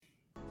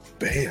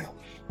Bam.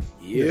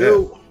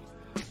 You.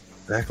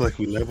 Act like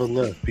we never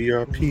left.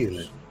 BRP in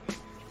it.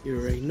 You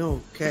already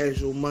know.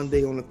 Casual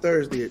Monday on a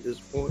Thursday at this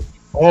point.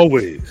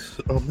 Always.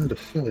 Oh, matter of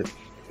fact,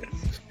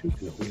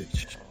 speaking of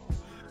which,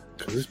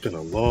 because it's been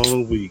a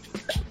long week.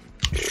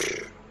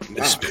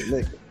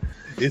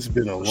 It's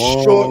been a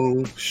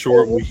long,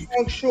 short week.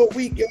 Long, short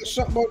week. Yo,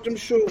 something about them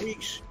short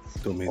weeks.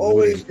 Don't make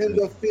Always no end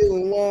up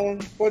feeling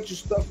long. Bunch of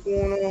stuff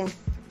going on.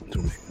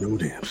 Don't make no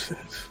damn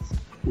sense.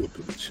 Whoop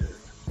in the chat.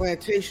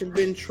 Plantation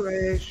been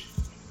trash.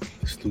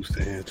 It's loose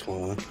to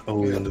Antoine.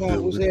 Oh, in the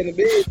Was building. in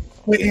the bed.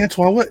 Wait,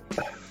 Antoine, what?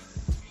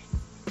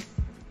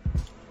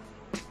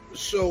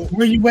 So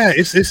where you at?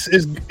 It's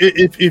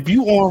if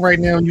you on right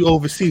now and you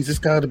overseas, it's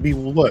got to be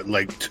what,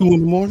 like 2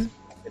 a.m?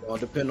 It all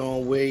depends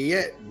on where you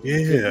at.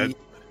 Yeah.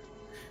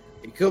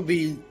 It could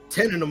be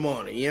 10 a.m. You know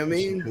what I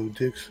mean? Joe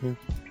Dixon.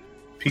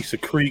 Piece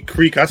of Creek.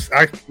 I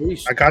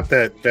got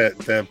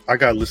that. I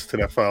got to listen to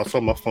that file. It's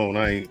on my phone.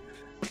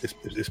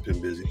 It's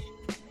been busy.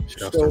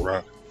 Shout out to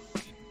Rock.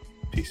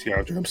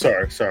 PCR. I'm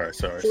sorry.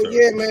 So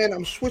yeah, man,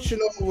 I'm switching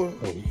over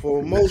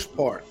for the most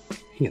part.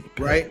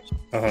 Right?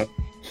 Uh-huh.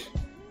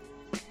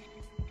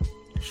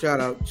 Shout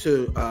out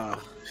to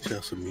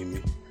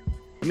Mimi.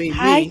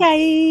 Hi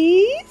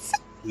guys.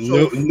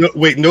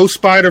 No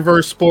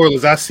Spider-Verse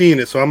spoilers. I seen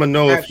it, so I'm gonna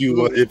know if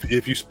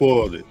you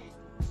spoiled it.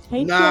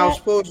 Hey, I was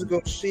supposed to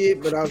go see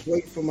it, but I was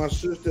waiting for my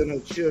sister and her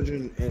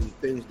children, and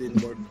things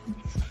didn't work.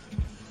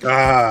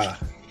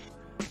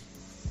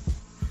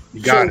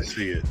 You gotta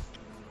see it.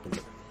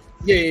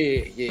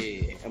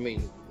 Yeah. I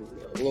mean,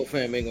 little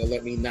fam ain't gonna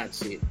let me not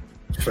see it.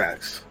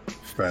 Facts.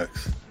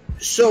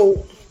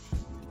 So,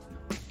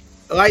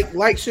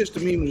 like Sister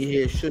Mimi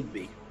here should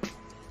be,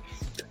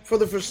 for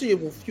the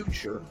foreseeable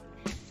future,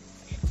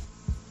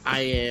 I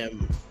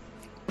am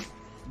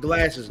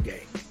glasses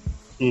gang.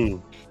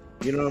 You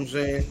know what I'm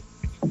saying?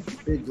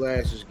 Big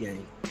glasses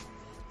gang.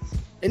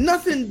 And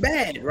nothing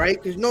bad,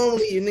 right? Because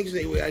normally you niggas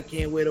say, well, I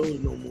can't wear those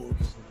no more.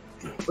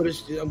 But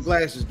I'm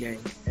glasses gang.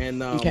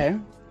 And okay.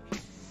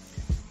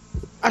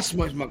 I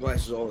smudge my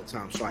glasses all the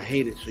time, so I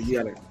hate it. So you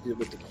gotta deal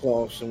with the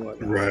cloths and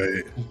whatnot.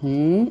 Right.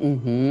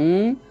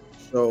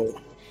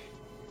 So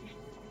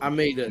I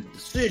made a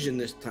decision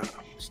this time.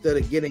 Instead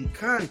of getting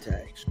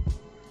contacts,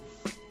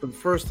 for the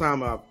first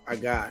time I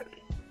got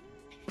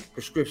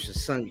prescription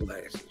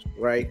sunglasses,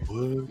 right?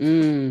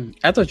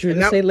 I thought you were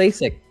going to say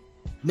LASIK.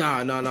 No.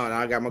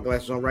 I got my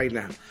glasses on right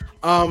now.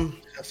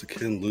 That's a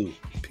Ken Lou.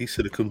 Piece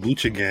of the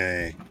kombucha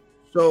gang.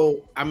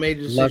 So I made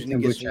a decision to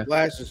get some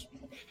glasses.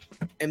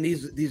 And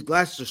these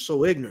glasses are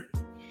so ignorant,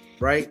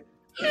 right?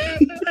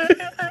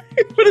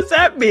 What does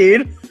that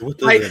mean? What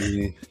does that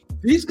mean?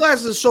 These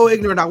glasses are so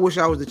ignorant, I wish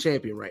I was the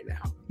champion right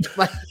now.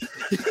 Like,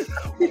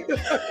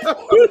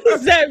 what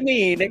does that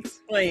mean?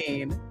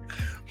 Explain.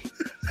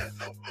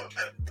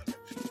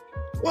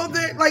 Well,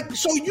 they're like,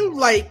 so you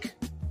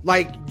like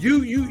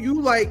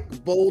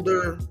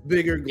bolder,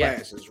 bigger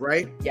glasses,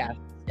 right? Yes.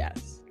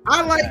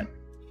 I like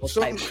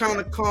something kind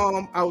of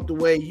calm, out the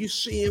way. You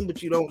see them,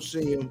 but you don't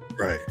see them.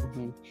 Right.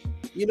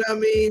 You know what I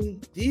mean?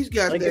 These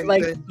guys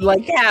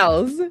like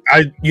cows.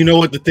 You know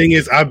what the thing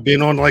is? I've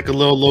been on like a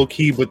little low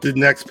key, but the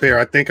next pair,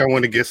 I think I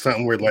want to get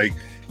something where like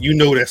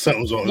that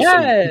something's on.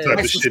 Yeah. Some type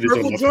like of shit circle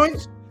is on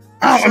joints.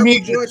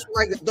 Joints with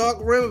like a dark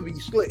rim would be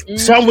slick.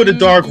 Some with a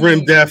dark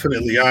rim,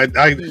 definitely. I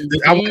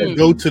want to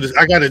go to this.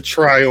 I got to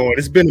try on.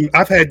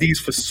 I've had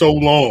these for so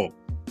long.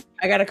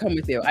 I gotta come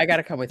with you.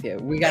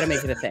 We gotta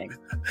make it a thing.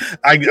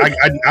 I'm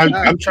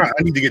trying.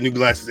 I need to get new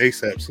glasses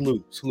ASAP.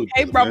 Salute.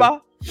 Hey,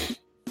 brother.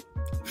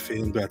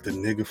 Fan got the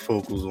nigga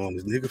focals on.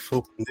 This nigga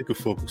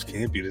focals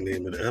can't be the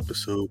name of the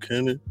episode,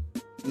 can it?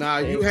 Nah,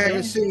 you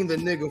haven't seen the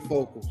nigga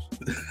focals.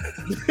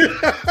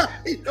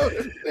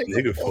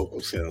 Nigga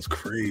focals sounds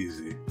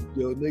crazy.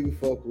 Yo, nigga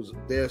focals,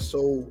 they're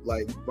so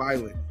like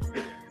violent.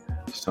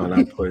 Son,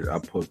 I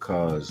put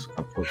cars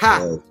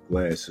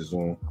glasses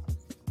on.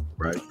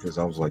 Right, because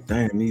I was like,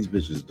 damn, these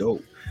bitches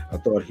dope. I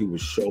thought he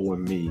was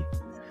showing me,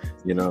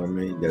 you know what I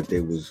mean, that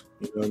they was,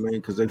 you know what I mean,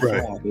 because they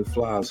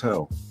fly as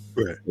hell.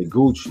 Right. They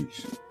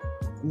Gucci's.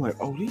 I'm like,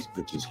 oh, these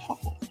bitches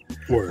hard.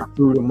 Word. I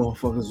threw the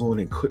motherfuckers on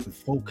and couldn't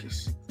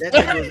focus. That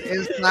thing was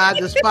inside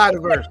the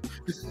Spider-Verse.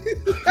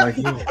 Like,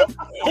 yo,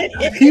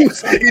 he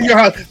was in your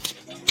house.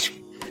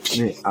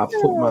 Man, I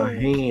put my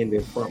hand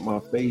in front of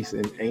my face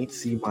and ain't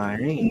see my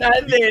hand.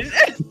 Nothing.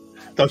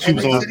 Thought she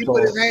was on. He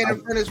put his hand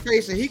in front of his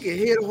face and he could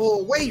hear the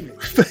whole waving.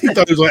 He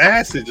thought he was on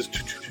acid.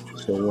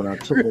 So when I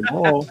took them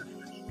off,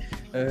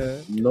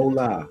 no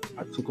lie,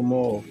 I took them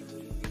off,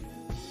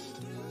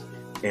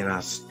 and I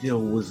was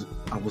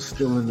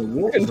still in the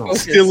war zone.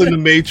 Still in the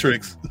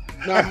Matrix.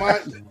 No,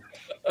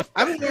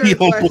 I've been wearing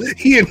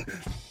glasses.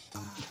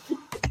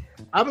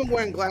 I've been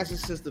wearing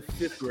glasses since the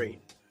 5th grade.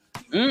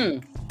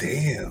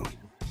 Damn.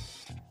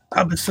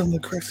 I've been selling the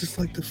cracks since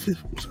like the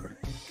 5th. I'm sorry.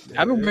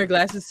 I've been wearing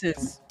glasses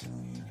since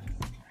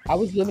I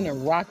was living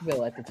in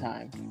Rockville at the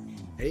time.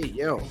 Hey,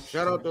 yo,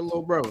 shout out to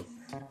little brother.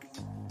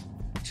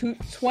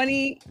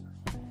 2003.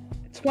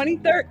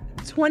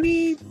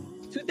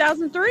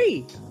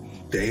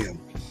 Damn.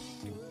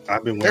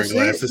 I've been wearing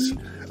glasses.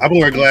 I've been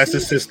wearing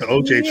glasses since the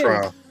OJ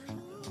trial.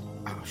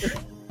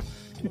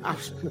 I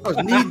was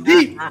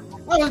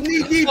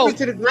knee deep.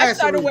 Into the glasses. I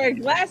started wearing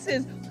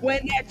glasses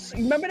when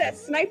remember that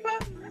sniper?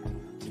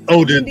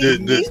 Oh, the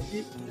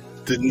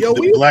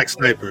black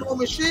sniper. On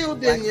the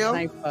shield, then, yo.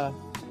 Sniper.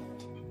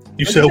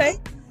 You said. I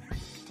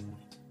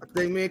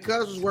think me and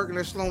Cuz was working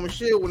at Sloan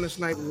Shield when the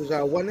sniper was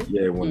out, wasn't it?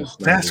 Yeah, when the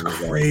sniper That's was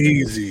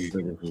crazy.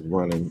 Out, was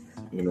running,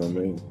 you know what I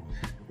mean?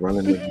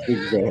 Running the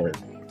big guard.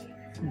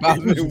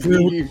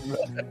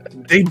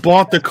 They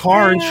bought the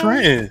car in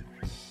Trenton.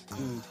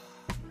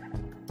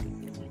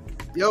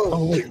 Yo,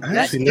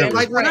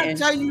 like when I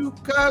tell you,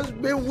 Cuz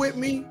been with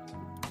me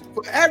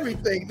for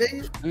everything,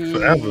 nigga.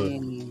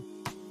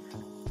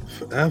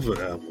 Forever.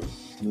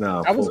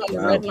 Nah, I was on the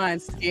red line,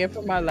 scared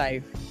for my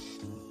life.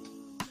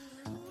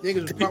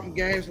 Niggas was pumping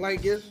games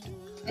like this.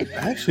 I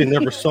actually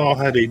never saw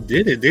how they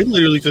did it. They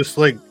literally just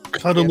like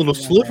cut a little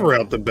sliver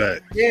out the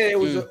back. Yeah, it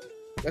was.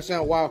 That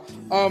sounds wild.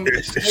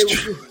 It's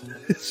true.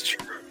 It's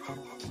true.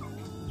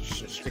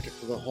 Stick it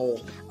to the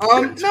hole.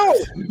 No.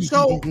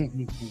 So.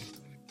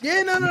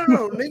 Yeah,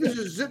 no. Niggas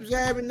just zip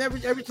zapping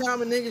every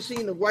time a nigga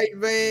seen the white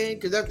van,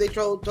 because that's they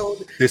told.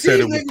 They said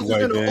it was niggas the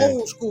white in van. The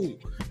old school.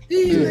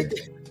 These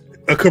niggas.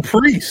 A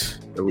Caprice.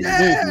 It was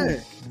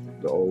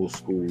the old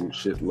school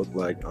shit looked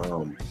like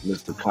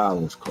Mr.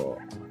 Collins' car.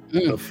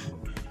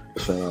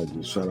 Shout out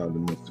to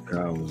Mr.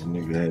 Collins.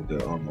 Nigga had the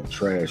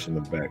trash in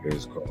the back of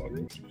his car.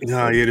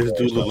 This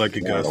dude look like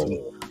it got some.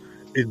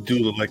 It do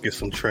look like it's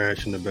some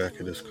trash in the back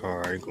of this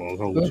car. I ain't gonna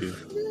hold you.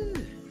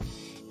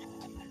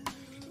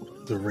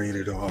 The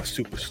rated R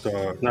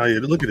superstar.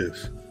 Look at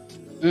this.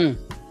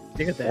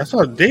 Look at that. I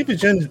saw David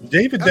Dennis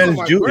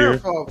Jr.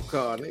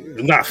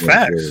 Not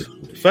facts.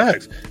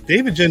 Facts.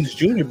 David Dennis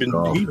Jr. He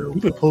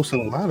been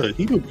posting a lot of.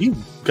 He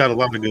got a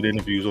lot of good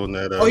interviews on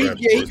that.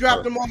 He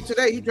dropped them all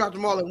today. He dropped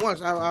them all at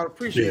once. I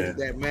appreciated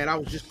that, man. I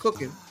was just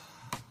cooking.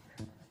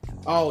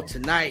 Oh,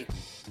 tonight,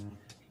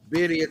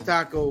 birria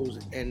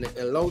tacos and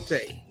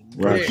elote.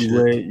 Right,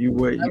 you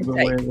been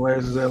wearing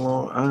glasses that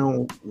long? I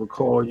don't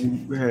recall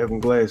you having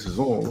glasses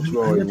on. What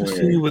you I always never wearing?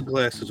 seen you with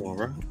glasses on,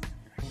 right?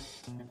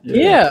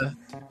 Yeah.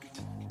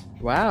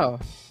 Wow.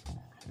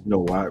 No,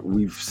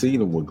 we've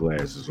seen him with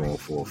glasses on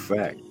for a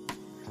fact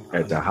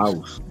at the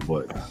house,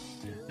 but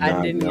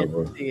I didn't get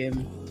to see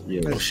him.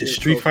 Yeah,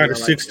 Street Fighter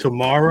 6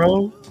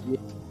 tomorrow.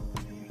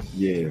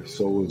 Yeah,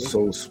 so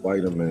is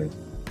Spider-Man.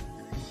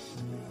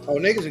 Oh,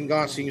 niggas ain't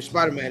gone see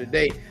Spider-Man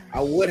today.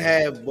 I would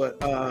have,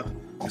 but I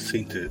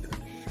seen it.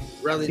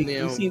 Relly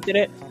now. You seen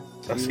it?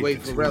 I'm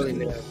waiting for Relly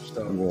now.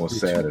 So. I'm going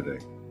Saturday.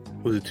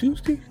 Was it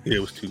Tuesday? Yeah,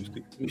 it was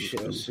Tuesday. We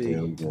shall see. Yeah,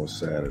 I'm going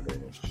Saturday.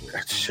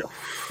 That's show.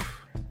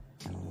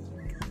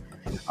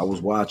 I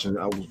was watching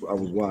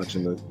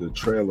the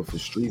trailer for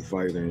Street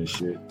Fighter and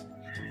shit.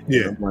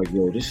 Yeah. And I'm like,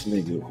 yo, this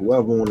nigga,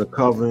 whoever on the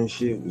cover and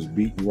shit was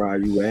beating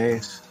Ryu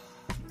ass,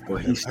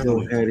 but he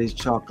still had his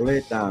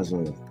chocolate thighs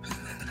on.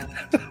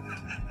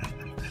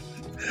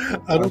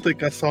 I don't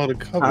think I saw the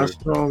cover. How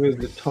strong is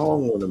the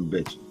tongue on them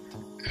bitches?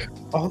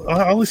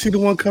 I only see the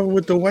one cover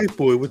with the white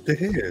boy with the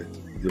hair.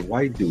 The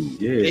white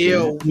dude, yeah. Hey,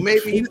 yo,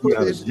 maybe he put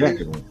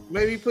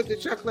maybe he put the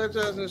chocolate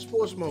thighs in a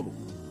sports mode.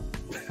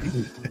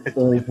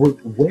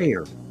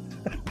 Where?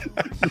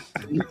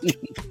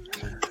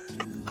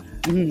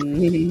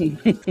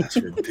 That's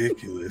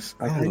ridiculous.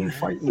 How you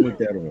fighting with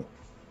that on?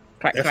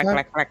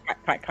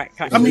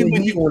 Clack. I mean,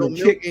 when you doing a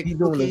kick, he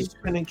doing a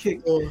spinning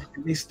kick,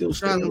 and he still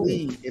trying to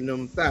standing lead in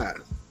them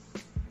thighs.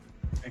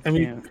 I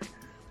mean,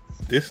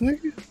 this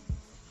nigga?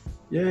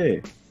 Yeah.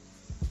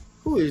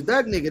 Who is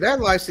that nigga? That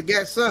like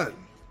Sagat's son.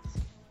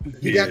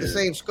 He got the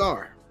same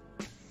scar.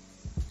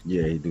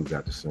 Yeah, he do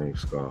got the same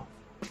scar.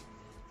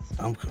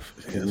 I'm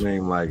confused. His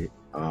name like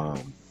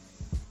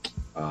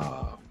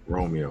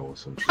Romeo or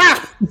some shit.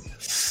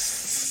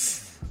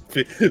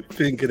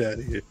 Vin, get out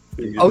of here.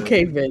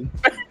 Okay, Vin.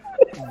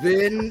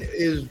 Vin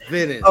is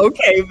Vin.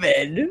 Okay,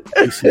 Vin.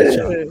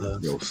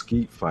 Yo,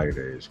 Skeet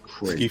Fighter is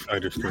crazy. Skeet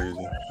Fighter's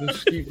crazy.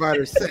 Skeet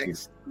Fighter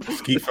 6.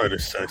 Skeet Fighter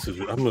 6 is.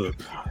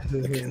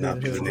 That cannot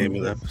be the name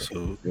of the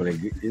episode. When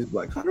it's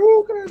like,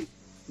 Hadouken.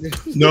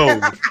 No.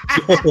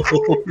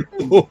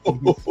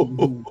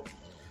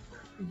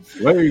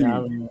 Wait.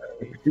 Yo,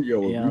 if you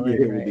get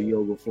hit with the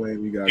Yoga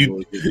Flame, you gotta go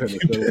get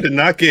penicillin. You better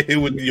not get hit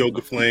with the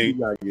Yoga Flame.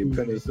 You gotta get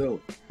penicillin.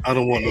 I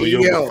don't want no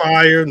Yoga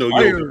Fire, no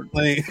Yoga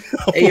Flame.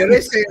 Hey, yo,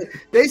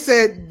 they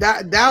said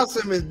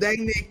Dowsum is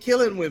dang near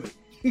killing women.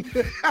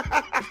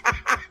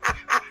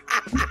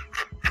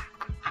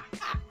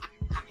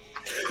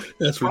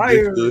 That's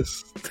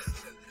ridiculous.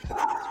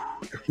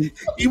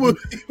 He would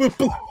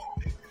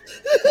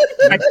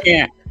I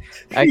can't.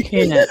 I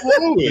can't.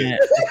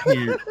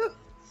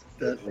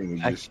 That nigga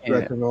just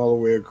stretching all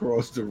the way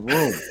across the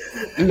room.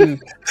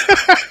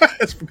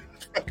 That's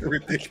fucking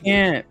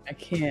ridiculous. I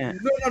can't.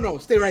 No.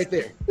 Stay right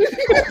there.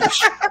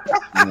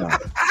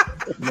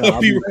 I'll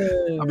be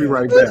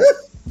right back.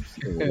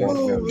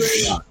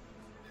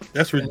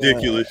 That's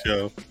ridiculous,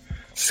 yo.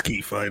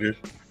 Skeet Fighter.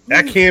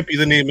 That can't be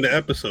the name of the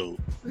episode.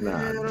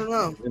 Nah, I don't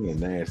know. He's a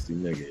nasty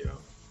nigga, yo.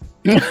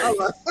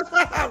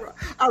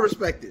 I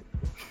respect it.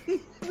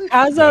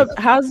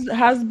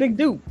 How's Big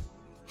Duke?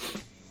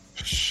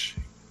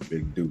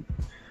 Big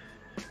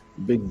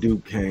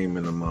Duke came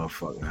in the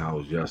motherfucking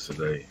house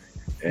yesterday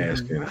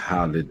asking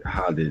how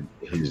did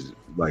his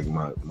like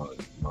my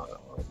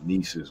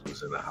nieces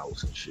was in the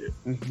house and shit.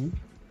 Mm-hmm.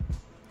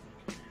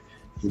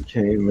 He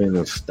came in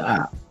and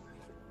stopped.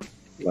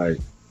 Like,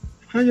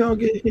 how y'all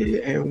get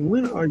here and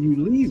when are you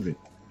leaving?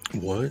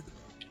 What?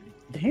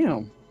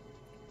 Damn.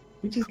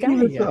 We just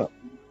got here.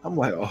 I'm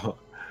like, oh,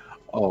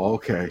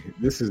 okay.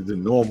 This is the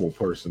normal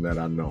person that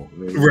I know.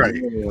 Right.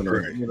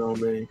 You know what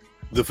I mean?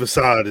 The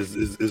facade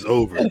is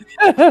over.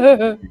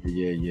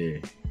 Yeah.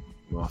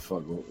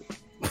 Motherfucker.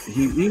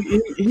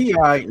 He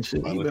all right and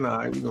shit. He been all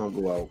right. We're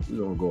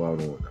gonna go out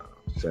on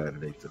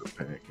Saturday to the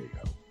pancake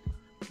house.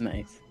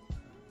 Nice.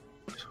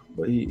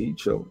 But he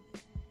chilled.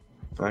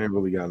 I ain't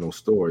really got no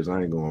stories.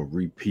 I ain't gonna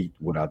repeat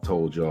what I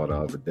told y'all the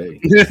other day.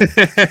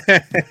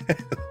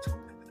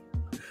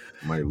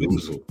 might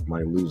lose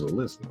a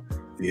listener.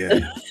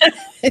 Yeah.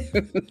 Stay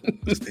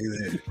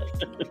there.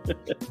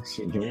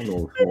 You don't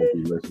know if won't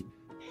be listening.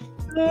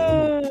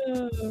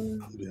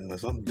 I'll be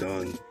honest, I'm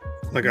done.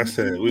 Like I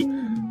said,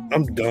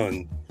 I'm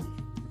done.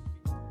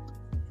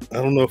 I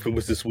don't know if it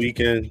was this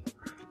weekend.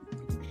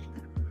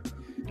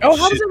 Oh,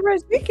 how was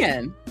everybody's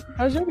weekend?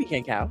 How was your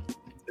weekend, Cal?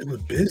 It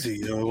was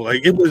busy,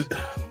 Like it was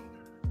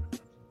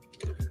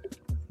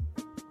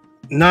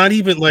not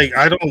even like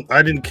I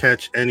didn't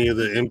catch any of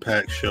the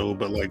Impact show,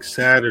 but like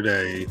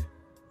Saturday,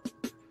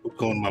 we're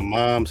going to my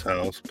mom's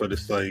house. But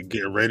it's like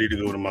getting ready to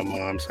go to my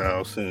mom's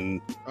house,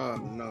 and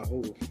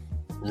no,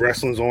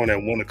 wrestling's on at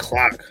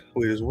 1:00.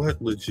 Wait, is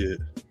what legit?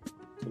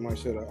 Somebody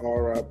said a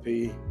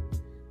RIP.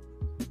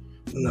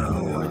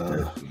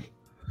 No,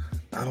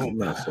 I don't. I'm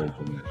not saying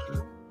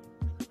that.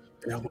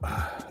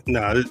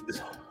 No.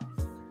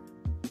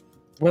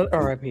 Well,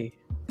 RIP.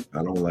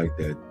 I don't like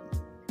that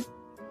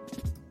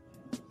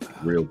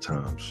real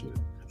time shit.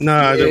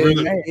 Nah,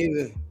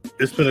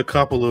 it's been a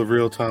couple of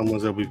real time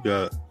ones that we've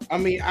got. I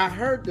mean, I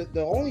heard that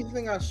the only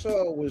thing I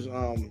saw was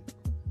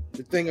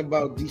the thing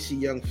about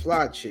DC Young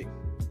Fly chick.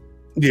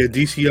 Yeah,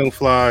 DC Young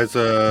Fly's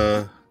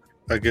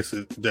I guess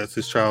that's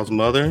his child's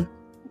mother.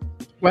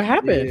 What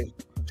happened?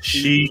 Yeah.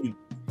 She,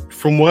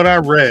 from what I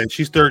read,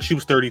 she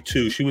was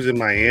 32. She was in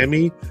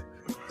Miami.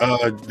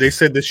 They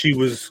said that she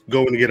was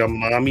going to get a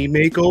mommy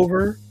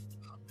makeover.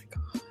 Oh my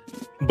God.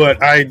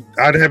 But I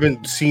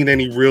haven't seen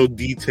any real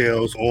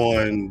details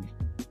on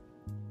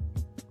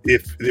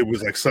if it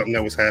was like something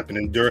that was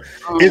happening during.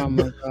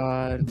 My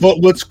God! But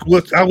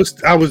what I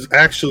was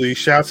actually,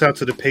 shouts out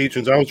to the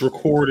patrons. I was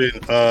recording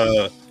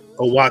a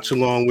watch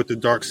along with the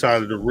Dark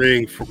Side of the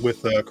Ring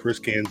with Chris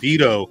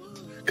Candido,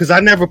 because I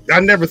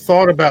never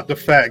thought about the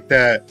fact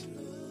that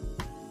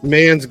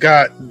man's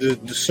got the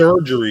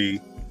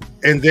surgery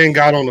and then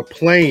got on a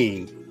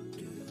plane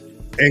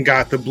and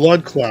got the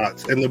blood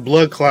clots, and the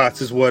blood clots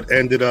is what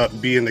ended up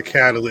being the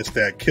catalyst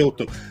that killed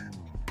them.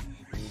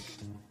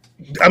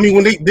 I mean,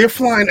 when they're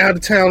flying out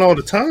of town all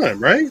the time,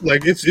 right?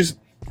 Like it's just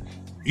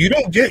you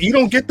don't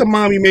get the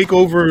mommy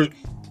makeover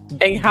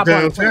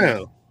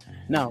downtown.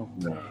 No.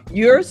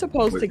 You're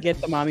supposed to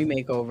get the mommy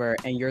makeover,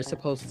 and you're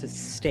supposed to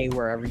stay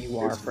wherever you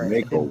are for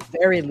at the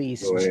very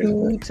least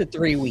 2 to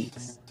 3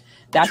 weeks.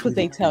 That's what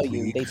they tell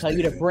you. They tell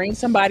you to bring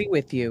somebody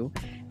with you,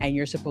 and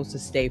you're supposed to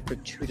stay for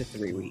 2 to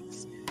 3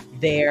 weeks.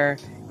 There,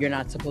 you're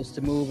not supposed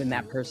to move, and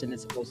that person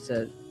is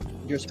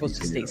you're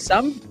supposed to stay.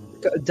 Some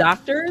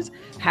doctors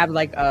have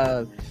like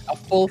a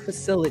full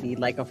facility,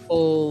 like a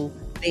full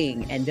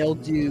thing, and they'll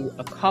do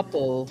a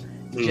couple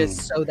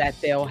just so that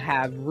they'll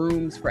have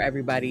rooms for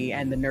everybody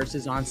and the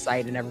nurses on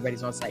site and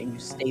everybody's on site, and you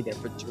stay there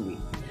for 2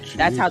 weeks. Jeez.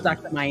 That's how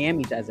Dr.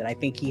 Miami does it. I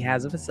think he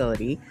has a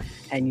facility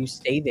and you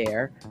stay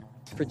there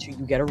for 2,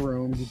 you get a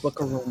room, you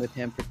book a room with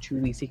him for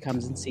 2 weeks. He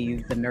comes and sees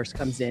you. The nurse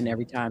comes in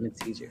every time and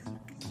sees you.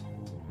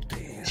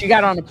 Damn. She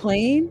got on a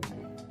plane?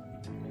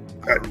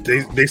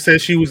 They said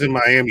she was in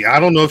Miami.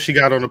 I don't know if she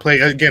got on a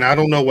plane. Again, I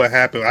don't know what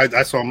happened.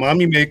 I saw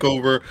Mommy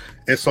Makeover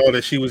and saw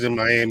that she was in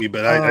Miami,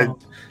 but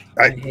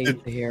I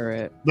hate to hear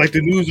it. Like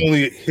the news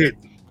only hit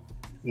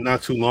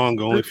not too long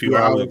ago, only a few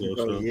hours ago.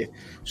 So. Yeah.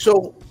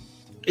 So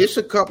it's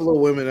a couple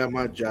of women at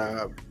my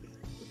job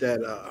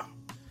that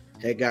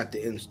had got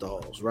the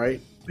installs, right?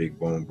 Big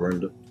Bone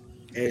Brenda.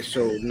 And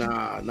so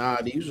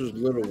these was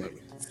little women,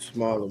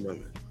 smaller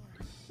women.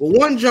 Well,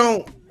 one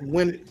Joan,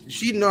 when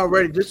she didn't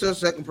already, this is her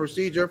second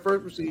procedure, her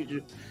first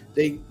procedure,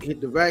 they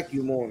hit the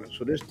vacuum on her.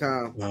 So this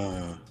time,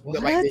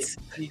 what? Like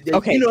they,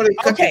 okay, you know,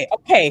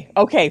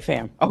 okay,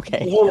 fam.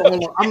 Okay. Hold on.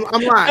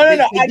 I'm lying.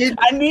 No.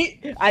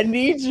 I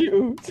need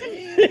you to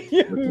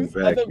use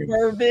other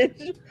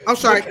verbiage. I'm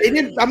sorry. They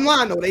didn't. I'm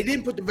lying though. They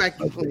didn't put the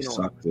vacuum cleaner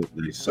on.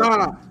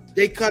 No.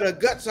 They cut her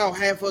guts out,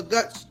 half her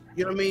guts.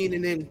 You know what I mean?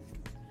 And then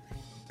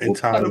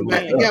cut them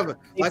back together,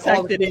 like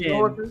all the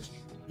workers.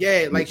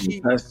 Yeah, like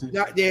she.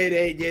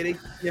 They.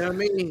 You know what I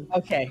mean?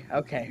 Okay.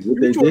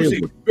 You trying to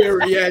say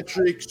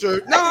bariatric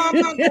surgery? No, I'm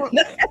not going.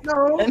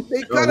 No,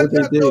 they cut her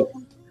guts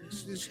open,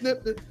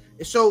 snipped it,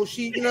 and so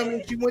she. You know what I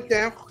mean? She went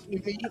down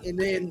with me, and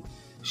then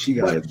She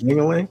got a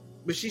ding-a-ling?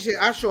 But she said,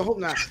 I sure hope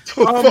not.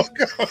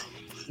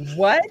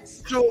 What?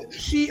 So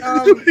she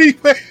Oh,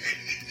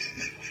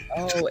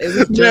 it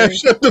was Man,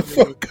 shut the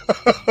fuck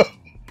up.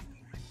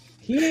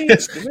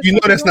 You know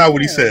that's not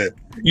what he said.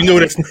 You know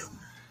that's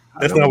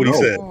not what he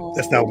said.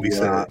 That's not what he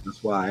said.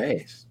 That's why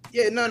I asked.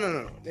 Yeah,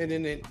 no.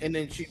 And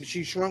then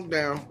she shrunk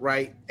down,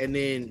 right? And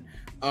then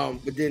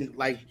but then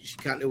like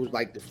it was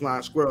like the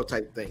flying squirrel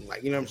type thing,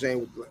 like, you know what I'm saying,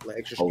 with like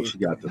extra. Oh, she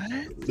got the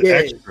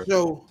extra.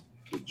 So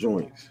the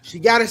joints. She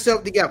got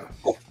herself together.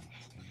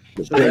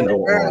 So then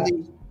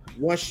apparently,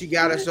 once she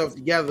got herself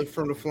together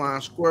from the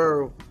flying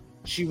squirrel,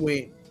 she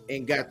went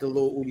and got the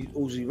little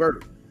Uzi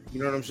Vert. You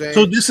know what I'm saying?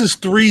 So this is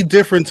 3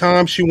 different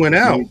times she went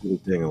out.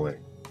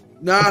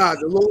 Nah,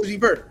 the little Uzi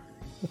Vert.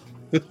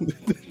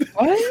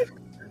 What?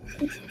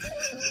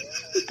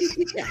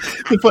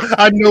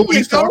 I know what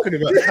he's talking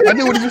about. I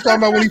knew what he was talking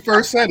about when he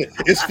first said it.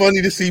 It's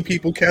funny to see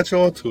people catch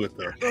on to it,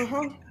 though.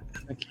 Uh-huh.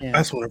 I can't.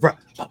 That's when I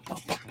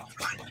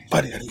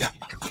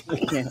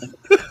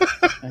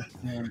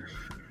can't.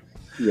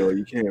 Yo,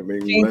 you can't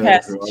make me Gene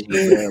laugh. passed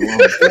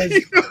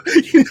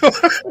you know.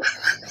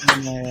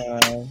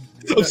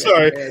 I'm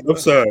sorry.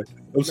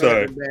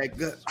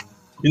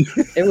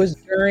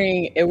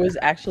 It was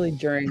actually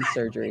during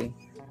surgery.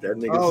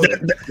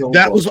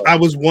 That was. I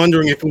was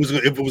wondering if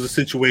it was a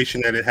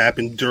situation that had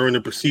happened during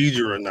the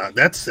procedure or not.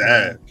 That's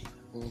sad.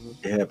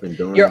 It happened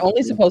during. You're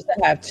only supposed to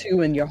have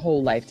 2 in your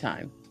whole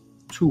lifetime.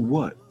 2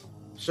 what?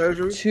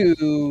 Surgery?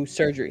 2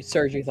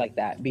 surgeries like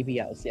that.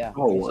 BBLs, yeah.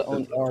 Oh,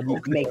 or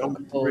makeup.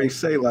 They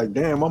say like,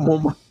 damn, I'm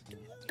on my.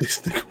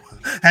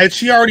 Had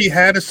she already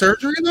had a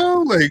surgery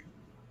though? Like,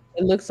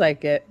 it looks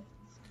like it.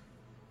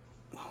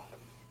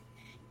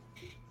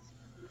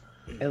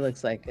 It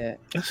looks like it.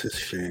 That's a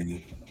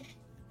shame.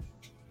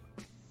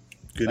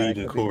 Good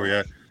evening,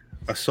 Corey.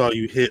 I saw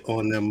you hit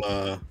on them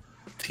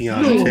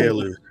Tiana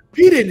Taylor.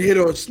 He didn't hit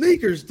on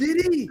sneakers,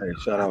 did he? Hey,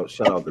 shout out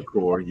to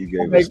Corey. You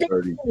gave us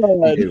 30.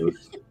 You gave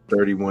us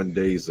 31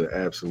 days of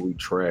absolute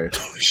trash.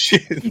 Oh,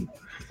 shit.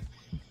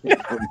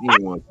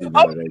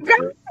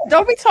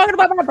 Don't be talking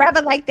about my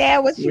brother like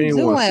that. What you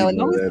doing?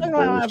 Don't be talking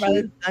about my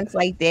brother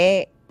like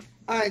that.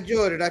 I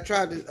enjoyed it. I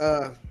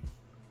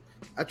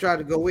tried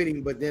to go with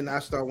him, but then I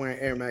started wearing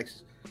Air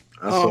Max.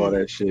 I saw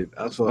that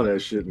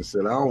shit and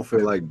said, I don't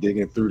feel like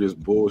digging through this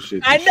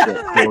bullshit I know.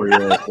 shut Corey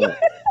ass up.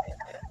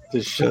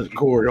 To shut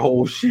Corey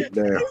whole shit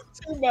down.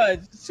 Too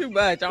much.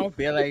 I don't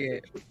feel like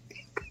it.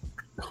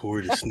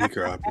 Corey the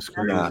sneaker op is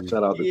crazy. Nah,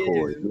 shout out to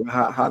Corey.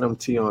 How them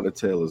Tiana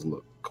Taylors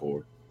look,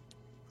 Corey?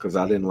 Because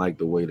I didn't like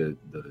the way the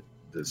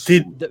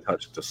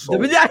touched the soul.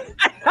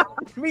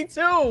 Me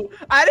too.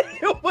 I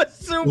didn't. It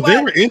was too much.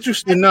 They were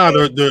interested. Nah,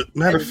 the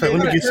matter of fact,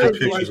 let me get some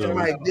pictures of them.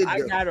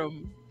 I got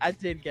them. I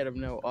did get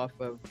them off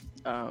of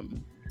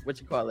what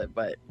you call it,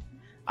 but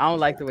I don't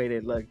like the way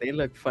they look. They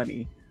look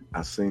funny.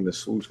 I seen the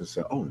swoosh and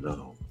said, "Oh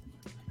no,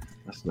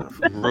 that's not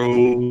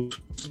funny."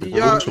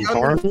 Rose from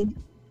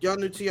Harlem. Y'all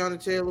knew Tiana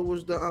Taylor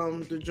was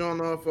the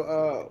joint off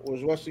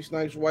was Wesley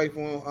Snipes' wife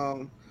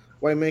on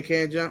White Man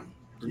Can't Jump.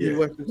 Yeah.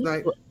 Wesley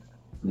Snipes.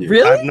 Yeah.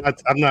 Really?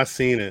 I've not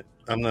seen it.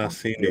 I'm not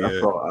seeing it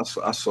yet. I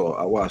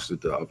watched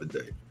it the other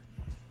day.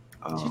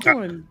 She's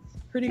doing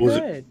pretty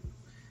good.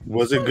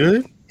 Was it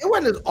good? It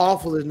wasn't as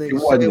awful as niggas. It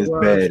wasn't as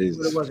bad as.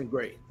 But it wasn't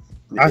great.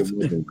 It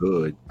wasn't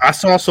good. I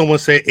saw someone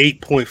say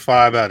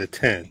 8.5 out of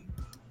 10.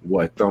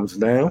 What, thumbs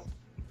down?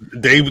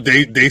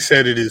 They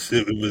said it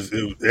was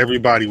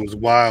everybody was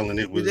wild and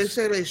it was. Did they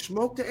say they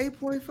smoked the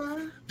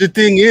 8.5? The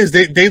thing is,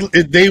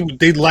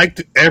 they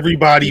liked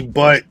everybody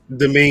but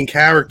the main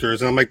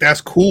characters, and I'm like,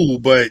 that's cool,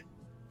 but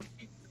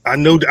I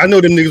know them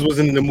niggas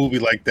wasn't in the movie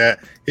like that.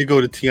 Here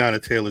go to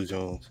Tiana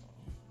Taylor-Jones.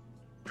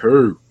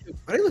 Her.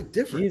 They look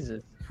different.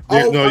 Jesus.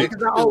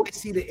 Because I always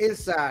see the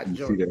inside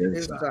joint.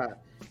 Inside.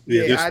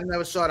 Yeah, I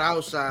never saw the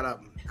outside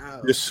of them.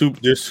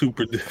 They're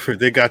super different.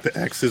 They got the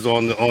X's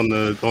on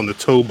the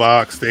toe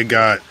box. They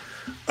got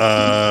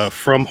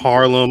from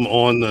Harlem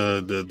on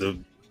the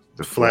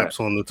flaps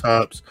on the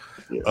tops.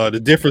 Yeah. The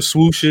different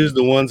swooshes.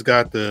 The one's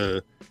got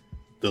the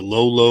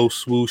low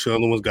swoosh. The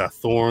other one's got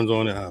thorns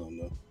on it. I don't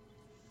know.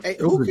 Hey,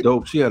 it was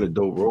dope. She had a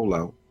dope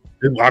rollout.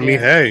 I mean,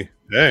 hey.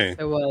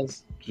 It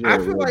was. I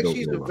feel like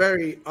she's a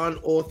very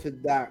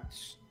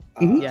unorthodox.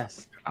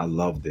 Yes. I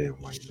love that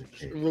White Man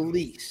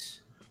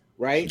release,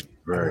 right?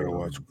 Very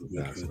much.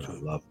 I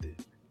loved it.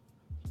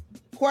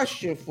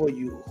 Question for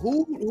you: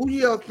 Who do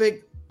y'all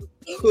think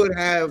could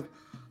have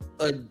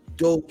a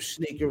dope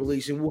sneaker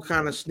release, and what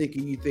kind of sneaker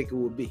you think it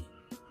would be?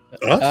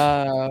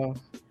 Us?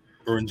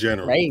 Or in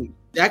general? Right.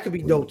 That could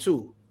be dope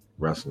too.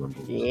 Wrestling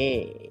boots.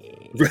 Yeah.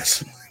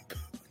 Wrestling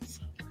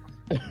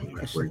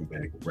boots. Bring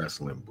back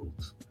wrestling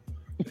boots.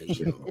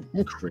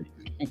 Crazy.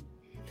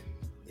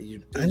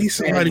 I need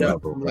somebody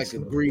like a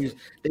greased.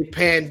 They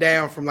pan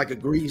down from like a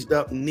greased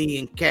up knee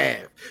and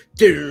calf.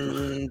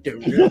 With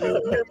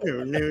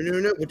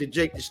the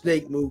Jake the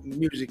Snake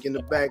music in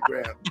the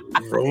background.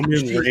 Roman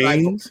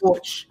Reigns.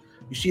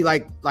 You see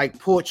like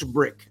porch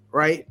brick,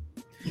 right?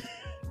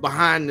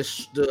 behind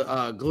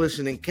the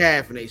glistening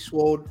calf, and they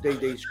scroll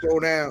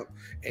down,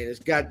 and it's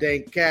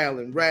goddamn Cal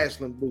in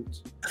wrestling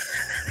boots.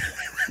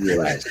 Yeah,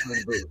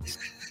 wrestling boots.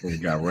 We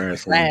got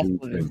wrestling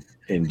boots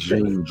and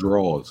jean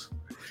drawers.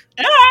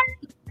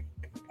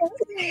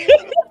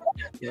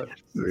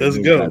 Let's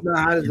go.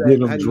 Get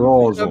them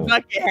drawers on.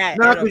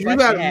 Because you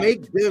gotta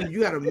make them.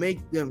 You gotta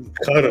make them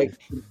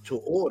to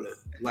order,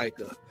 like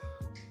a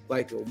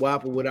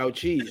Whopper without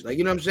cheese. Like,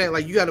 you know what I'm saying?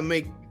 Like, you gotta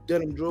make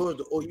denim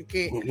drawers, or you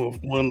can't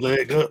one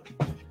leg up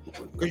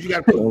because you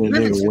gotta put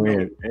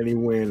and he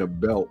wearing a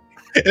belt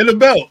and a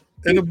belt.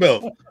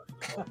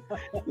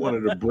 One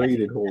of the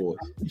braided whores.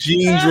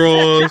 Jean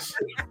drawers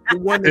and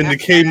the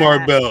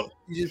Kmart belt.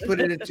 You just put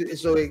it into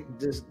so it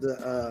just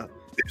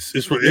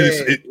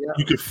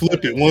you can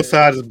flip it. One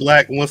side is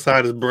black, one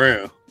side is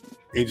brown.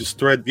 And you just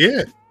thread.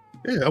 Yeah,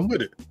 I'm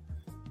with it.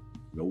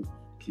 Nope.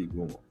 Keep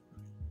going.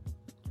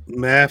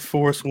 Math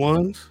Force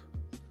ones.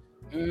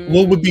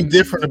 What would be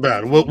different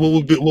about it? What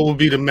would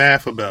be the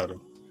math about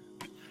them?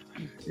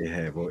 It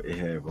have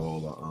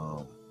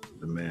all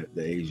the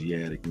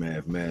Asiatic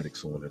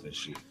mathematics on it and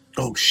shit.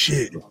 Oh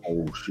shit! The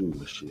whole shoe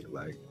and shit.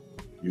 Like,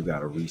 you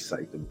gotta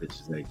recite them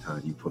bitches every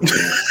time you put them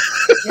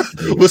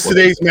on. What's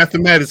today's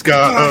mathematics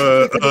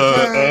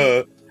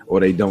guy? Or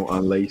they don't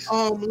unlace.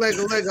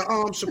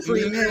 Lega,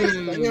 supreme hand.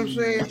 You know what I'm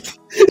saying?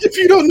 If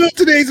you don't know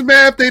today's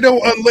math, they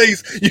don't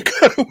unlace. You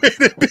gotta wear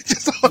the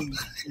bitches on.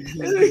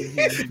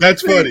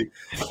 That's funny.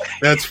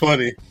 That's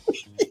funny.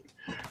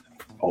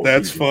 Oh,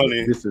 that's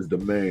funny. This is the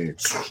man.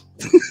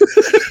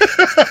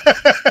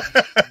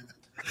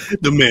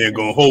 The man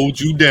gonna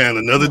hold you down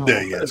another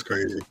day. That's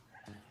crazy.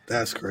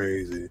 That's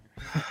crazy.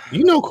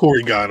 You know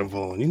Corey got him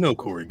on. You know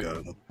Corey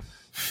got him.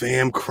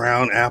 Fam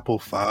Crown Apple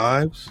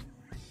 5s.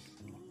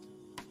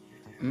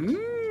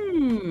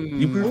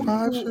 You wear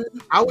 5s?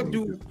 I would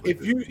do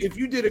if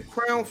you did a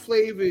Crown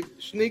flavored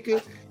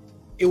sneaker,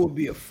 it would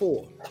be a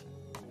 4.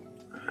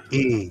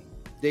 They'd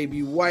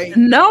be white.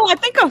 No, I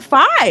think a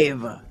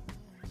 5.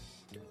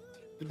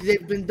 But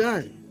they've been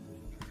done.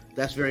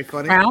 That's very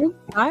funny. Crown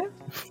 5?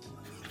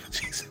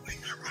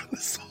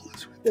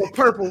 Well,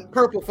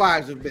 purple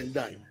 5s have been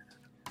done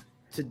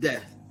to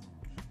death,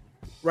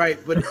 right?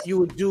 But you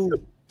would do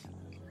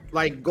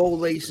like gold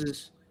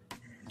laces,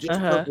 just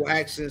purple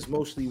accents,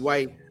 mostly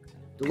white.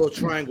 The little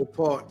triangle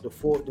part, the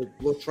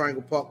little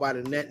triangle part by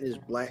the net is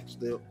black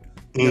still.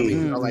 You know what I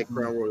mean? I like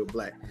Crown Royal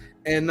black,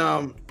 and you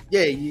know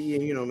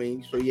what I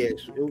mean. So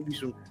it would be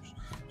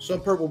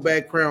some purple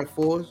bag Crown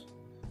 4s,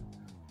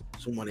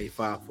 some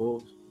 185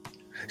 4s.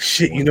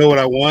 Shit, you know what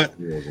I want?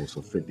 Yeah,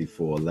 some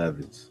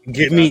 5411s.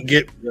 Get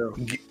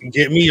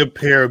me a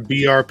pair of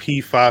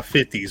BRP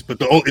 550s, but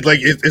the only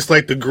it's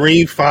like the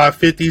green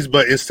 550s,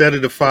 but instead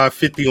of the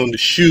 550 on the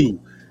shoe,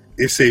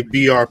 it's a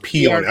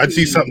BRP on it. I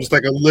see something that's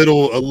like a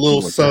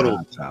little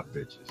subtle.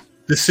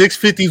 The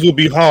 650s will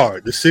be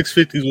hard.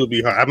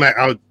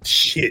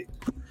 Shit.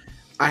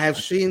 I have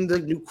seen the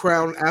new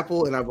Crown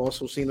Apple, and I've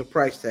also seen the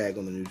price tag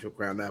on the new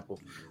Crown Apple.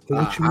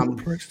 I'm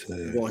price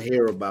tag? Gonna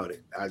hear about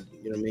it.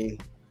 You know what I mean?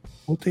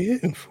 What they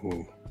hitting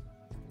for?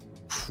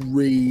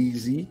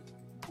 Crazy.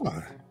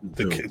 Why?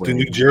 The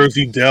New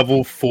Jersey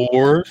Devil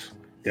 4s.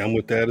 Yeah, I'm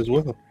with that as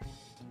well.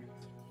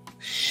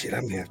 Shit,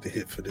 I may have to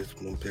hit for this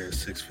one pair of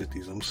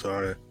 650s. I'm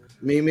sorry.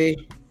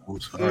 Mimi.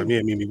 I'm sorry.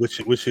 Yeah, Mimi. What's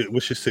your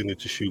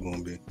signature shoe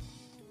gonna be?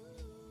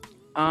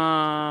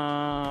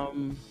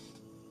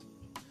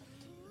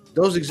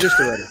 Those exist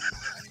already.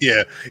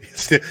 Yeah,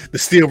 the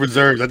Steel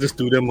Reserves. I just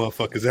threw them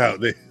motherfuckers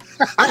out.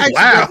 I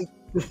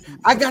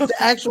got the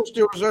actual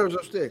Steel Reserves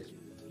upstairs.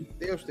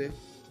 They're upstairs.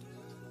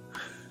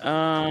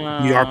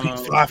 BRP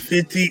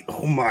 550.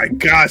 Oh my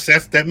gosh,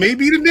 that may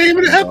be the name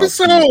of the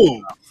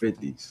episode.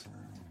 50s.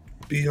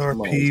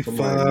 BRP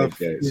 5.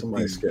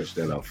 Somebody sketched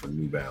that out for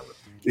New Balance.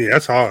 Yeah,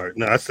 that's hard.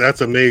 No, that's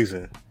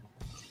amazing.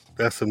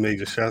 That's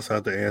amazing. Shouts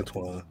out to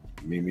Antoine.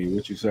 Mimi,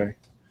 what you say?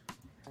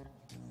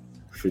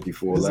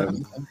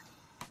 5411.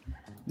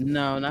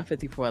 No, not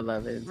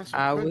 5411.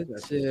 I would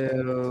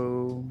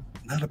do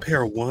not a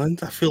pair of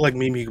ones. I feel like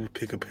Mimi would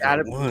pick a pair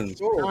of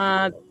ones.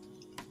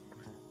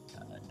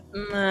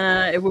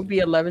 It would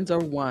be 11s or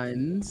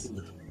 1s.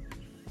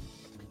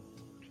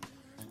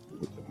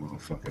 With the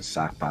motherfucking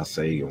sock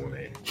passe on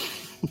there.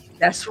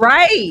 That's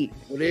right.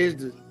 What is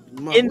the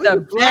in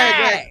the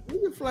bag?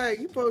 Look at the flag.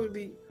 You supposed to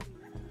be.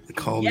 They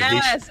call them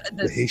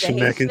the Haitian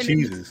mac and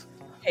cheeses.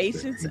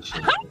 Haitians.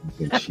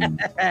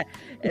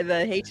 And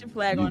the Haitian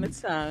flag on its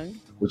tongue.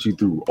 What you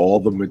threw all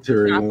the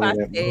material on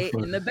that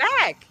in the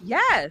back?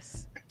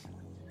 Yes.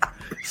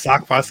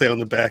 Sock passe on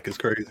the back is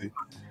crazy.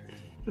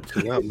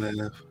 Chill out,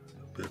 man.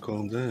 Better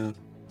calm down.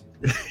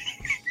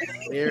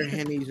 Air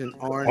Hennies and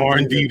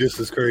R&D. This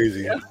is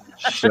crazy.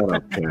 Shut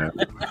up, Cap.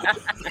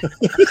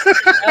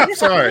 I'm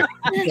sorry.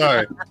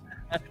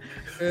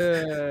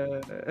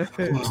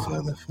 That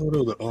photo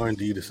of the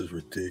R&D. This is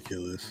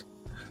ridiculous.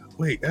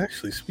 Wait,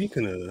 actually,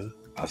 speaking of,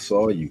 I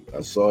saw you,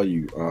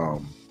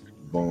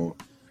 Bone,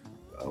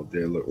 out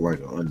there look like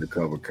an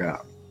undercover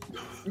cop.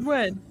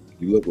 When?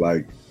 You look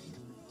like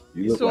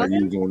You look like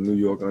you was on New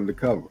York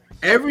Undercover.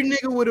 Every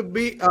nigga with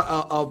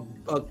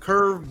a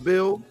curved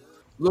bill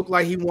look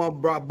like he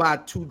want to buy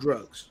 2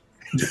 drugs.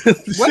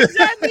 What does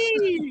that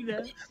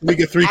mean? We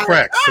get 3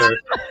 cracks, sir.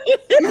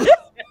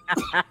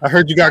 I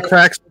heard you got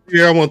cracks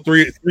here. I want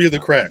 3 of the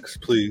cracks,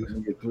 please.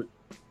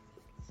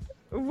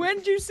 When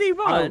did you see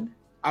Vaughn?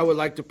 I would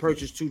like to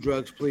purchase 2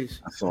 drugs, please.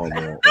 I saw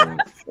him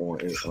on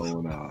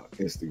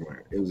Instagram.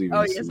 It was even.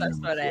 Oh yes, I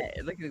saw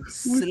that. Looking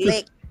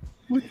slick.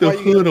 With the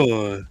hood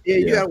on. Yeah,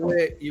 you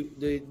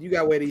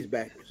gotta wear these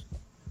backwards.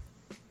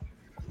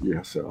 Yeah,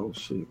 I said, oh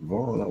shit,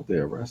 Vaughn out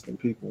there arresting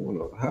people on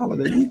a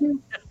holiday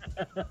weekend.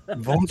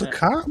 Vaughn's a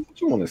cop? What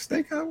you want a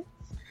stakeout?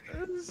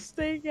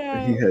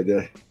 Stakeout. He had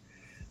that.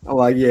 I'm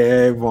like,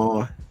 yeah,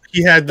 Vaughn.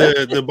 He had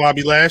the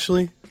Bobby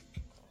Lashley.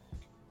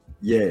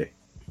 Yeah.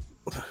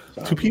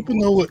 Do people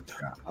know what?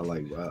 I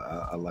like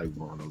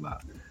Vaughn a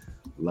lot.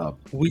 Love.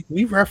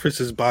 We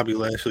references Bobby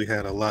Lashley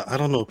had a lot. I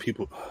don't know if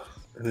people,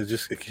 and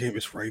it came.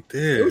 It's right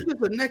there. It was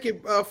just a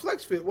naked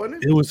flex fit,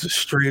 wasn't it? It was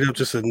straight up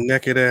just a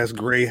naked ass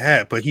gray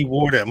hat, but he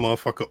wore that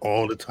motherfucker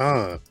all the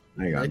time.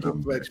 I ain't got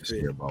nothing bad to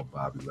say about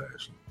Bobby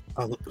Lashley.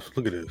 Oh,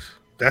 look at this.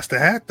 That's the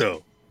hat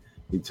though.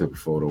 He took a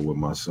photo with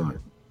my son.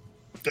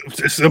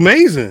 It's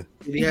amazing.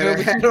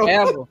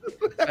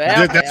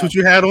 That's what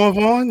you had on,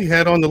 Vaughn? You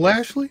had on the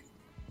Lashley?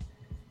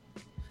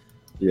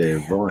 Yeah,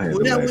 Vaughn had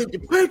when I went to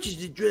purchase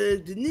the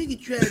drugs, the nigga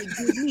tried to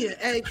give me an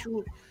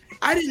actual.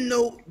 I didn't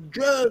know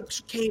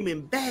drugs came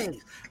in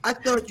bags. I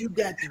thought you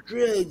got the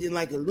drugs in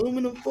like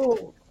aluminum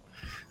foil.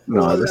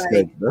 No,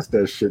 that's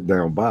that shit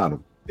down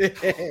bottom.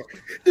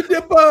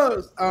 The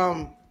buzz.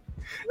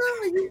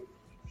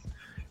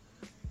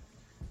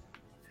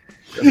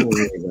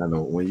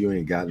 When you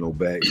ain't got no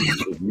bag,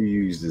 if you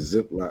use the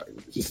Ziploc,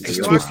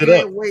 twist it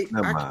up.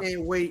 I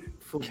can't wait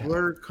for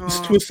Blurred Con.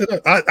 Just twist it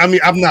up. I'm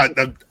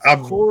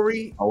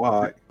Corey. Oh,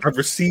 all right. I've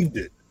received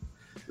it.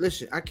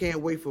 Listen, I can't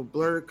wait for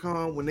Blurred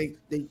Con when they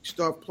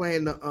start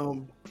playing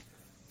the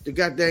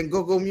goddamn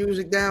go-go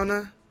music down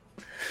there.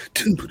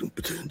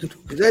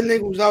 That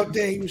nigga was out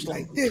there, he was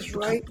like this,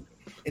 right?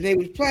 And they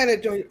was playing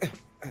that joint.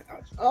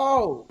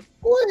 Oh,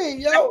 go ahead,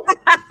 yo.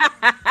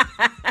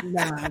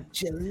 Nah, I'm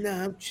chilling.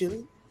 Then,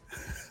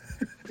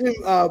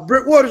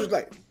 Britt Waters was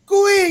like,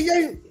 go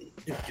ahead,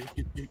 yo.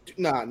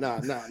 Nah,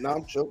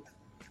 I'm chilling.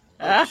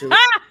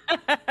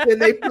 Then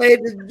they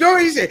played the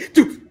joint. He said,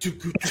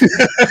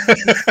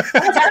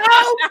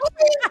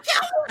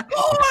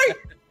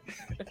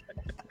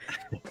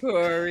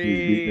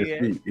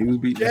 Corey. He was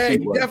beating yeah, his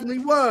feet. He definitely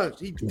was.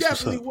 He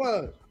definitely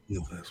was.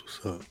 No, that's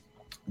what's up.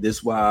 This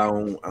is why I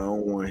don't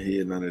want to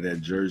hear none of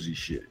that Jersey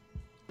shit.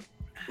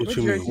 What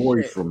you mean?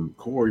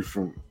 Corey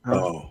from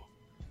Oh,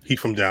 he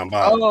from down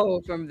bottom.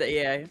 Oh, He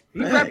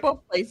rep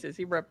both places.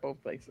 He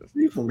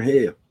from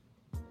here.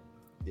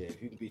 Yeah,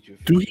 he beat you.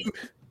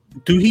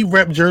 Do he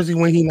rep Jersey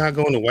when he not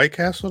going to White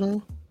Castle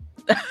though?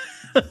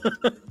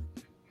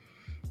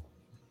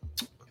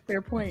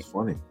 Fair point. It's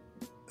funny.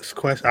 It's a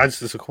question.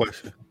 It's a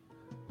question.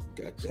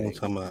 God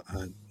Sometime I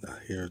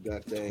hear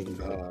that thing.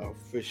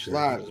 Fish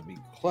sliders be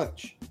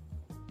clutch.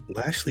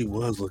 Lashley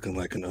was looking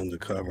like an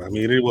undercover. I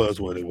mean, it was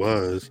what it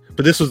was,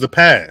 but this was the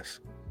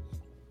past.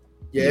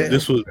 Yeah,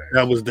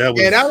 that was.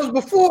 Yeah, that was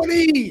before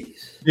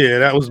these. Yeah,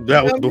 that was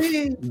before.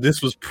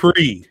 This was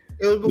pre.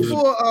 It was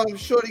before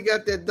Shorty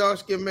got that dark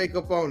skin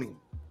makeup on him.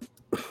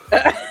 And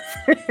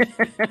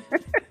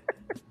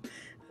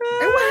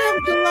what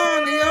happened to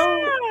Lana,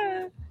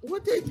 yo?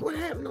 What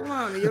happened to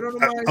Lana? You don't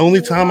know.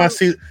 Only time I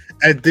see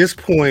at this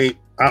point,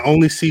 I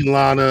only see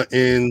Lana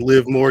in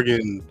Liv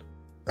Morgan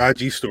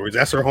IG stories.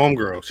 That's her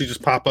homegirl. She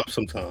just pop up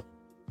sometime.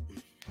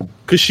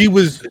 Cause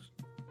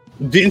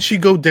didn't she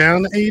go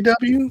down to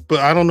AEW? But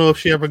I don't know if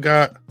she ever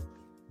got.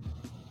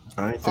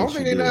 I don't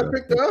think they never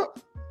picked her up.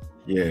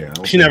 Yeah,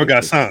 she never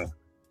got signed.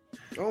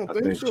 I don't I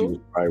think think so. she was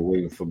probably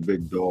waiting for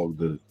Big Dog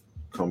to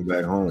come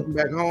back home.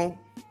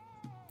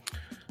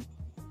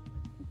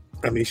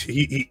 I mean,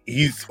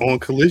 he's on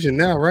Collision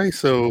now, right?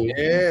 So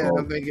yeah,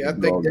 I think that's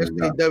the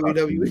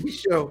WWE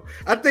show.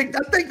 I think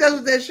that's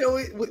what that show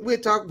is. We'll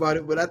talk about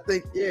it, but I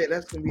think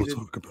that's gonna be. We'll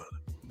talk about it.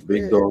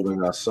 Big Dog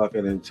got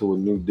suckered into a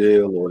new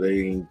deal, or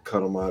they ain't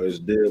cut him out his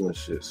deal and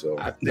shit. So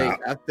I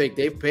think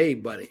they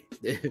paid, buddy.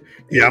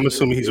 Yeah, I'm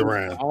assuming he's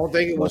around. I don't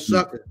think it was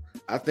sucker.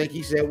 I think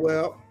he said,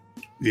 "Well,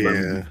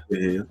 yeah."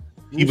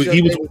 He was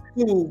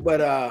cool,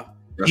 but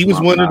he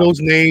was one of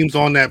those names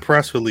on that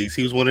press release.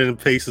 He was one of them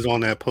faces on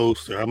that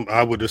poster.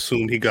 I would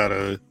assume he got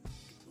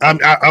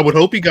I would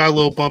hope he got a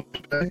little bump.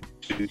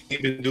 He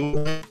been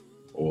doing that,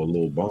 or a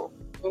little bump.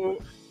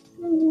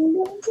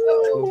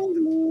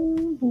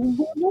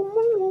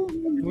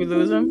 We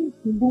lose him.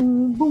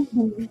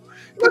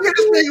 Look at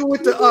this nigga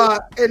with the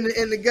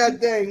in the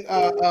goddamn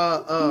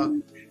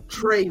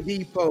Trey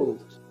V pose.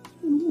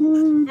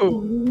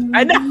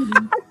 I know.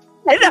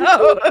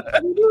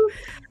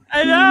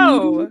 I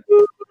know.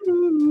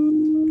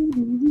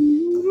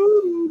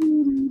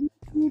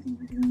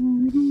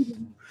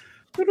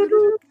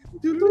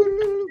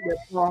 That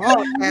Paul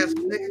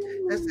Hardcastle, nigga.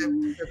 That's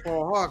that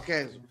Paul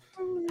Hardcastle.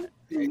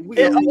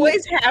 It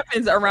always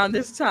happens around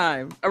this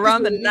time,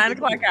 around the 9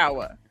 o'clock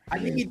hour. I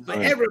need for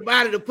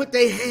everybody to put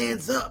their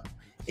hands up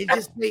and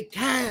just say,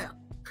 Cam,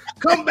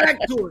 come back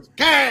to us.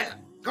 Cam,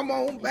 come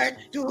on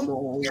back to us.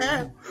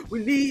 Cam,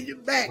 we need you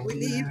back. We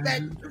need you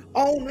back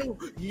on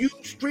the U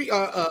Street.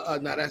 No,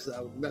 that's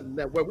nothing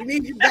that word. We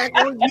need you back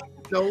on you.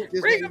 No,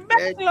 bring them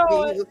back,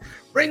 Lord.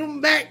 Bring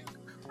them back.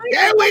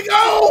 There we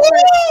go.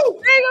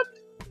 Woo!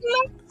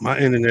 My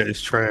internet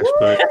is trash,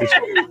 but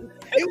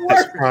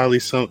it's probably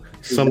some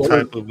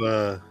type of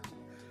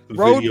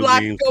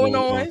roadblock going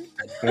on.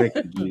 Thank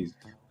you, Jesus.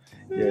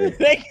 Yeah.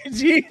 Thank you,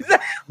 Jesus.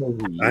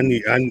 I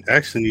need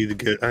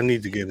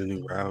to get a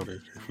new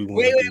router. If we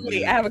want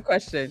wait. I have a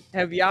question.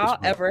 Have y'all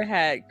ever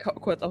had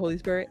caught the Holy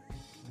Spirit?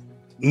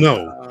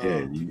 No.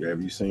 Yeah.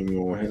 Have you seen me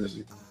on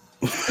Hennessy?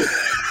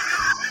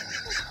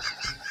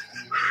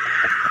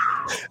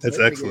 That's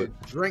excellent.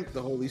 Drink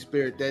the Holy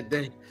Spirit that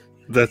day.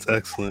 That's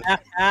excellent.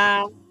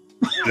 Optimum.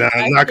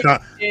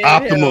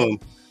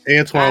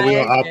 Antoine, we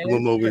on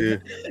Optimum over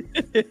here.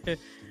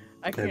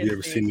 Have you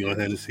ever seen me on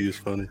Hennessy? It's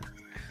funny.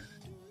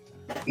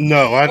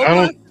 No, I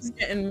don't.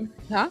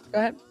 Go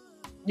ahead.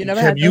 You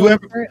never have you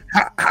ever?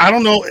 I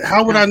don't know.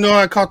 How would I know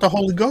I caught the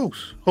Holy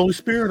Ghost, Holy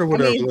Spirit, or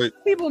whatever? I mean,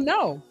 people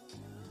know.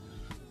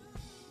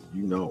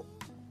 You know.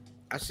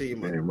 I see you,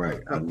 man. Right.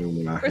 I knew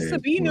when I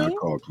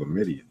called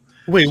chlamydia.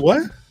 Wait,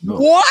 what? No.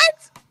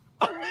 What?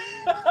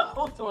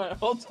 Hold on.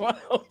 Hold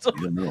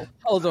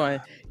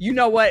on. You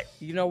know what?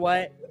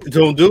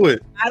 Don't do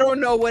it. I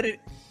don't know what it.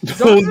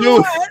 Don't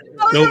do it.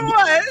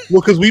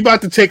 Well, because we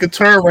about to take a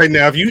turn right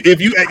now.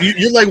 If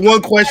you're like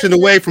one question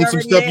away from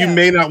some stuff you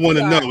may not want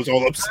to know. Is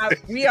all I'm saying.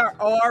 We are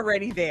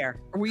already there.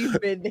 We've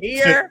been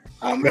here.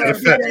 Matter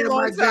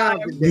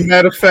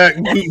of fact,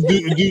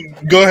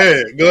 go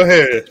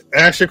ahead.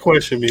 Ask your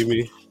question,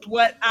 Mimi.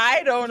 What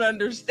I don't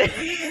understand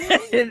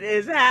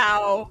is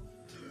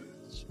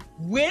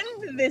when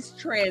this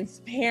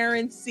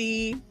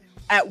transparency,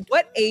 at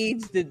what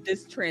age did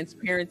this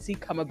transparency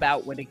come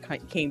about when it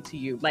came to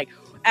you? Like,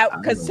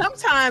 because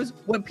sometimes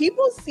when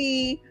people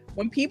see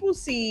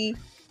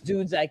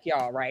dudes like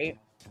y'all, right?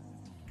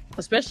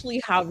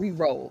 Especially how we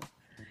roll.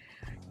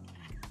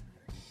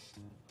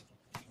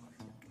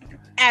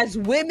 As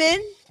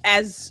women,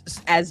 as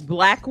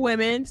Black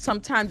women,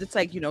 sometimes it's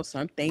like,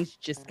 some things you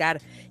just gotta,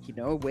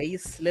 where you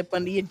slip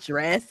under your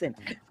dress and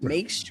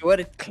make sure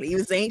the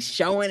cleavage ain't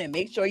showing and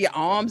make sure your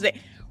arms ain't.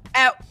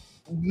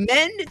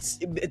 Men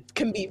it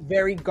can be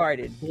very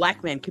guarded.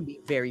 Black men can be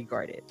very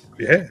guarded.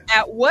 Yeah.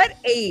 At what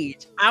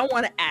age? I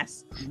want to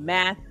ask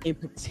Math in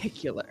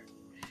particular,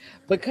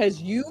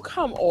 because you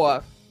come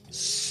off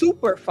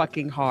super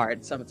fucking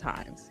hard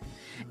sometimes,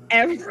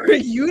 and for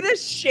you to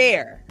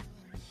share,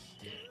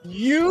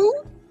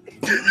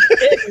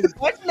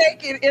 what's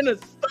naked in a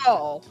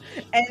stall,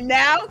 and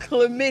now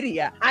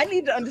chlamydia. I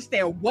need to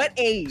understand, what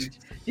age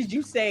did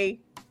you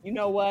say, you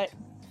know what?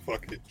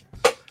 Fuck it.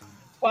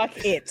 Fuck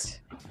it.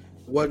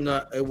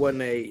 It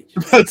wasn't age.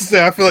 I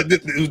feel like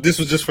this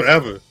was just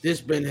forever.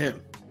 This been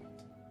him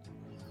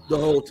the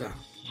whole time.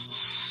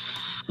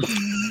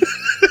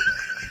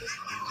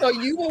 So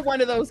you were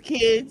one of those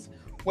kids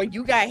when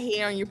you got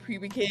hair on your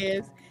pubic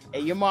hairs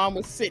and your mom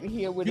was sitting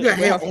here with you got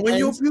hair on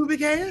your pubic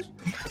hairs?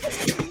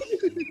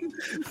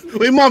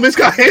 Wait, Mom, it's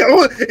got hair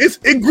on.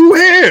 It grew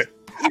hair.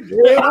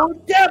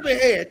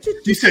 Hair.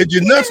 She said,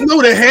 "You nuts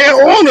know the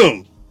hair on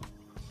them."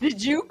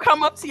 Did you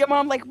come up to your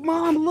mom like,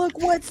 "Mom, look,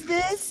 what's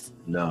this?"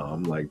 No,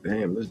 I'm like,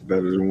 damn, this is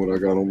better than what I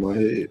got on my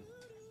head.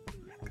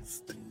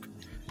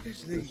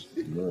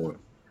 More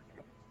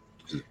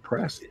just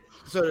press it.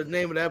 So the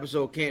name of the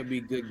episode can't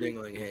be "Good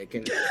Dingling Head,"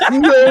 can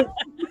it?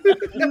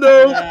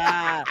 No.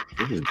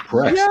 This is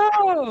press.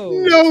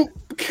 No.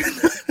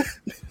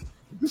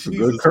 This is a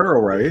good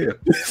curl right here.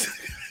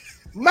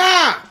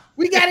 Ma,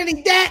 we got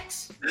any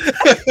decks?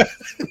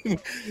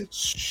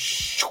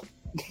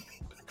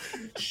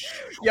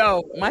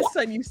 Yo, my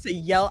son used to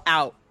yell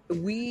out.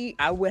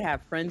 I would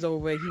have friends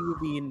over.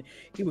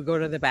 He would go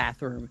to the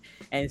bathroom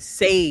and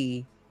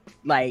say,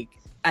 like,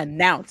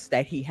 announce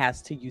that he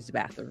has to use the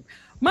bathroom.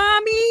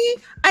 Mommy,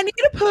 I need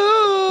a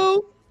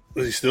poo.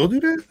 Does he still do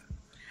that?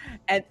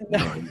 And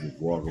he just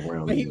walk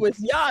around. But he was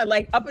young,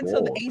 like up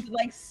until the age of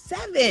like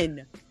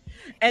 7.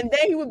 And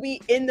then he would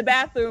be in the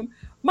bathroom.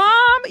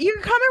 Mom, you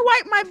can come and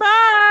wipe my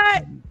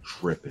butt.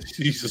 Tripping.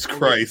 Jesus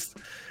Christ.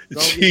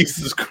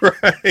 Jesus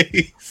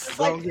Christ.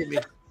 Don't get me.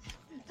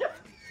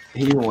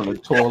 He on the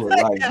toilet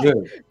like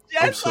this.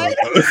 I'm sorry.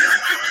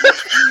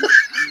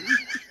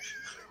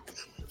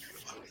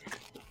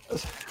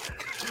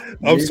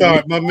 I'm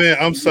sorry, my man.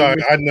 I'm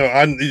sorry. I know.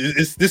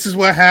 This is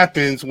what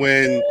happens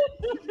when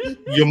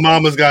your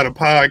mama's got a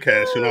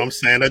podcast. You know what I'm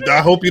saying?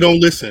 I hope you don't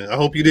listen. I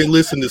hope you didn't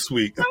listen this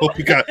week. I hope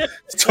you got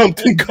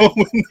something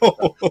going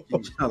on.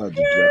 Shout out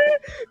to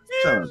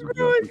Jeff.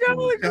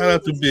 Shout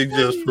out to Big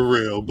Jeff for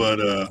real. But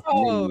you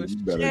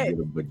better get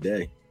a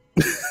bidet.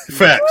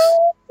 Facts.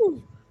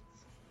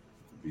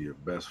 Be your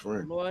best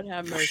friend. Lord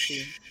have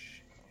mercy.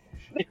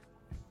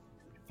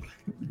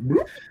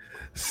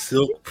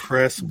 Silk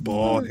press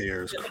ball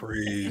hair is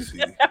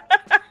crazy.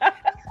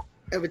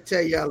 ever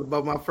tell y'all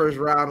about my first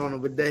ride on a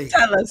bidet?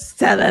 Tell us.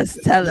 That's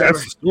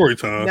story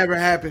time. Never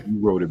happened. You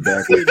wrote it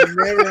back. It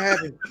never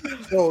happened.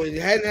 So it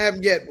hadn't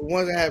happened yet, but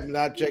once it happened,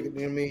 I'll check it. You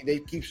know what I mean, they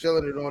keep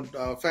selling it on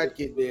Fat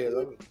Kid there.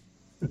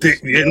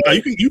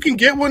 You can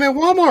get one at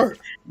Walmart.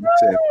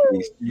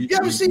 You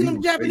ever seen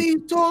them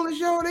Japanese toilets,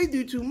 yo? They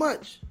do too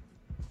much.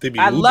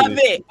 I love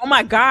it. Oh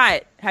my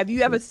God. Have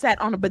you ever sat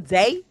on a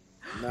bidet?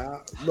 Nah,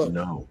 look.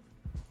 No.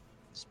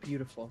 It's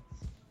beautiful.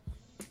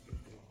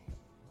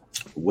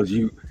 Was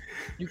you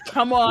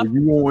come off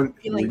feeling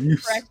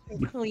fresh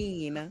and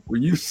clean. Were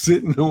you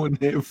sitting on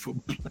there for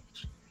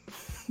pleasure?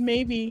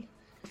 Maybe.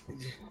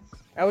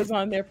 I was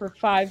on there for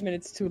 5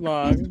 minutes too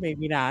long.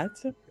 Maybe not.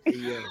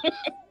 Yeah.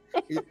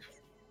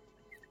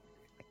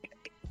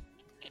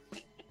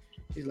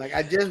 He's like,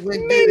 I just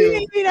went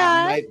maybe not.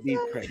 I might be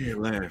pregnant.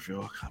 Can't laugh,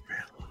 y'all.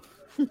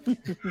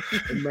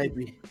 It might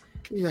be.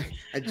 He's like,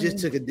 I just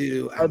took a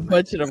doo. A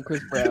bunch of them,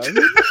 Chris Brown.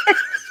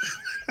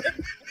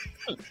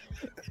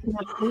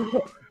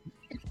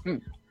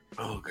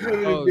 Oh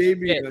God,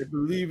 baby! Shit. I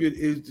believe it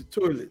is the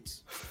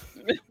toilets.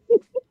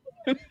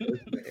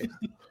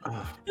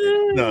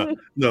 No,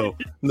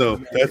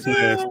 that's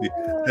nasty.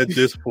 At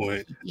this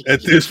point,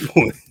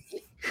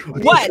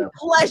 what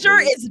pleasure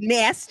is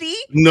nasty?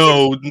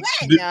 No,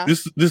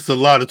 this is a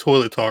lot of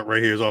toilet talk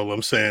right here. Is all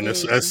I'm saying.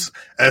 That's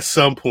at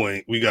some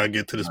point we gotta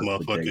get to this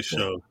motherfucking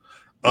show.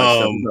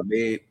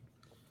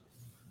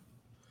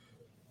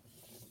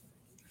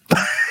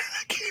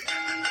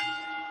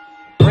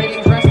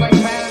 Greetings, wrestling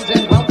fans,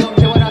 and welcome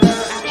to another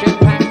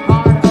action-packed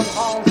card of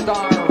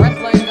All-Star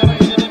Wrestling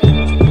Division.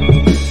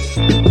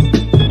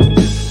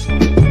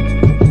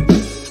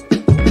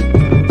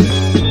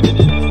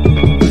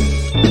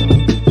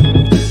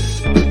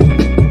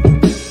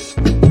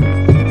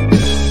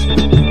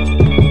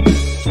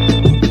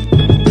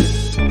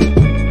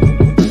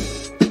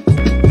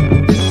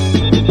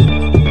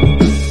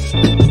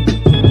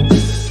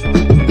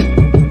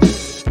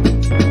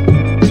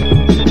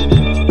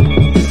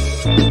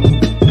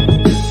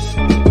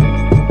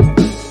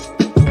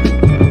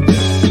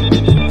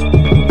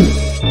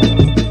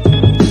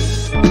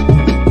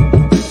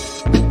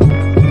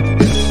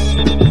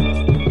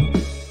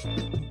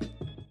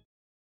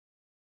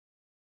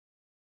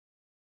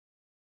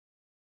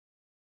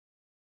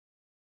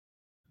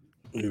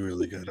 You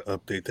really got to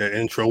update that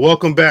intro.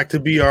 Welcome back to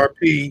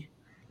BRP.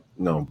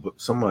 No,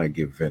 but somebody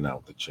get Vin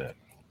out the chat.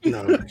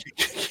 No,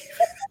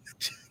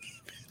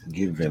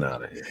 get Vin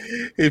out of here.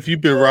 If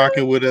you've been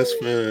rocking with us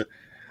for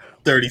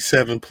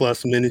 37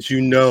 plus minutes,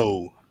 you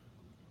know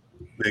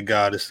that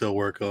God is still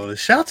working on it.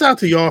 Shouts out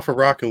to y'all for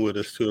rocking with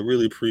us too. I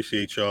really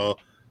appreciate y'all.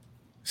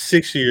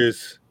 6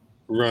 years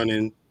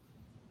running.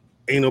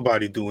 Ain't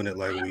nobody doing it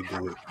like we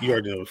do it. You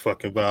already know the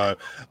fucking vibe.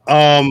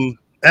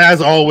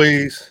 As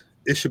always,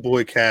 it's your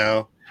boy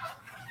Cal,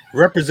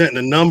 representing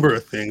a number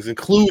of things,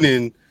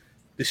 including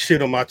the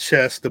shit on my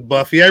chest, the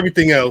Buffy,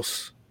 everything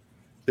else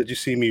that you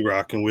see me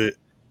rocking with.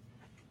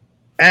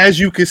 As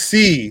you can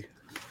see,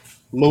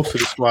 most of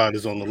the squad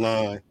is on the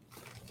line.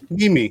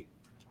 Gimme,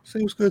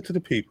 say what's good to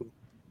the people.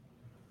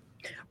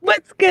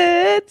 What's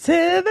good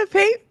to the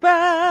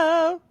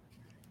people?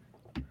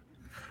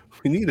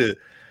 We need a.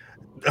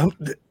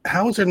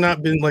 How has there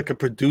not been like a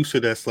producer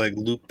that's like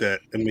looped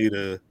that and made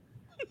a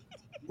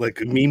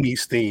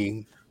Mimi's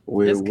theme?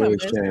 Where's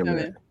Sham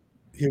at?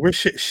 Yeah, where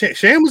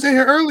Sham was in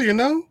here earlier,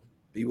 no?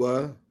 He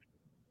was.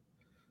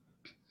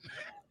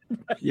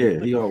 Yeah,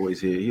 he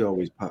always here. He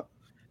always pop.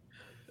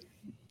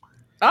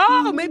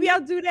 Oh, maybe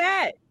I'll do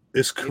that.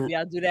 Maybe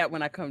I'll do that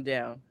when I come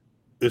down.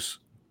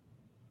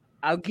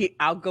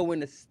 I'll go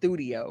in the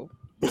studio.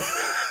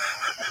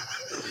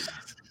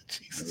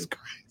 Jesus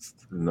Christ.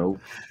 Nope.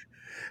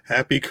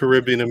 Happy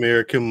Caribbean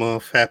American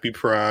Month. Happy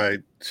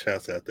Pride.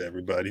 Shouts out to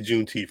everybody.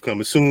 Juneteenth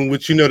coming soon,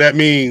 which you know that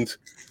means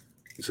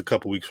it's a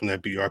couple weeks from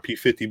that BRP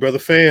 50. Brother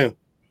Fam.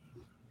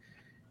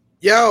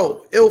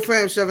 Yo,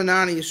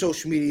 IllFam79, your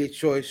social media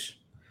choice.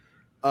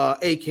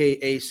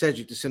 AKA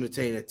Cedric the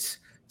Entertainer.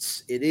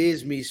 It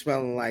is me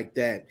smelling like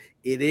that.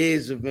 It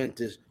is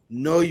Aventus.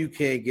 No, you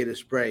can't get a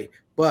spray,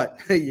 but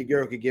your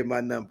girl can get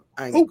my number.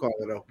 I ain't gonna call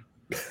her though.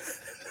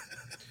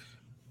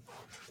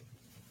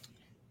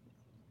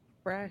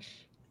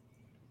 Fresh.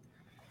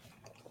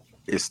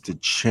 It's the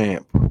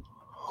champ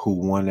who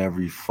won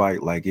every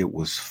fight like it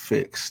was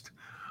fixed.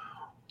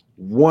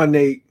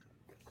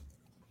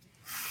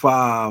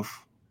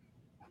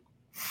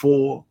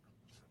 1-8-5-4.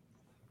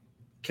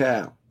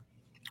 Cal.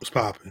 What's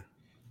popping?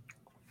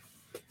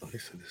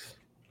 Listen to this.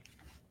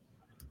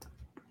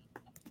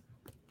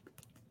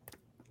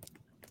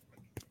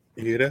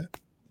 You hear that?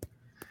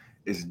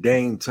 It's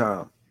Dame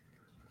time.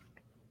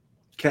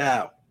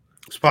 Cal.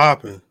 What's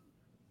popping?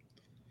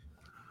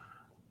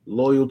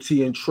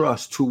 Loyalty and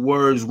trust. 2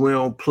 words we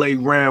don't play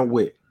around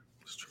with.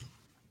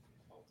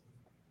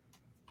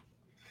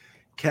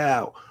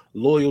 Cal.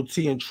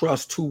 Loyalty and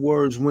trust. 2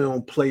 words we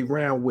don't play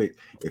around with.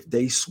 If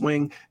they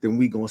swing, then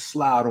we gonna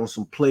slide on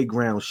some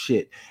playground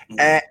shit.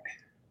 At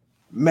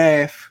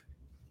Math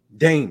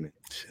Damon.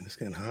 Shit, it's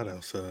getting hot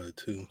outside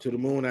too. To the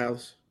moon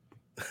house.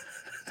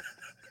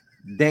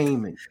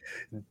 Damon.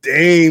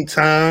 Dame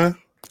time.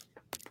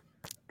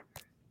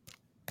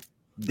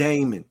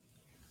 Damon.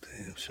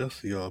 Damn,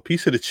 shouts to y'all.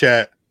 Peace of the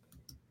chat.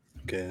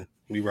 Okay,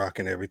 we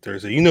rocking every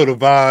Thursday. You know the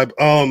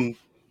vibe.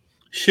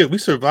 Shit, we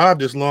survived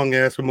this long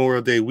ass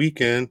Memorial Day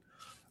weekend.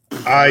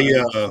 I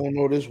don't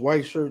know this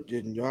white shirt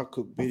didn't y'all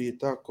cook birria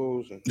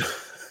tacos and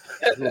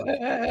like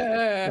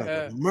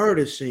a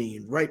murder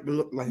scene right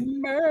below like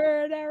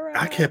murder.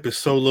 I kept it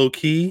so low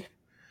key.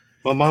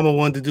 My mama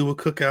wanted to do a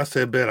cookout. I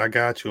said, "Bet I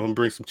got you. I'm gonna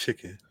bring some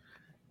chicken."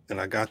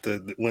 And I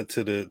went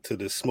to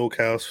the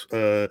smokehouse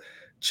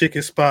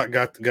chicken spot.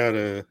 Got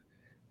a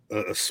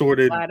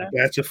assorted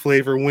batch of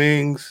flavor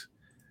wings.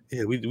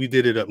 Yeah, we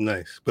did it up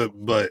nice. But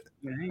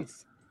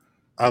nice.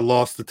 I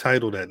lost the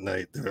title that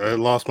night. I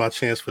lost my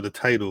chance for the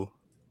title.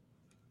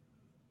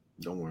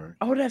 Don't worry.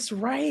 Oh, that's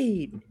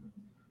right.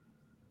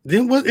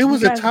 Then it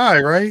was a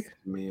tie, right?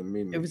 Me.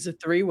 It was a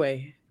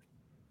 3-way.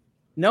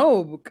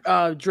 No,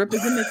 Drip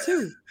is in it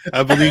too.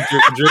 I believe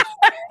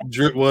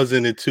Drip was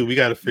in it too. We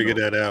got to figure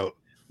that out.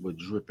 But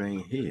Drip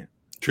ain't here.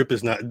 Drip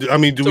is not. I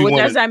mean, so what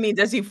does that mean?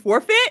 Does he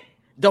forfeit?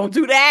 Don't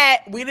do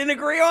that. We didn't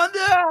agree on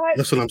that.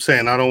 That's what I'm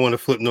saying. I don't want to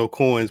flip no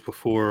coins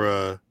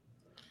before.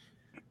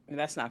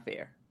 That's not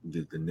fair.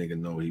 Did the nigga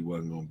know he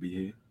wasn't gonna be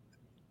here?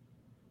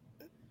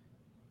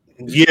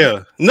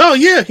 Yeah. No.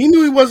 Yeah. He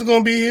knew he wasn't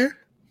gonna be here.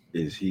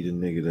 Is he the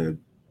nigga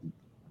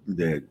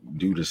that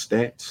do the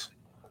stats?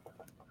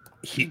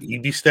 He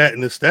be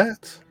statting the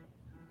stats.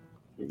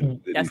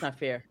 That's not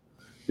fair.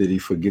 Did he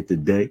forget the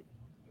day?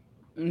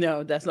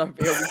 No, that's not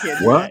fair. We can't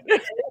do what?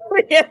 That.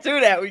 We can't do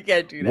that. We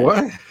can't do that.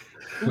 What?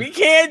 We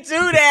can't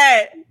do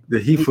that.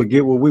 Did he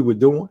forget what we were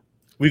doing?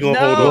 We gonna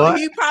hold on.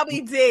 He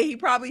probably did. He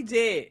probably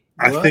did.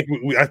 I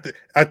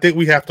think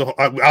we have to.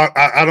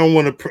 I don't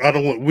want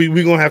to.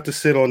 We gonna have to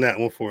sit on that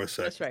one for a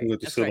second. That's right. We have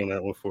to sit on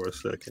that one for a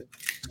second.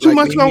 Too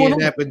much going on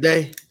that per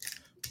day.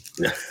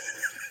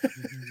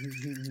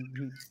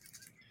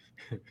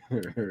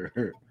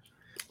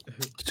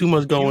 Too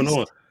much going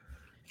on.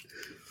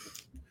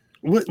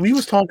 We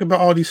was talking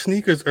about all these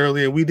sneakers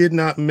earlier. We did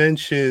not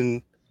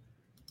mention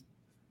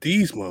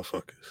these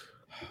motherfuckers.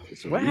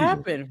 What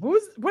happened?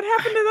 What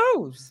happened to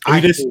those?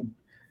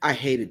 I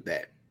hated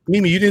that.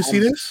 Mimi, you didn't see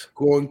this?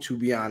 Going to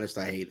be honest,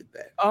 I hated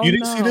that. Oh, you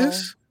didn't see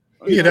this?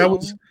 Yeah, that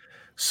was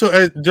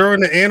so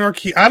during the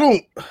Anarchy. I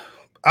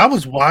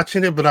was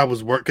watching it, but I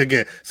was working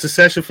again.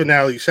 Secession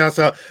finale. Shouts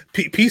out,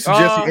 peace to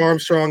Jesse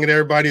Armstrong and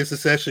everybody in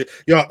Secession.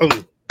 Y'all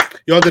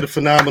did a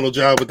phenomenal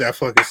job with that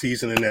fucking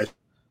season and that.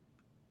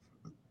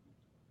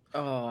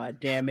 Oh,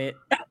 damn it.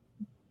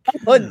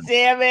 Oh,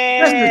 damn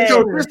it.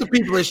 That's the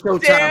people at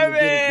Showtime. Damn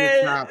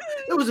it.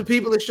 It was the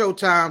people at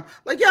Showtime.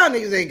 Like, y'all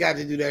niggas ain't got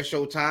to do that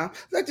Showtime.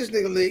 Let this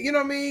nigga live. You know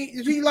what I mean?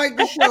 If he like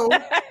the show,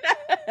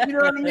 you know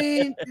what I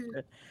mean?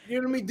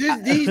 You know what I mean?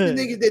 These the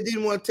niggas that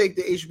didn't want to take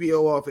the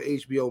HBO off of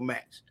HBO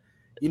Max.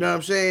 You know what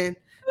I'm saying?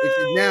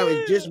 Now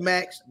it's just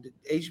Max,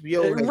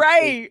 HBO.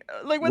 Right.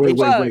 Like, what the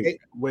fuck? Wait.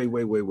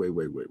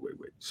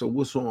 So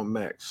what's on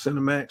Max?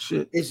 Cinemax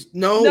shit? It's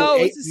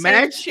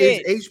Max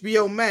is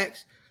HBO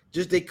Max.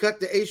 Just they cut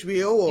the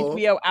HBO off.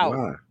 HBO out.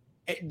 Why?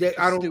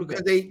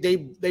 Because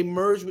they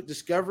merged with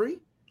Discovery.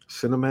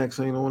 Cinemax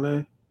ain't on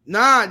there?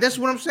 Nah, that's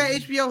what I'm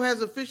saying. HBO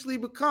has officially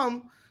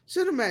become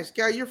Cinemax.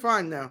 Guy, you're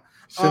fine now.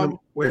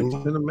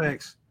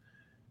 Cinemax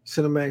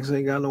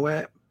ain't got no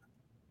app.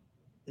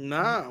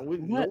 Nah,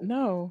 what?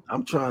 No.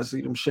 I'm trying to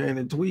see them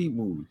Shannon Tweed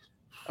movies.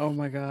 Oh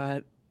my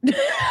god.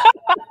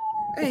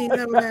 Ain't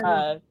never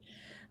had.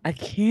 I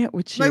can't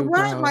with you. Like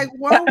why? Like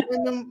why?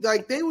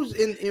 Like they was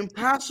in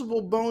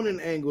impossible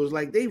boning angles.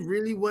 Like they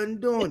really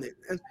wasn't doing it.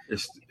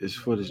 It's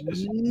for the.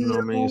 You know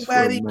what I mean?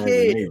 Nobody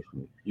cared.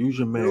 Use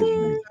your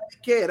imagination. Nobody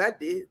cared. I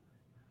did.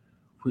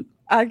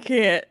 I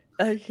can't.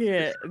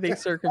 They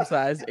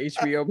circumcised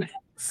HBO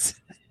Max.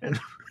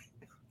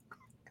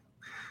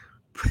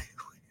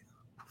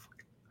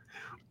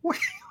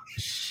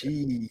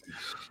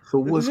 So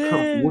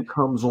what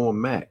comes on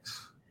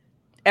Max?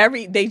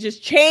 They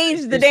just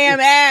changed the damn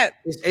app.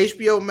 It's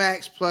HBO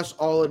Max plus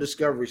all of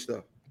Discovery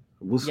stuff.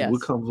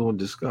 What comes on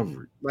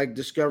Discovery? Like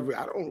Discovery,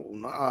 I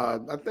don't know.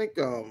 I think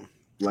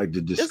like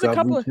the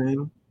Discovery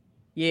Channel.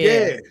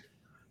 Yeah.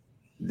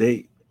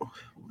 They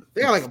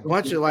got like a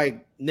bunch of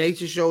like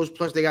nature shows,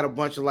 plus they got a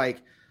bunch of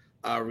like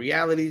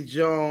reality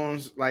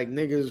shows, like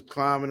niggas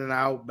climbing in the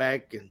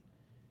outback, and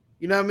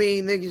you know what I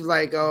mean? Niggas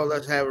like, oh,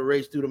 let's have a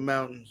race through the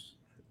mountains.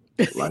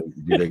 Like,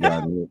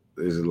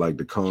 is it like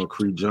the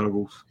concrete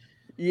jungles?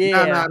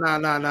 Yeah.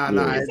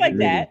 Nah. It's like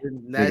that.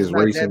 Niggas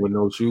racing with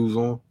no shoes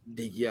on.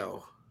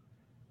 Yo.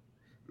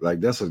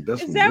 Like that's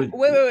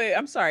wait.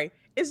 I'm sorry.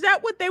 Is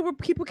that what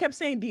people kept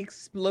saying? The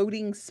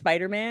exploding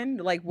Spider-Man?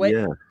 Like what?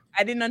 Yeah.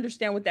 I didn't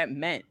understand what that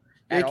meant.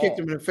 They kicked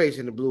him in the face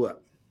and it blew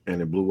up. He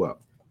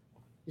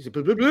said,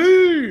 "Blah, blah, blah."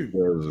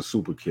 There was a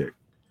super kick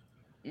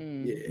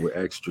with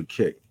extra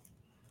kick.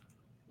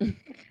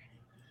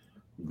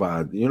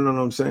 But you know what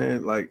I'm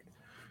saying? Like,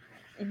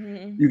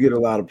 you get a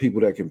lot of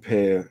people that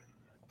compare.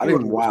 I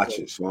didn't watch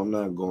it, so I'm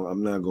not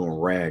going to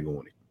rag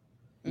on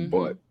it.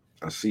 But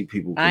I see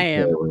people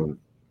comparing.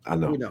 I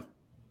know.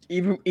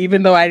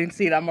 Even though I didn't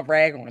see it, I'm gonna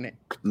brag on it.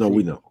 No,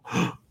 we know.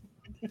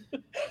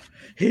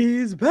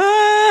 He's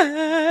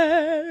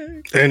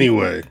back.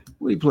 Anyway,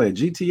 What, he playing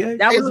GTA?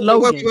 That was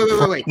Logan.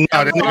 Wait. no,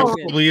 that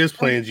probably is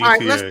playing GTA. All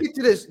right, let's get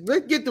to this.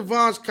 Let's get to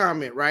Von's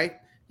comment, right?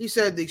 He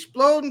said the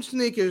exploding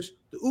sneakers,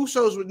 the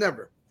Usos would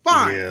never.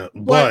 Fine. Yeah,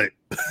 but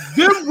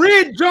them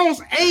Red Jones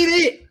ain't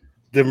it.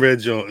 Them Red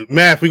Jones.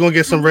 Math, we gonna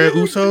get some Red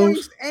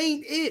Usos?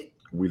 Ain't it.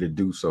 We the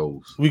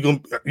Dusos.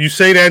 You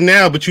say that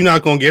now, but you're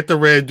not gonna get the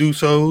Red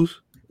Dusos.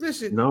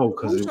 Listen, no,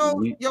 because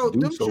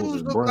them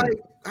shoes look like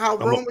how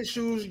Roman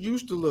shoes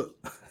used to look.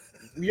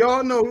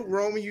 Y'all know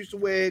Roman used to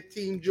wear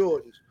Team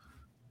Jordans.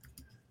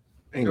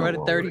 Ain't no the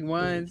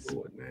 31s,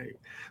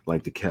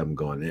 like the Kevin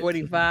Garnett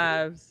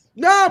 45s.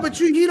 No, but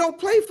he don't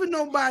play for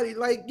nobody.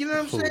 Like, you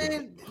know what I'm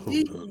saying?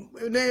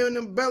 They in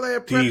them Bel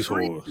Air These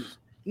whores.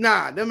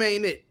 Nah, them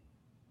ain't it.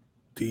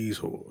 These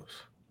whores.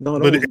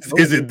 No, but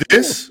is it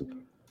this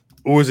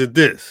or is it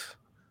this?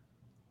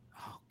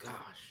 Oh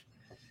gosh,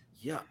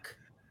 yuck!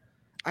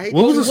 I hate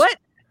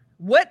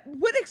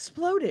What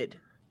exploded?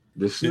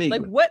 The sneaker.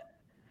 Like what?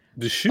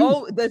 The shoe.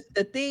 Oh, the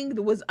thing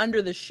that was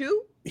under the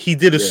shoe. He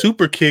did a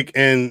super kick,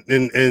 and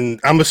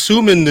I'm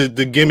assuming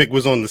the gimmick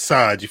was on the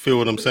side. You feel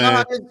what I'm saying?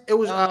 No, it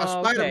was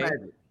Spider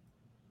Magic.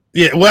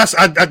 Yeah, well,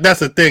 that's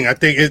the thing. I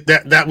think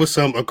that was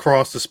some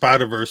across the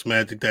Spider-Verse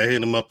magic that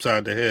hit him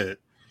upside the head.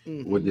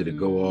 What did it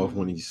go off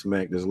when he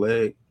smacked his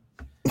leg?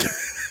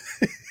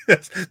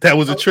 That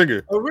was a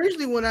trigger.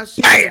 Originally, when I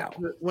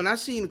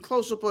seen the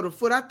close up of the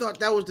foot, I thought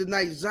that was the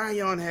night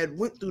Zion had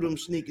went through them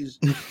sneakers.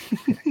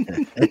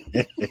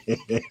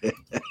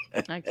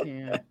 I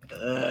can't.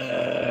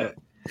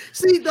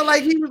 See, he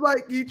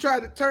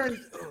tried to turn.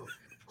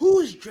 Who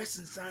is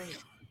dressing Zion?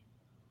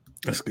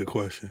 That's a good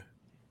question.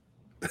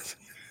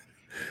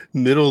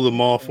 Middle of the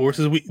mall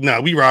forces.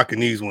 We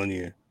rocking these one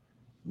year.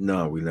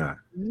 No, we not.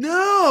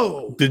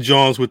 No. The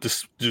Johns with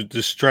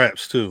the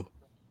straps too.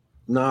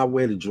 No, I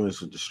wear the joints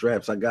with the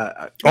straps. I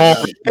got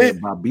the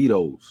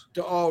Barbados.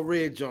 The all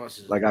red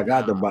Johnsons. Like I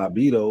got the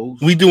Barbados.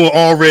 We doing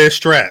all red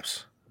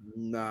straps.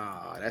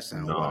 Nah, that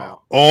sounds wild.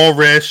 All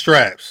red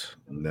straps.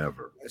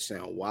 Never. That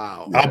sounds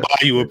wild. I'll buy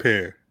you a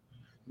pair.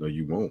 No,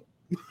 you won't.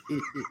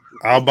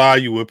 I'll buy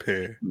you a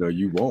pair. No,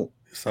 you won't.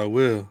 Yes, I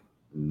will.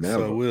 Never.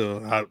 Yes, I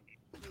will.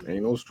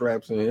 Ain't no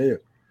straps in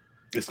here.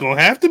 It's gonna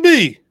have to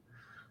be.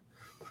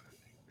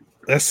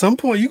 At some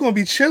point, you're gonna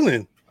be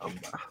chilling.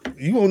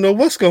 You won't know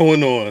what's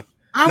going on.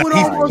 I would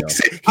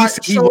almost.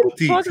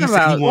 Talking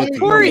about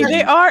Corey,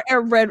 they are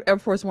red Air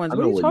Force Ones.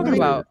 What are you talking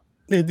about?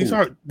 Yeah, these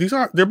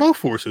are. They're both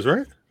forces,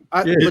 right?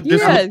 Yeah,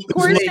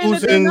 Corey's saying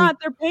that they're not.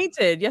 They're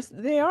painted. Yes,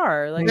 they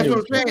are. Like that's what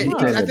I'm saying.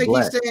 I think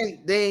he's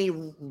saying they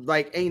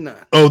ain't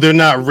none. Oh, they're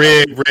not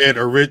red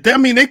or red. I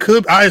mean, they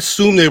could. I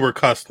assume they were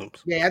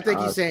customs. Yeah, I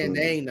think he's saying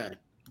they ain't none.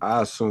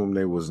 I assume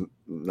they was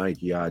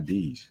Nike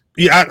IDs.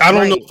 Yeah, I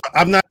don't know.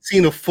 I've not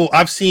seen a full.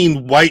 I've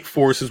seen white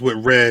forces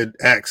with red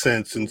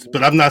accents,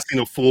 but I've not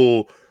seen a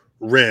full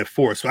red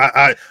force.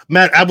 Matt,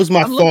 that was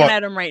my thought. I'm looking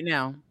at them right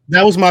now.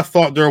 That was my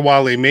thought during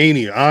Wale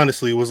Mania.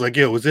 Honestly, was like,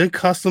 yo, was it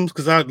customs?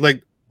 Because I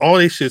like all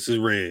these shits is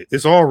red.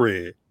 It's all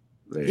red.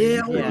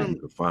 Yeah. You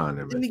can find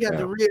them. And he got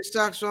the red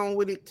socks on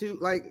with it too.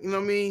 Like, you know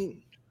what I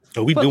mean?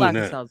 Oh, we doing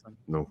that?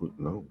 No.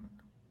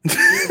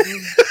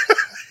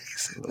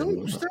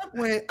 Stop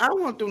wearing. I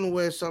want them to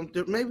wear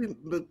something. Maybe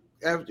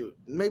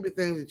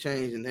things have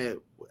changed in that.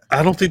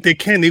 I don't think they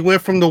can. They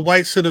went from the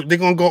white to they're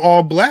gonna go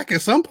all black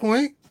at some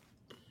point.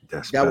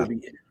 That would be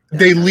it.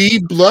 They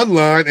leave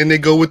Bloodline and they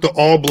go with the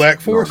all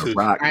black forces. The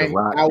Rock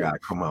guy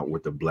come out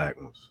with the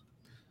black ones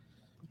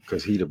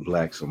because he the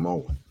black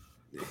Samoan.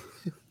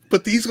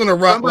 But he's gonna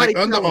rock like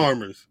Under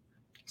Armours.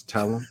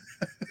 Tell him.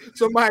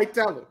 Somebody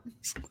tell him.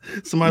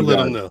 Somebody let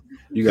him know.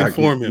 You got to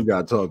inform him. You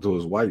got to talk to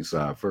his white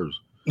side first.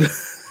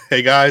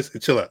 Hey guys,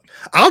 chill out.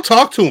 I'll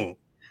talk to him.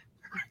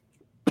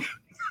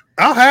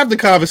 I'll have the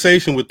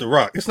conversation with The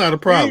Rock. It's not a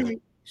problem.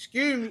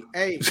 Excuse me.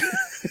 Hey.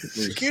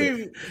 Excuse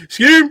me.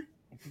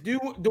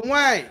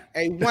 Dwayne.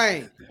 Hey,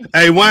 Wayne.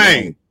 Hey,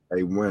 Wayne.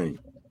 Hey, Wayne.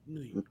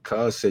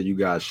 Cuz said you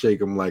gotta shake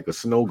them like a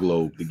snow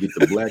globe to get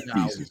the black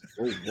pieces.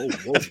 Whoa.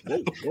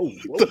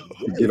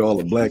 To get all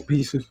the black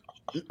pieces.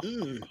 I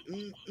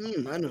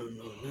don't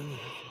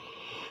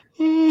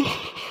know.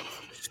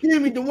 Excuse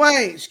me,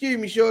 Dwayne. Excuse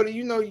me, shorty.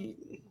 You know you're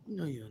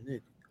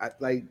a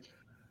nigga.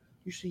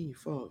 You seen your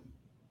father.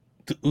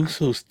 The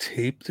Usos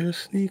tape their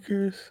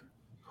sneakers?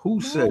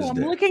 Who says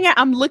that?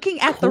 I'm looking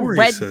at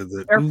Corey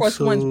the red Air Force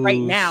Ones right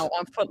now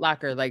on Foot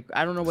Locker. Like,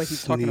 I don't know what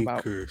he's talking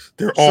about.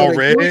 They're all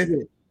red.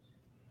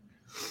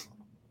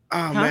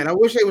 Man, I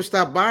wish they would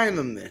stop buying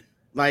them then.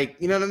 Like,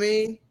 you know what I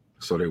mean?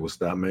 So they would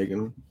stop making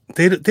them.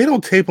 They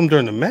don't tape them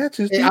during the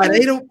matches. Are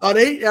them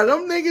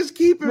niggas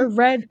keeping the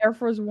red Air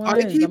Force Ones?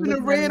 Are they keeping the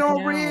red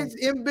on reds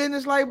in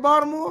business like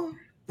Baltimore?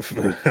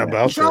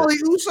 About Charlie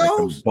Usos?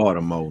 Like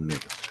Baltimore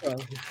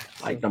nigga.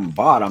 Like them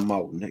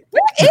Baltimore nigga.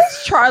 Where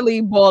is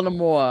Charlie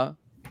Baltimore?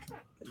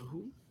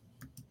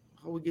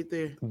 How we get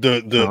there?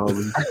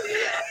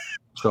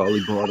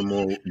 Charlie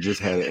Baltimore just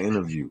had an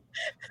interview.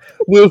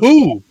 With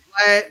who?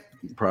 Vlad.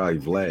 Probably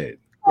Vlad.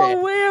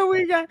 Oh, where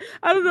we got?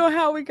 I don't know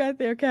how we got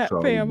there, Cat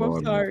Charlie Fam. I'm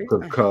Barton. sorry.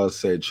 Cuz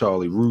said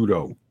Charlie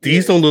Rudo.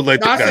 These don't look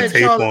like No, they I got said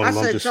tape Charlie. on I them.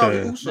 I'm said just Charlie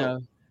saying. Uso.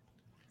 No,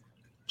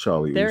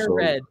 Charlie they're Uso.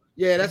 red.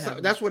 Yeah,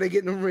 that's where they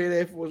getting them red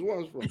Air Force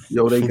Ones from.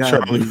 Yo, they From gotta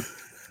Charlie. be.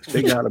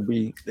 They gotta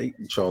be.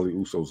 Charlie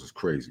Usos is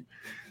crazy.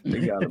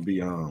 They gotta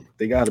be.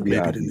 They gotta be.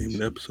 Maybe the name of IDs.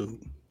 the episode.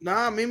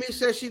 Nah, Mimi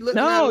said she looking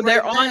at No, them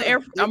they're right on now. air.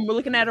 I'm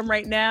looking at them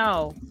right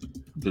now.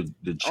 The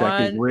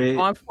check is red.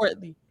 On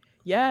Fort Lee.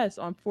 Yes,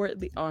 on Fort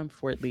Lee. On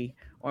Fort Lee.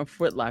 On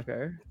Foot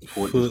Locker.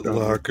 Foot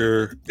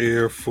Locker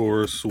Air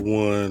Force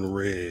One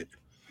red.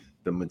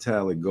 The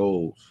metallic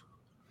golds.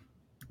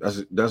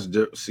 That's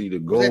see the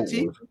gold. Was that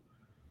T?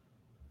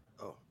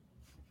 Oh,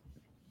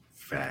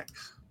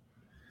 facts.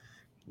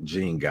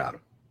 Gene got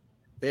them.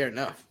 Fair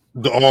enough.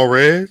 The all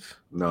reds.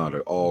 No,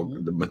 they're all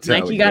the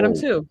metallic. Nike got them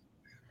gold. too.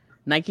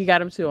 Nike got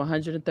them too.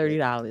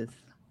 $130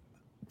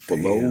 For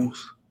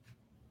those.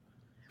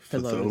 For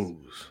those.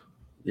 those.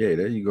 Yeah,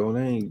 there you go.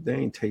 They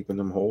ain't taping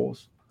them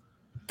holes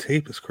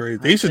Tape is crazy.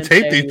 They used to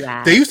tape.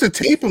 They used to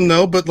tape them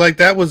though, but like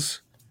that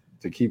was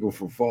to keep them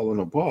from falling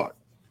apart.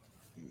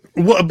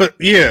 what. But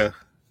yeah,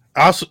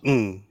 also,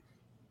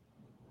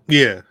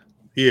 yeah.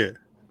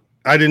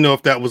 I didn't know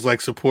if that was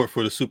like support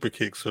for the super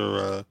kicks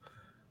or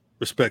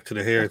respect to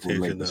the heritage.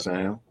 Make the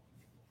sound.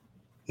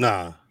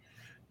 Nah,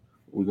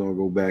 We're gonna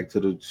go back to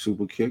the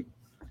super kick.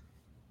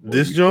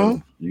 this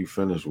John. You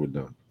finished with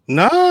them.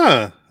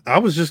 Nah, I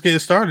was just getting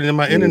started, and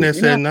my internet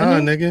said, "Nah,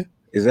 nigga."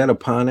 Is that a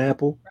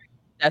pineapple?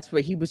 That's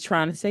what he was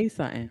trying to say.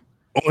 Something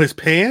On his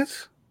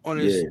pants. On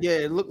his, yeah,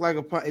 it looked like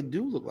it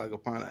do look like a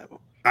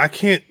pineapple. I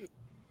can't.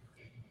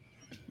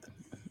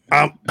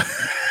 I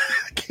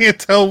can't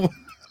tell.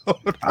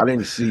 I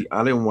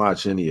didn't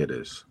watch any of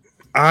this.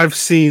 I've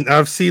seen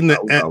bits.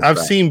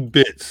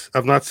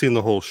 I've not seen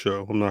the whole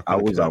show. I'm not. I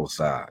was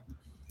outside.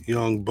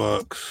 Young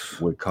Bucks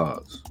with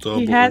cars.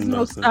 He has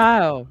no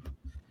style.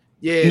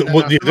 Yeah,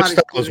 their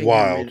style is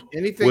wild.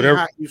 Anything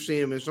hot you see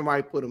him and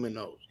somebody put him in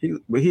those.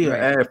 But he an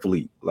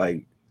athlete.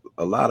 Like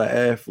a lot of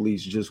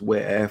athletes just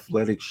wear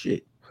athletic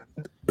shit.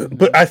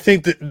 But I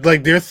think that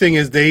like their thing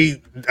is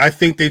I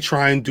think they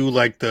try and do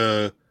like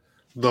the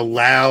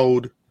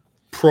loud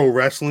pro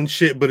wrestling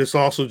shit, but it's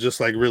also just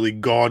like really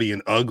gaudy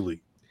and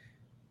ugly.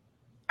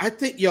 I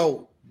think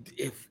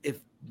if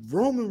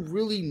Roman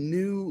really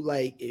knew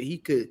like he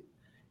could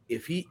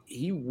be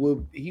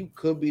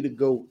the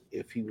GOAT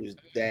if he was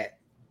that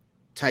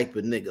type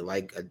of nigga,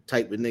 like a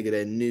type of nigga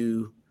that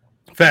knew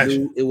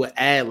it would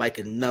add like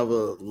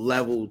another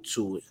level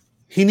to it.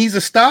 He needs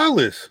a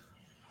stylist.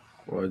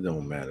 Well, it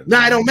don't matter. No,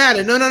 it don't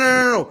matter.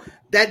 No.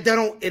 That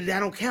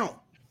don't count.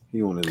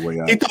 He on his way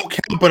out. It don't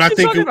count, but I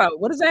think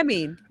what does that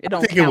mean? It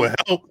don't count. It would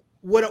help.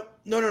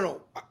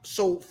 No.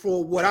 So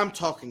for what I'm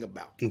talking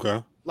about.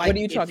 Okay. Like what are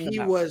you talking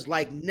about? He was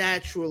like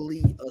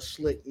naturally a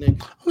slick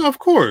nigga. Well, of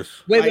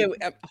course. Wait.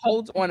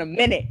 Hold on a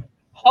minute.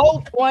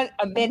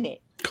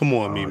 Come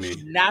on, Mimi.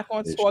 Not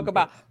going to talk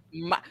about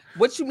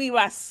what you mean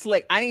by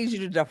slick. I need you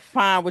to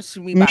define what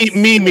you mean by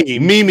Mimi.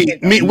 Wait. Mimi,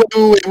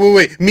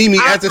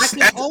 I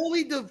can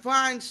only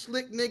define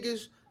slick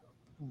niggas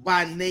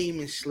by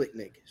naming slick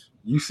niggas.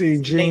 You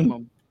seen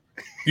Gene?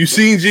 You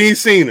seen Gene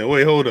Cena?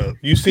 Wait, hold up.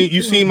 You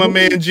seen my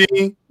man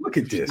Gene? Look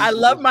at this. I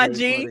love my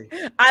Gene.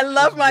 I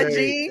love my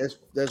Gene.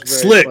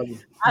 That's slick. Funny.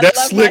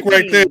 That's slick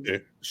right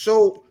there.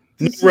 So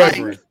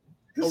Reverend.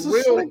 A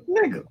real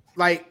nigga,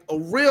 like a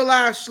real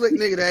live slick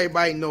nigga that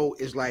everybody know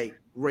is like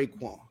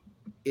Raekwon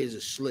is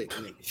a slick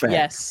nigga. Fact.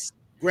 Yes.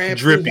 Grand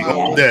Drippy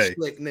all day.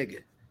 Slick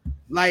nigga.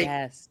 Like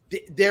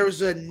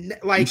there's a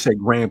like you say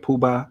Grand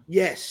Poobah?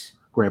 Yes.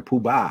 Grand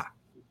Poobah.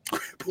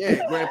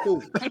 Yeah, Grand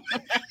Poobah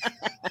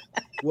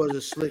was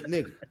a slick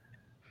nigga.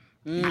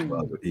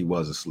 He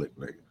was a slick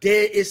nigga.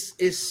 There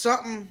is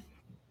something.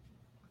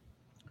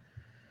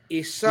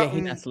 It's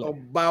something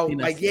about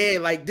like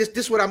like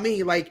this what I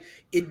mean. Like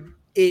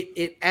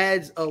it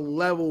adds a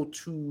level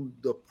to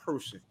the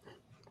person.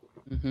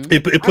 Mm-hmm.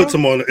 It puts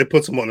him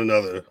on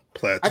another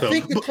plateau. I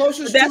think the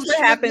closest that's what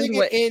happens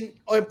in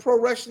pro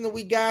wrestling that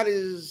we got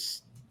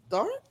is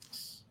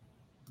Starks.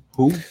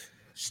 Who?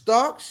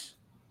 Starks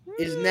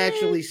is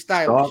naturally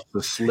stylish. Starks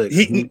is slick.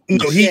 He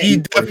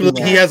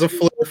definitely has a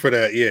flair for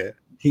that. Yeah,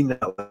 he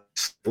not like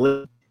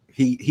slick.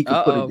 He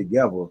can put it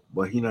together,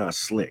 but he not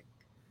slick.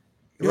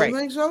 You don't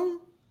think so?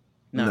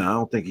 No, I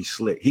don't think he's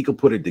slick. He could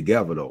put it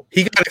together though.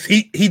 He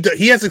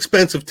has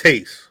expensive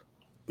taste.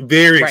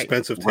 Very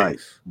expensive taste. Right.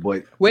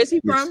 But where's he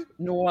from?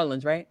 New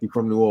Orleans, right? He's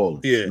from New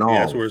Orleans. Yeah,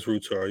 that's where his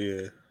roots are.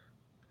 Yeah.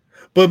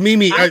 But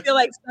Mimi, I feel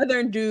like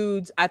Southern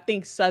dudes. I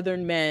think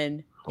Southern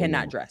men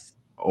cannot dress.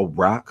 Oh,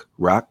 Rock,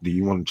 do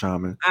you want to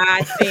chime in?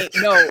 I think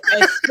no,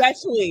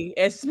 especially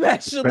Rock.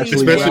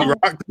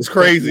 It's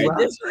crazy.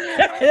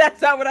 That's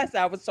not what I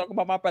said. I was talking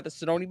about my brother,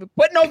 so don't even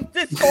put no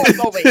discourse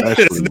over here.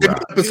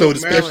 Episode,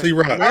 especially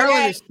Rock.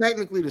 Maryland is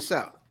technically the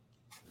South.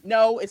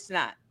 No, it's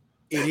not.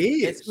 It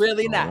is. It's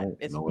really not.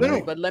 It's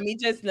no. But let me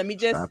just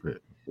Stop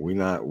it. We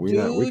could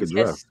dudes,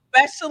 dress.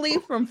 especially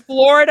from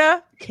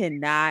Florida,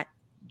 cannot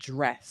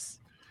dress.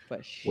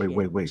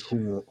 Wait.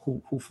 Who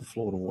for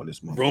Florida won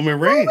this month? Roman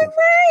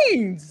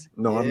Reigns.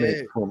 No, I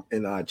meant from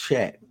in our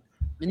chat.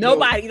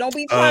 Nobody. Don't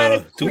be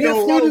trying to. Do we have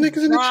Florida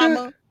niggas in the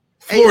chat?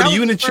 Florida,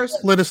 you in the chat?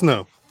 Let us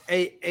know.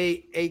 Cuz,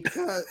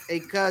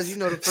 you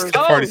know the first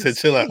party said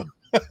chill out.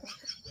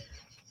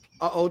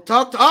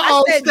 Talk to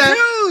Steph.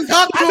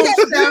 Talk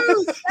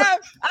to Steph.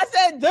 I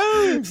said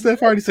dude.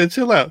 Steph already said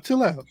chill out.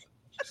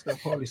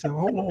 Steph already said,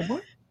 hold on,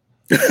 what?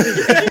 She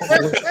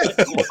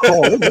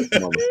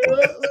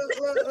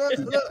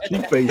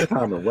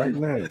FaceTiming right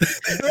now.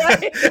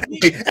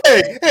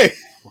 Hey.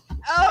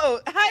 Oh,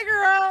 hi,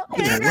 girl.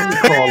 Hey, Let me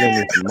call in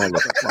this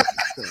motherfucker.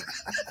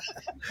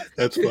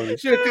 That's funny.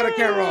 Should have cut a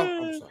camera off.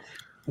 I'm sorry.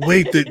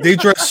 Wait, they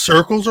dress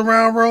circles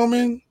around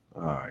Roman?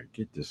 All right,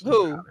 get this.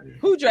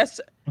 Who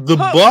dressed the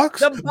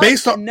Bucks?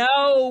 Based on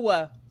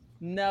no.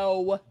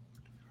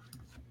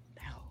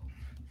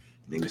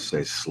 Nigga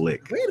said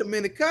slick. Wait a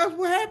minute, cuz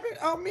what happened?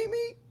 Oh,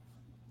 Mimi.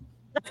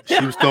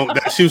 She was throwing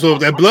that. She was over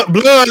that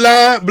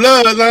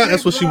bloodline.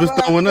 That's what she was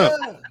throwing up.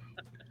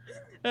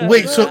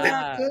 Wait, so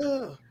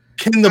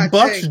can the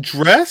Bucks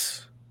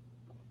dress?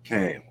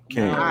 Cam,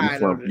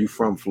 you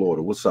from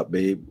Florida? What's up,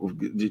 babe?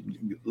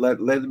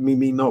 Let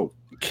Mimi know.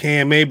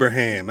 Cam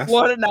Abraham. That's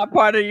Florida not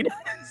part of the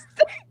United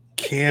States.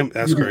 Cam,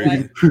 that's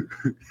crazy.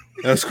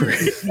 That's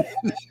crazy.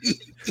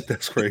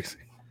 That's crazy.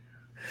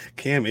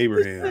 Cam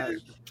Abraham.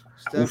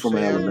 Who from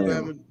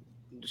Alabama?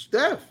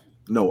 Steph.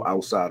 No,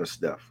 outside of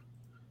Steph.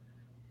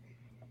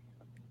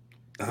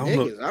 I don't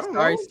know.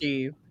 Sorry,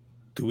 Steve.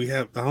 Do we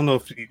have? I don't know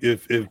if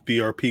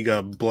BRP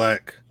got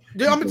black.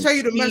 Dude, I'm gonna tell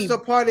you the messed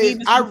up part is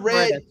I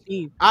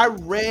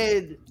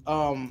read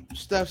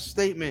Steph's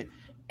statement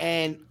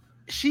and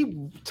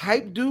she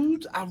typed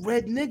dudes. I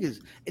read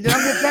niggas, and then I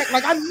went back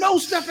like I know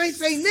Steph ain't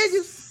saying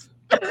niggas.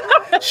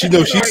 She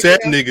said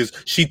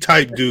niggas. She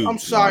typed dudes. I'm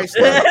sorry,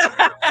 Steph.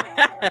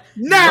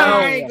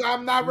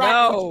 I'm not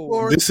rocking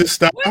with this is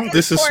style.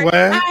 This is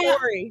swag.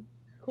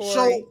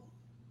 Corey.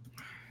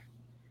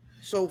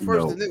 So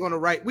first, the nigga on the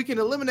right, we can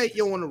eliminate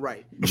you on the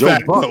right. Joe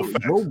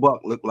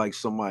Buck looked like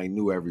somebody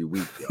new every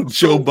week.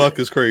 Joe Buck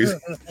is crazy.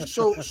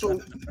 So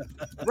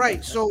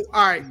right. So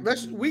all right,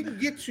 we can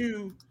get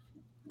to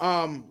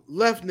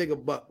left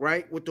nigga Buck,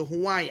 right? With the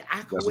Hawaiian.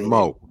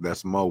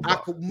 That's Mo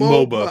Buck.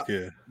 Mo Buck,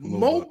 yeah.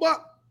 Mo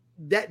Buck.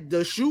 That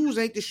the shoes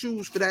ain't the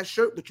shoes for that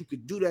shirt, but you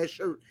could do that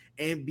shirt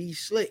and be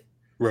slick.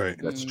 Right.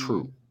 That's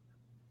true.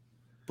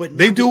 But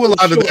they do a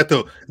lot of that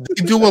though.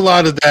 They do a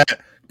lot of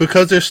that.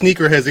 Because they're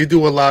sneakerheads, they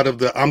do a lot of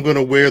the I'm going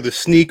to wear the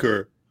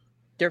sneaker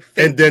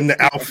and then the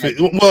outfit.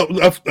 Well,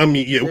 I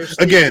mean, yeah.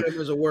 Again,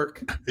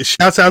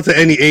 shouts out to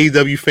any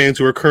AEW fans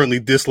who are currently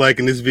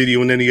disliking this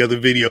video and any other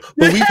video.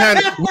 But we've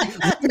had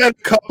a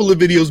couple of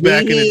videos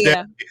back in the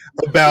day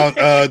about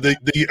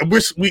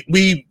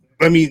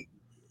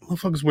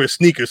motherfuckers wear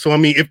sneakers. So I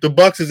mean, if the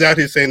Bucks is out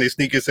here saying they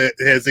sneakers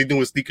heads, they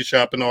doing sneaker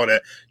shop and all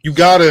that, you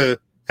gotta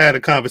have a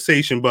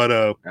conversation. But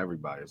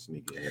everybody's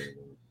sneakerhead.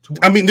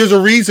 I mean, there's a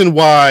reason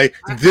why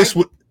this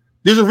was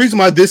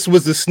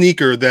the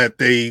sneaker that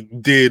they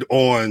did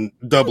on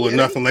Double or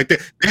Nothing. Like they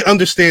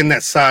understand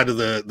that side of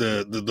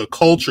the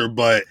culture,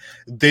 but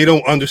they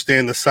don't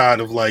understand the side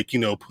of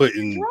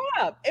putting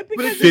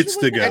fits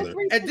together.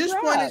 At this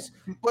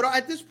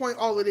point,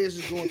 all it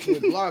is going to a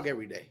blog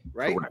every day,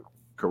 right?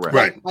 Correct.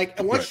 Right. Like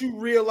once you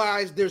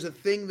realize there's a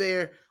thing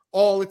there,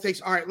 all it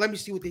takes. All right, let me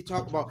see what they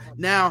talk about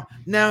now.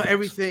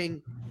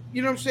 Everything,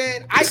 you know what I'm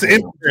saying? It's an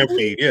Instagram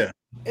feed, yeah.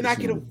 And I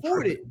can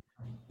afford it,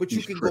 but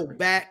you can go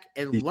back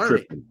and learn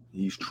it.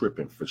 He's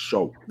tripping for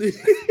sure.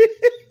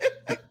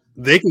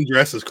 They can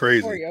dress as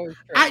crazy.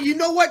 You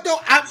know what though?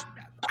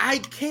 I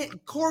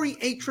can't. Corey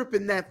ain't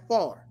tripping that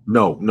far.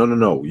 No.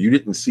 You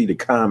didn't see the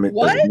comment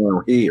that's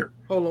down here.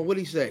 Hold on,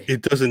 what'd he say?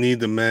 It doesn't need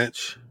to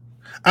match.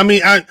 I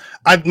mean,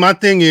 my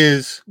thing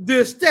is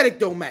the aesthetic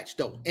don't match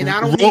though, and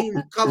I don't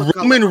mean color.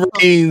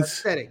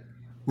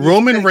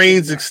 Roman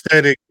Reigns'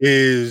 aesthetic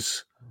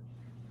is.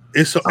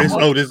 It's black.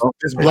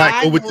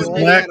 With this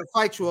black,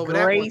 fight you over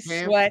gray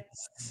that one,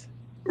 sweats.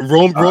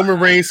 Roman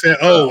Reigns said,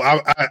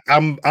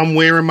 I'm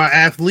wearing my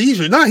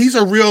athleisure." No, he's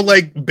a real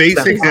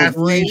basic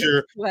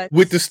athleisure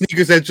with the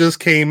sneakers that just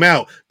came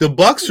out. The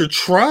Bucks are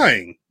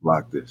trying.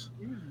 Block this.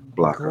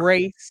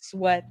 Gray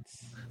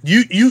sweats.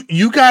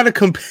 You gotta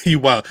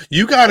compare.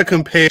 You gotta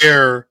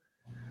compare.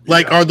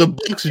 Are the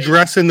Bucks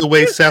dressing the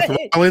way Seth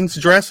Rollins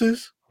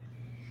dresses?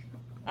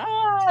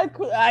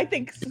 I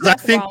think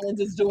Seth Rollins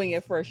is doing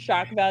it for a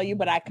shock value,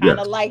 but I kind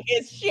of like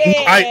his shit.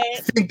 I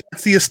think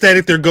that's the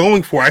aesthetic they're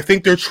going for. I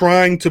think they're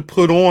trying to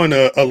put on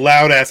a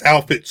loud ass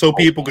outfit so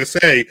people can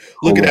say,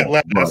 "Look at that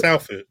loud ass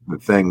outfit." The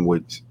thing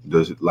with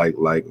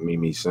like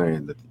Mimi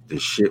saying that the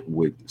shit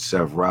with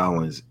Seth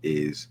Rollins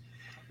is,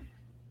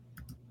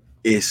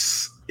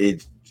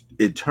 it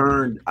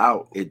turned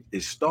out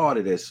it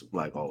started as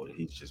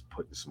he's just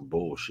putting some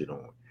bullshit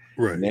on.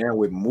 Right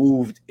now it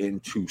moved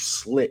into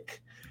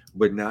slick.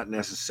 But not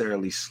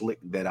necessarily slick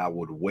that I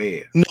would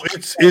wear. No,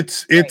 it's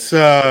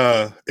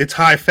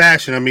high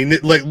fashion. I mean,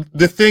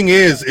 the thing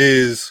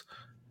is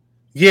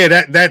Yeah,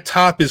 that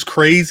top is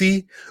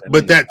crazy,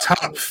 but that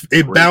top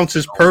it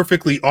bounces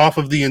perfectly off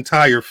of the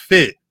entire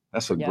fit.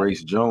 That's a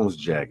Grace Jones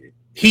jacket.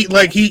 He's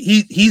going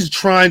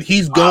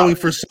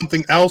for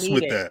something else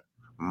with that.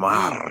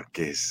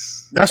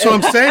 Marcus. That's what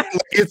I'm saying.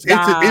 Like, it's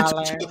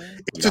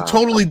a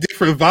totally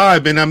different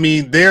vibe, and I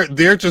mean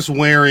they're just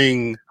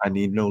wearing. I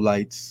need no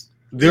lights.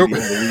 They're.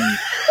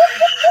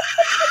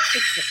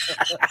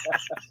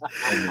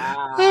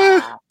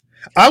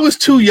 I was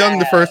too young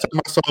the first time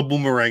I saw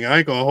Boomerang. I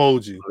ain't gonna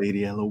hold you.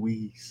 Lady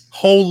Eloise.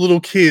 Whole little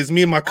kids,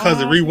 me and my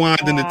cousin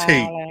rewinding the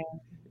tape.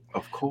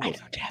 Of course. I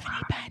don't have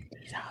any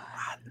panties on.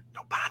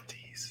 No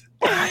panties.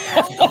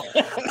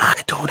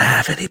 I don't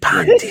have any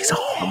panties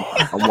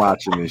on. I'm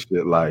watching this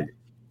shit like.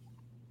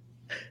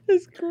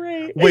 It's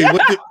great. Wait,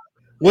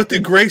 what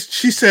did Grace?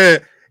 She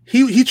said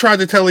he tried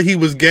to tell her he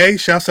was gay.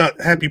 Shouts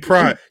out Happy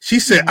Pride. She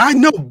said, I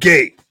know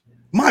gay.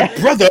 My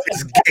brother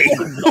is gay.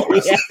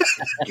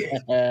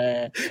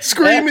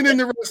 Screaming in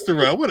the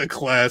restaurant. What a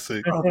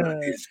classic.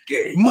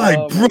 Gay. My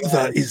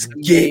brother is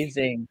gay.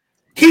 Amazing.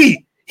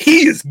 He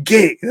is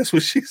gay. That's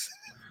what she's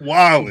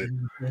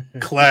wilding.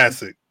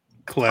 Classic.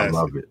 I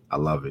love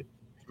it.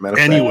 Matter of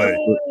fact,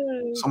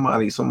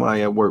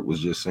 somebody at work was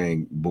just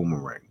saying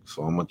Boomerang.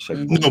 So I'm gonna check.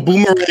 No,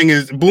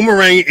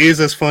 Boomerang is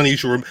as funny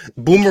as you remember.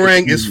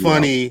 Boomerang is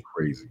funny.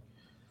 Crazy.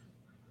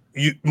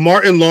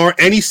 Martin Lawrence,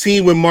 any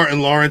scene with Martin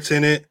Lawrence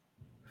in it,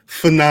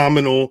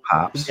 phenomenal.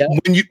 Pops.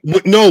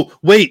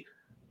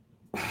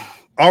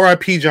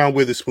 R.I.P. John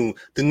Witherspoon.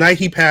 The night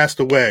he passed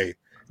away,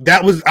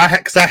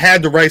 because I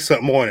had to write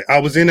something on it. I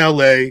was in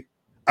L.A.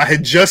 I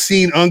had just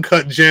seen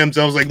Uncut Gems.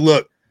 I was like,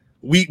 look,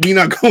 we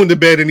not going to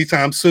bed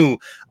anytime soon.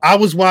 I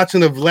was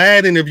watching a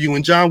Vlad interview,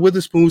 and John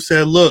Witherspoon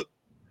said, look,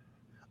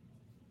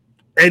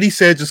 Eddie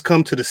said just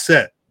come to the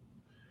set.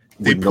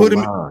 They put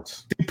him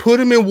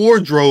in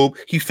wardrobe.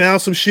 He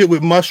found some shit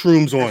with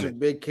mushrooms on it. That's a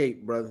big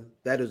cape, brother.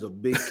 That is a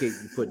big cape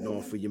you're putting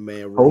on for your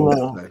man.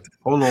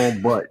 Hold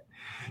on, but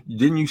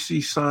didn't you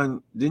see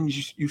son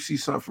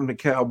from the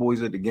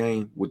Cowboys at the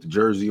game with the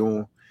jersey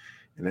on?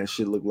 And that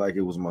shit looked like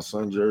it was my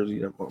son's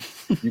jersey.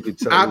 You could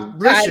tell.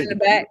 Listen, the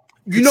back.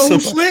 You know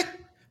who's slick?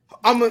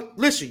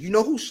 You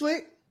know who's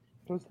slick?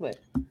 Who's slick?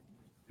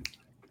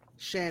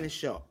 Shannon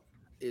Sharp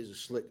is a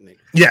slick nigga.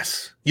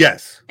 Yes.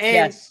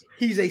 And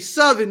he's a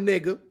Southern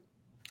nigga.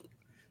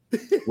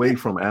 Way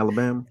from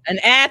Alabama. An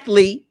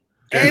athlete.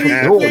 And he's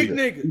a big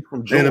nigga.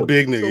 And a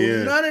big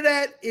nigga, so none of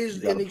that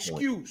is an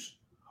excuse.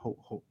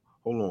 Hold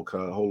on,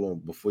 Kyle. Hold on.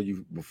 Before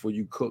you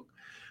cook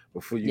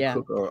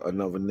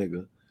another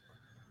nigga.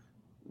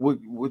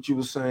 What you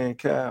was saying,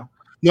 Kyle?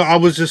 No, I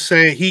was just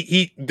saying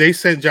they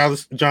sent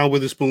John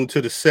Witherspoon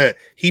to the set.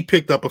 He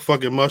picked up a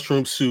fucking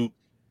mushroom suit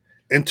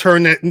and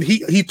turned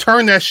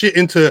that shit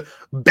into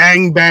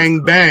Bang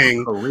Bang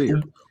Bang,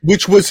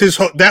 which was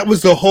that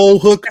was the whole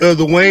hook of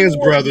the Wayans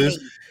brothers.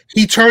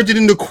 He turned it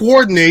into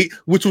Coordinate,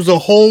 which was a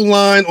whole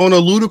line on a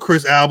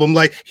Ludacris album.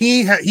 Like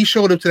he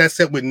showed up to that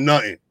set with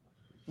nothing.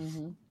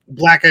 Mm-hmm.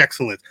 Black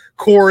excellence.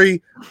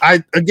 Corey, I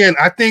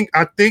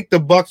think the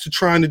Bucks are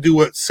trying to do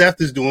what Seth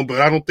is doing,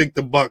 but I don't think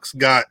the Bucks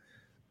got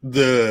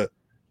the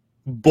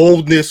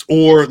boldness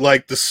or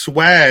like the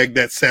swag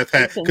that Seth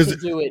had, because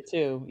do it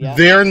too. Yeah.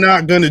 They're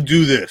not gonna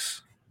do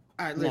this.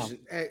 All right, listen.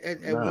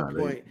 At what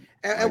point?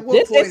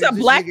 It's a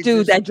black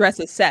dude that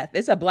dresses Seth.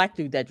 It's a black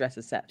dude that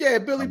dresses Seth. Yeah,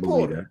 Billy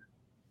Porter.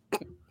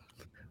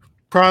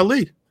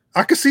 Probably.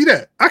 I can see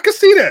that.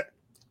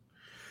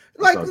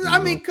 Like, I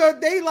mean, cause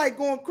they like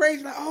going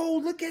crazy. Like, oh,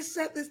 look at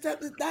Seth. Because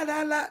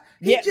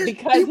he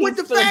went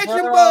to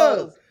Fashion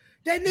Bug.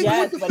 That nigga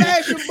went to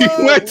Fashion Bug.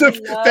 He went to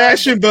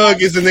Fashion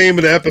Bug is the name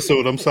of the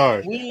episode. I'm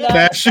sorry.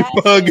 Fashion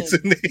Bug is the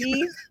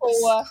name.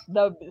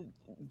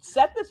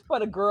 Seth is for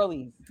the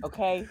girlies,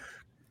 okay?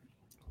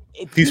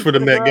 He's for the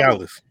Met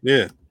Galas.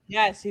 Yeah.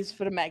 Yes, he's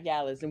for the Met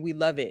Galas, and we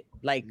love it.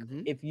 Like,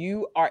 if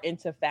you are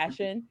into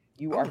fashion,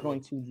 you are going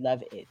to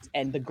love it,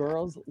 and the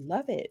girls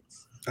love it.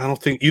 I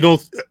don't think you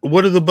don't.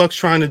 What are the Bucks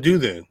trying to do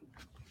then?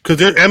 Because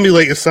they're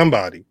emulating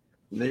somebody.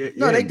 They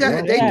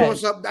doing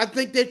something. I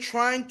think they're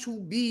trying to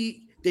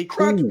be. They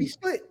trying to be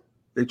split.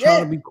 They're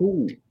trying to be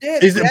cool.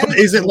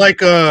 Is it like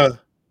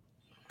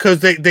because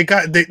they're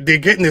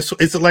getting this?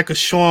 Is it like a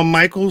Shawn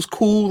Michaels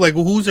cool? Like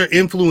who's their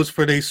influence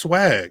for their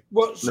swag?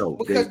 Well, no,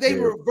 because they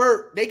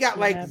revert. They got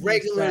like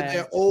regular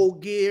their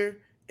old gear,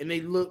 and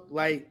they look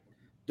like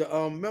the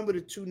remember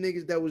the two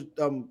niggas that was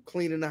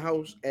cleaning the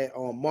house at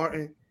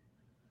Martin.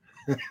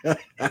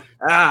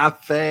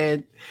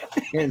 Fan.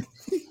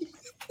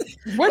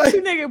 What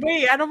two nigga?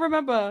 Wait, I don't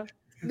remember.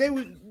 It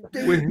was the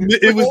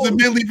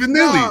Milli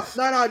Vanillis.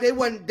 No, they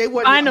wasn't.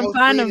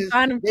 Find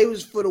them. They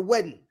was for the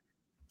wedding.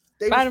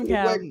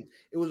 Wedding.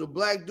 It was a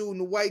black dude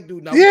and a white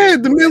dude. The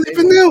Milli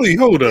Vanilli.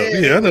 Hold up.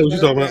 Yeah, I know what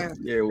you're talking about.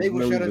 Yeah, it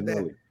was Milli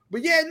Vanilli.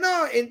 But yeah,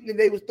 no, and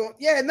they was throwing.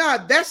 Yeah, no,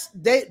 that's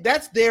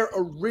their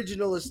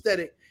original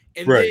aesthetic,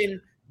 and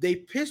then they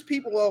pissed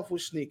people off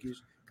with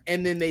sneakers,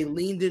 and then they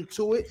leaned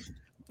into it,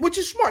 which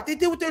is smart. They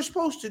did what they're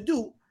supposed to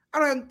do. You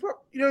know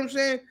what I'm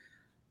saying?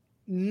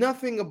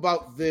 Nothing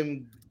about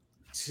them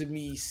to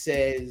me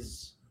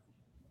says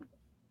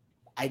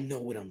I know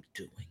what I'm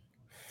doing.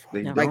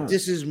 They No. Like don't.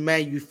 this is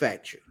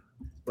manufactured,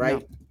 right?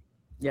 No.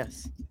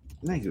 Yes.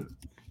 Nigga,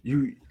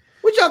 you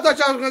What y'all thought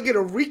y'all was gonna get a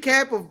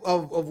recap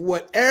of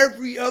what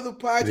every other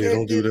podcast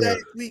don't do did that.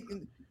 last week?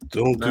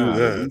 Don't do the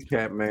that.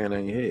 recap man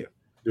ain't here.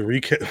 The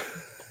recap.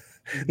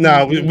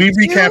 Nah, we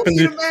recapping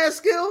the the. mad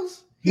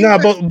skills. Nah,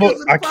 but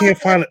I can't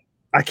find it.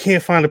 I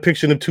can't find a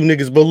picture of them two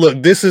niggas. But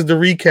look, this is the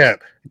recap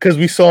because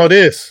we saw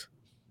this,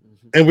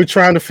 and we're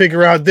trying to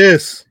figure out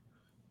this.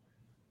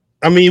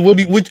 I mean, what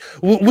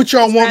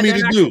y'all want me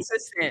to do?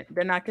 Consistent.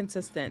 They're not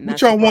consistent.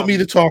 What y'all want me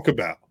to talk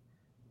about?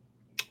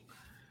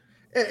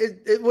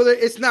 Well,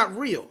 it's not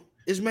real.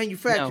 It's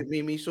manufactured,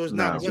 Mimi. So it's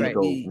not gonna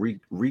be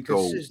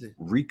consistent.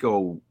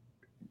 Rico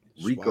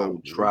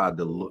tried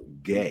to look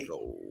gay.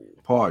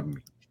 Pardon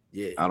me.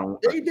 Yeah, I don't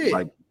he did.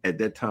 like at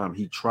that time.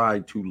 He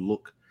tried to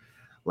look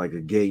like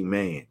a gay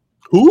man.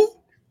 Who?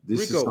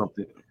 This is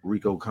something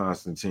Rico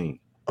Constantine.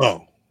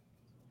 Oh,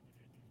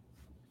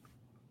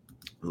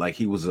 like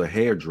he was a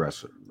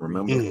hairdresser.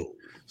 Remember?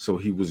 So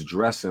he was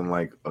dressing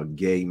like a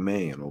gay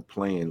man or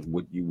playing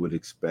what you would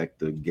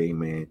expect a gay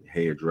man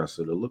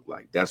hairdresser to look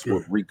like. That's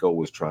what Rico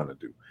was trying to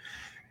do.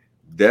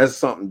 That's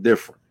something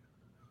different.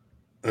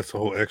 That's a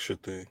whole extra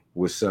thing.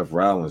 What Seth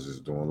Rollins is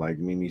doing, like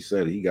Mimi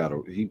said, he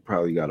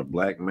probably got a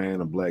black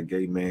man, a black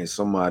gay man,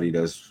 somebody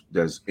that's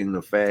in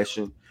the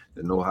fashion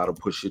that know how to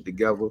put shit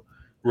together.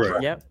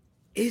 Right. Yep.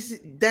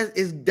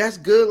 That's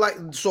good. Like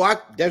so, I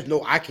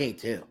can't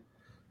tell.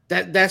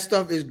 That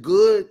stuff is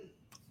good.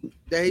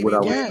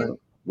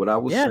 What I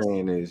was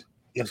saying is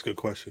that's a good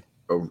question.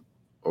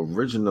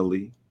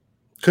 Originally,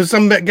 because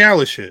some Met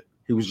Gala shit,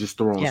 he was just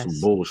throwing some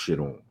bullshit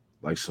on,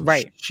 like some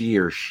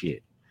sheer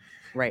shit.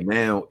 Right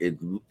now,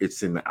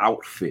 it's an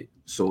outfit,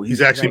 so he's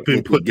actually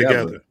been put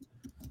together.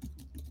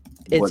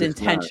 It's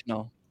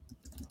intentional.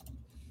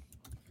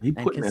 He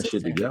putting that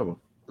shit together.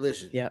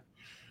 Listen,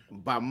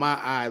 by my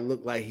eye,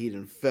 looked like he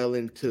done fell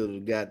into the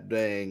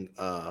goddamn.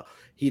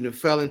 He done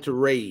fell into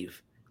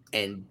rave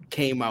and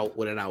came out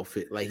with an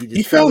outfit like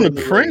he fell into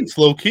Prince,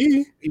 low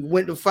key. He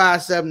went to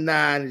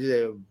 579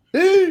 and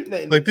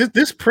said, like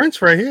this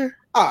Prince right here.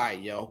 All right,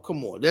 yo,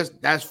 come on,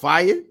 that's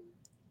fire.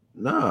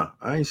 Nah,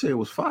 I ain't say it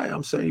was fire.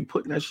 I'm saying he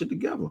putting that shit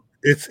together.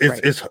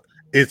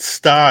 It's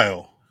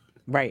style,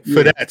 right?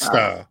 For that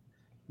style,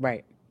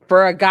 right?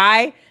 For a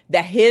guy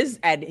that his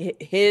the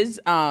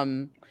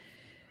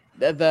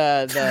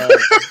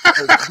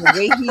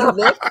way he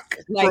looks,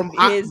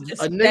 like his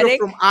a nigga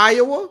from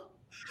Iowa.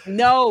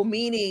 No,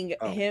 meaning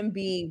him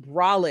being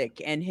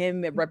brolic and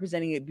him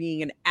representing it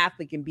being an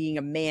athlete and being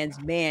a man's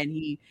man.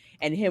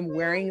 Him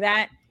wearing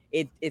that,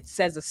 it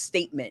says a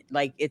statement.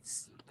 Like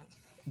it's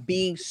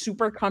being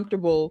super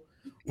comfortable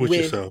with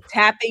yourself.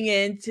 Tapping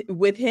into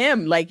with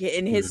him, like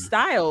in his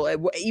style.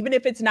 Even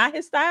if it's not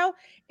his style,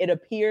 it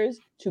appears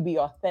to be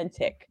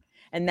authentic.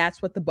 And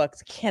that's what the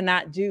Bucks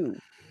cannot do.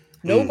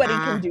 Nobody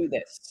can do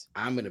this.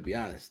 I'm gonna be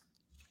honest.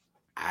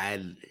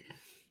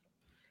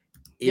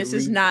 This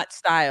is not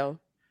style.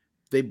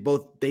 They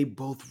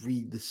both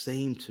read the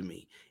same to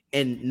me.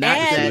 And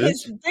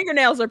his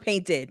fingernails are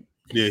painted.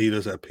 Yeah, he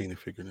does have painted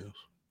fingernails.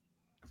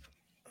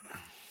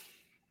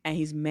 And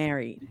he's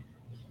married.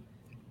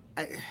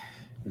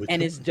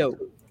 And it's dope.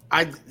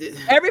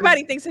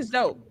 Everybody thinks it's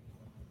dope.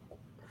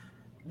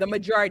 The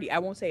majority. I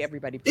won't say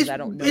everybody because I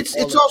don't know.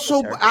 It's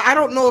also I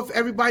don't know if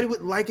everybody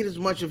would like it as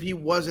much if he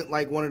wasn't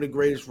like one of the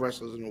greatest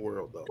wrestlers in the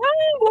world, though.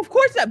 No, of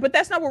course not. But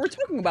that's not what we're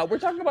talking about. We're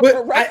talking about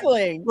for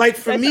wrestling.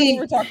 That's not what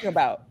we're talking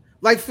about.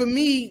 Like for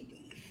me,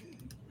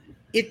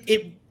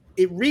 it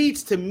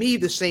reads to me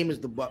the same as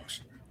the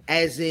Bucks,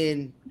 as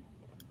in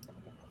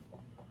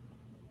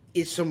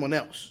it's someone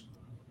else.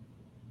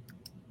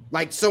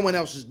 Like someone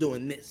else is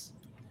doing this.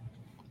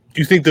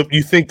 You think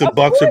the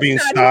Bucks are being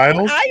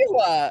styled?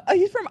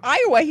 He's from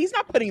Iowa. He's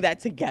not putting that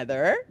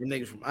together. The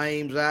niggas from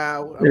Ames,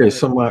 Iowa. Yeah,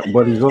 somebody,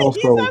 but he's also.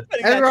 He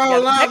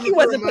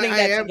wasn't putting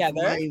that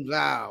together. Ames,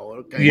 Iowa.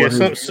 Okay.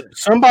 Yeah,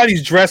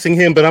 somebody's dressing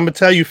him, but I'm gonna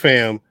tell you,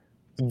 fam,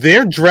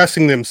 they're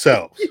dressing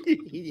themselves.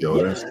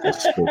 Yo, that's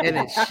and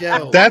it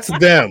shows. That's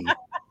them.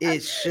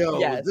 It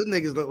shows. Yes. These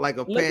niggas look like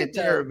a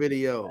Pantera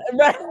video.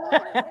 No.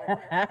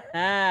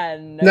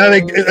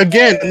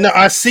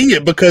 I see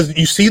it because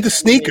you see the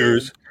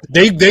sneakers.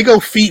 They go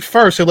feet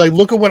first. They're like,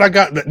 look at what I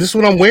got. This is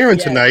what I'm wearing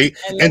tonight,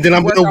 and then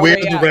I'm gonna wear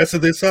the rest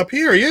of this up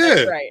here.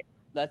 Yeah,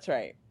 That's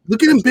right.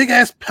 Look at them big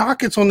ass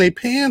pockets on their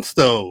pants,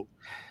 though.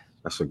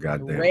 That's a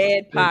goddamn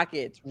red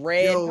pockets.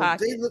 They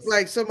look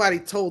like somebody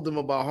told them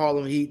about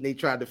Harlem Heat and they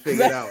tried to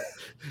figure it out.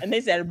 And they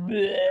said,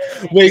 bleh.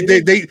 Wait,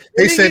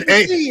 they said,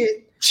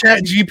 hey,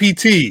 Chat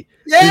GPT,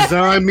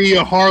 design me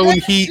a Harlem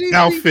Heat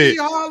outfit.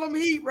 Harlem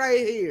Heat right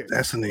here.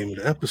 That's the name of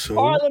the episode.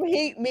 Harlem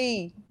Heat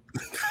me.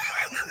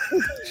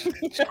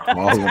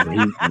 Harlem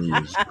Heat me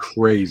is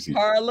crazy.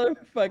 Harlem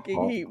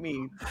fucking Heat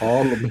me.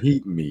 Harlem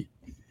Heat me.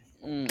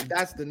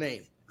 That's the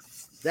name.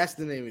 That's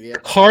the name of the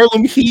episode.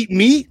 Harlem Heat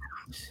me.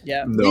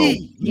 Yeah. No.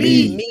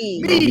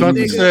 Me. I'm about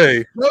to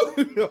say.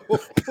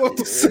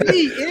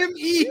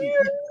 M-E.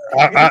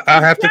 I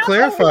have to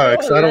clarify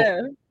because I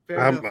don't.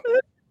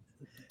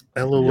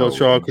 LOL,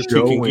 y'all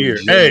critiquing gear.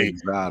 Hey,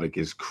 Exotic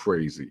is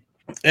crazy.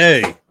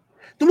 Hey,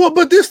 well,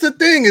 but this the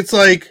thing. It's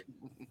like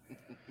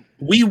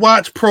we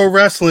watch pro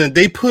wrestling.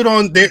 They put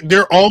on.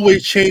 They're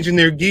always changing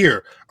their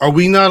gear. Are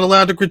we not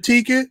allowed to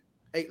critique it?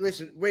 Hey,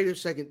 listen. Wait a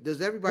second.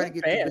 Does everybody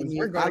get to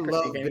Bimmy? I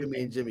love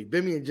Bimmy and Jimmy.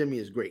 Bimmy and Jimmy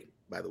is great,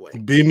 by the way.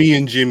 Bimmy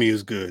and Jimmy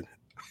is good.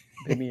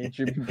 Bimmy and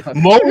Jimmy.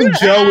 Mo and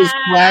Joe is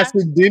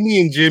classic. Bimmy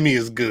and Jimmy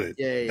is good.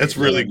 Yeah, that's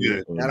really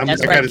good.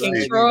 That's right.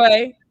 King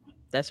Troy.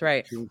 That's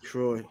right. King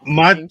Troy.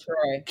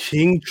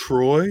 King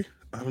Troy.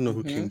 I don't know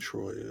who King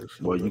Troy is.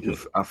 Well,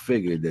 I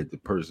figured that the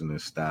person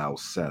that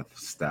styles Seth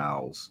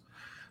styles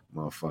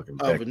motherfucking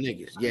Becky.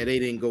 Niggas. Yeah, they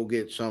didn't go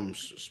get some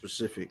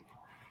specific.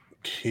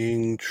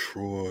 King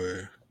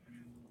Troy.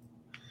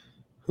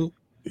 Who?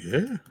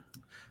 Yeah.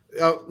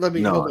 Let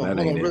me hold on,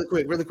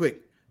 really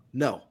quick.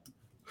 No.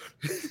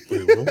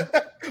 Wait,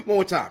 what? One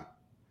more time.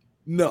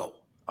 No.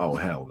 Oh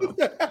hell no.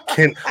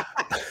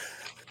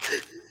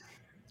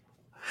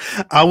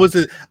 I was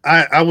at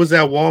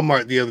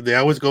Walmart the other day. I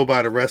always go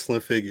by the wrestling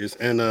figures,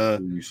 and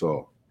you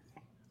saw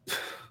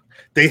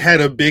they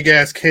had a big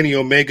ass Kenny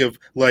Omega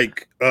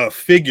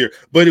figure,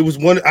 but it was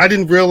one I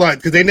didn't realize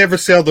because they never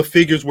sell the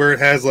figures where it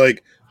has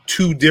like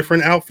 2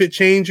 different outfit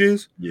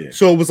changes. Yeah.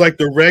 So it was like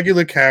the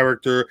regular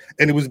character,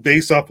 and it was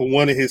based off of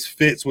one of his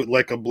fits with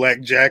like a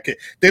black jacket.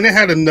 Then it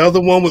had another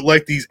one with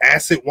like these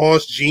acid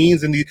wash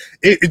jeans, and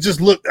it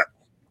just looked.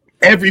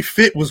 Every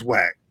fit was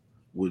whack.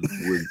 Would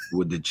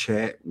the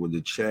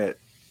chat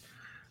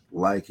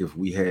like if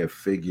we had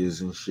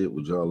figures and shit?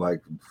 Would y'all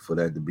like for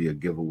that to be a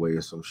giveaway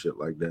or some shit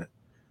like that?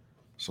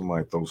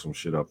 Somebody throw some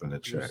shit up in the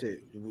chat.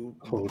 Did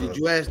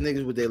you ask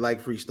niggas would they like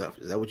free stuff?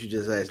 Is that what you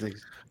just asked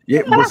niggas?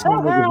 Yeah, but some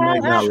niggas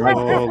might not like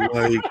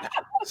that.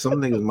 Some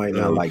niggas might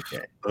not like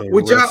that.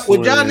 Would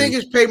y'all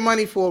niggas pay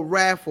money for a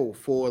raffle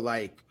for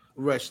like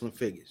wrestling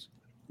figures?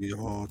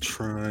 Y'all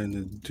trying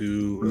to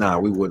do? Nah,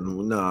 we wouldn't.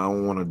 Nah, I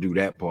don't want to do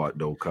that part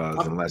though,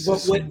 cause unless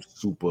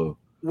it's super.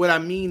 What I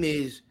mean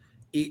is,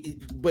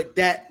 but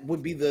that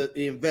would be the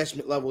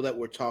investment level that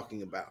we're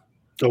talking about.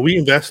 So we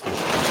invested.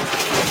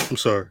 I'm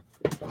sorry.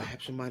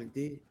 Perhaps somebody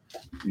did.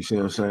 You see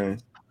what I'm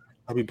saying?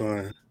 I'll be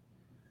buying.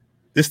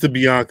 This the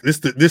Bianca. This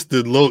the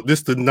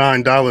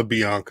 $9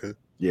 Bianca.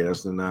 Yeah,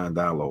 that's the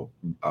 $9.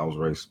 I was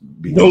race.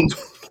 Don't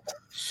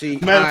see.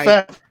 Matter of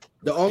fact,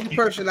 the only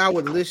person I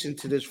would listen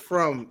to this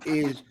from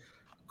is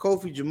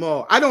Kofi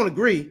Jamal. I don't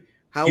agree.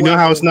 However, you know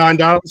how it's $9?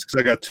 Because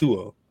I got 2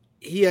 of them.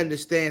 He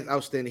understands.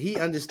 Outstanding. He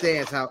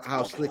understands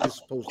how slick is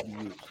supposed to be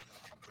used.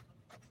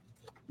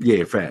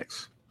 Yeah,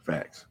 facts.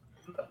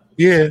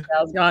 Yeah.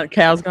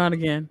 Cal's gone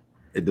again.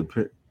 It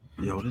depends.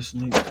 Yo, this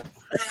nigga.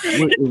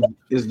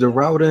 Is the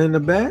router in the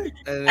bag?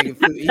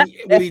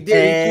 What he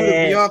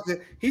did,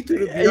 he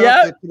threw the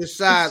Bianca to the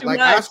side like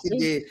Oscar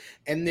did,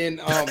 and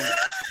then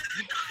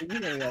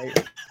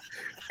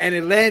and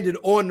it landed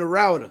on the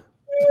router.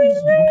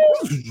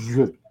 He's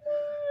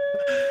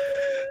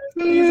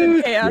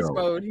in chaos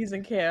mode. He's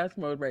in chaos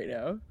mode right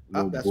now.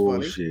 No that's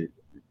bullshit.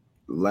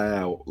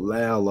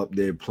 Lyle up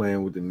there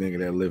playing with the nigga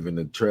that live in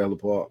the trailer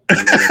park.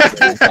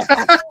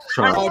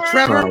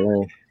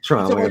 Trevor.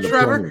 Trying to land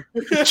Trevor.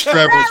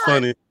 Trevor's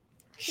funny.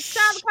 It's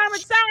time to come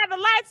inside. The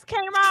lights came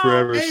on.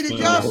 Trevor's hey,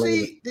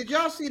 did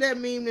y'all see that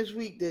meme this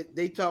week that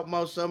they talk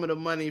about some of the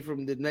money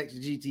from the next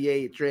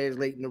GTA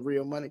translating to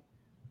real money?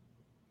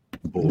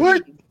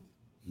 What?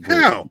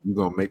 How? You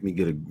gonna make me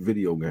get a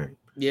video game?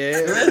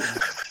 Yeah.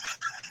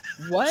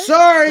 What?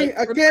 Sorry,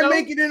 I can't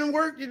make it in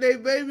work today,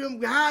 baby.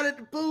 I'm hot at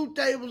the food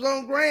tables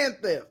on Grand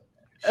Theft.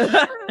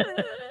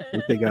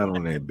 What they got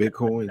on that?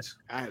 Bitcoins?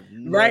 I have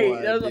no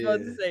idea. That's what I was about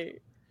to say.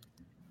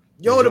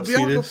 Yo, the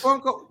Bianca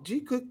Funko,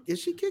 is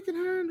she kicking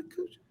her in the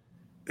coochie?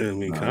 I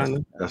mean, kind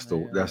of. That's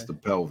the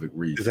pelvic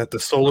region. Is that the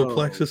solar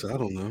plexus? I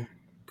don't know.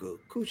 Good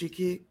coochie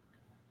kick.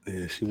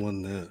 Yeah, she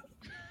won that.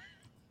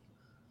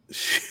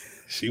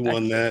 She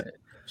won that.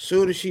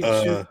 Soon as she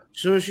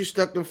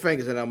stuck them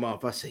fingers in her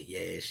mouth, I said,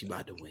 "Yeah, she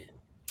about to win."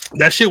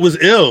 That shit was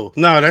ill.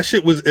 No, that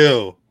shit was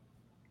ill.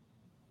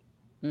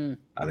 I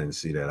didn't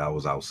see that. I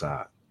was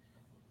outside.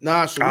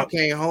 Nah, so we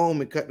came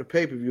home and cut the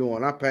pay-per-view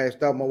on. I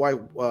passed out. My wife,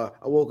 I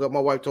woke up. My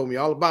wife told me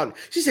all about it.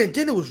 She said,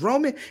 then it was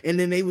Roman, and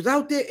then they was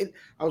out there. And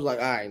I was like,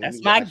 all right.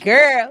 That's my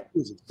girl. I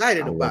was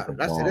excited about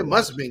it. I said, it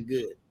must have been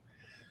good.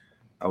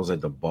 I was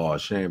at the bar.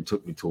 Sham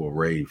took me to a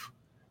rave.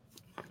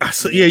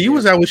 Yeah, you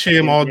was out with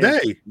Sham all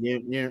day.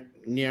 Yeah.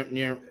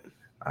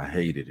 I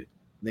hated it.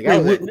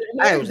 Nigga,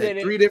 I was at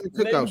 3 different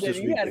cookouts this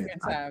week. You had a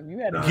good time.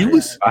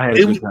 I had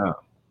a good time.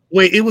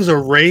 Wait, it was a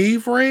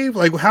rave?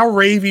 Like, how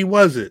ravey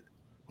was it?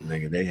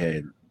 Nigga, they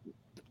had.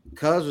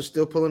 Cuz was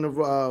still pulling the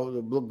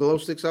glow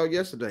sticks out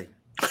yesterday.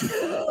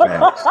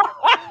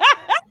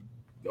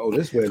 Oh,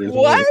 this way.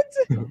 What?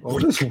 Oh,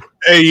 this.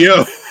 Hey,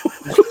 yo.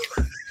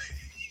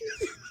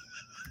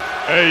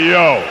 Hey,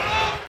 yo.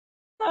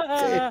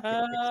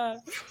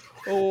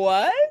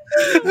 What?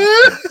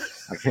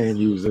 I can't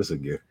use this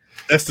again.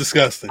 That's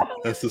disgusting.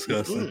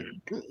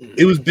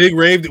 It was big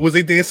rave. Was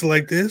they dancing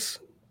like this?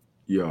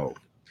 Yo.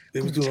 They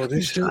was doing all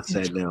this shit. I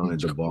sat down at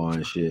the bar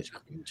and shit.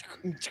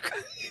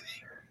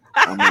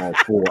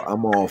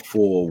 I'm all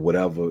for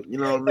whatever. You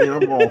know what I mean?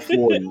 I'm all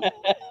for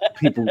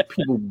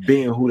people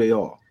being who they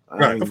are.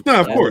 Right.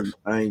 No, of course.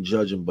 I ain't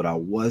judging, but I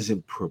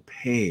wasn't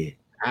prepared.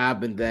 I've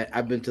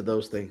been to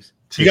those things.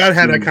 You gotta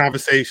have that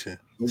conversation.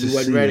 You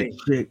wasn't ready. A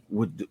chick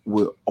with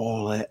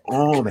all that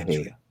arm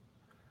hair.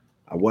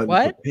 I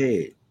wasn't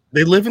prepared.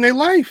 They living their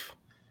life.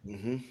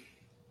 Mm-hmm.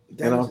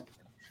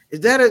 Is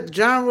that a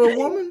genre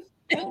woman?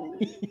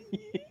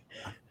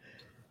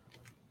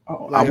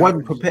 I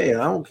wasn't prepared.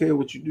 I don't care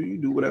what you do. You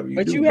do whatever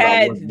you do.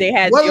 But they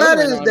had. What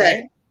letter is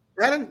that?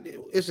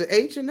 It's an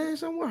H in there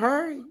somewhere.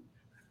 Hurry.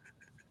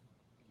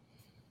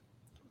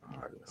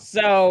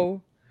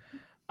 So,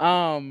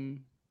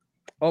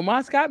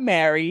 Omos got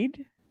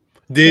married.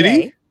 Did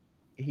he?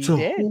 He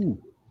did. Who?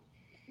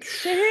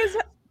 To his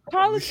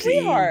college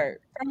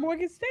sweetheart from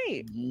Morgan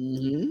State.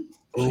 Mm-hmm.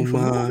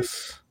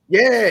 Omos.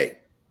 Yeah.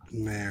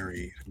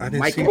 Married. I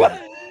didn't see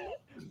that.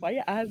 Why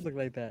your eyes look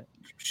like that?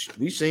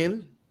 We seen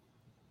it.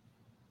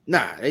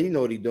 Nah, they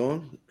know what he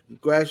doing.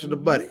 Grass to the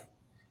buddy.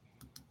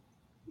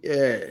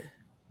 Yeah.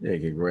 Yeah,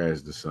 get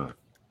grass the son.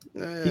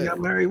 He got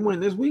married when?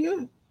 This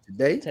weekend?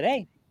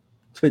 Today.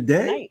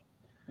 Tonight?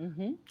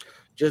 Mm-hmm.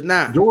 Just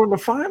now. During the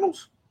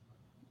finals?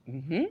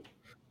 Mm-hmm.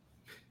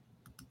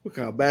 What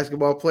kind of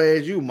basketball player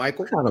is you,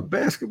 Michael? What kind of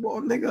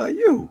basketball nigga are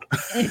you?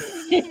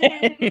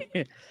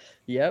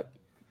 Yep.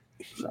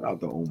 Shout out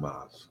to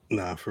Omos.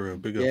 Nah, for real.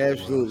 Big up. Yeah,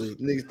 absolutely.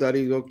 Niggas thought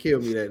he was gonna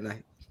kill me that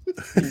night.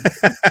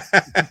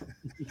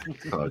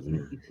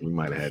 We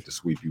might have had to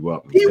sweep you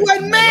up. He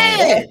wasn't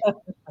mad.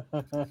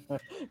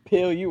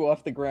 Peel you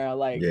off the ground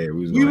like. Yeah,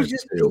 we was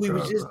just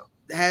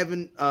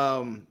having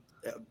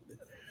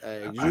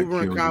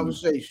exuberant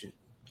conversation.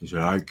 He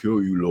said, "I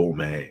kill you, little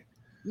man.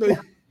 No.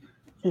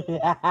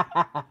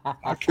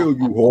 I kill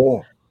you,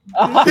 whore."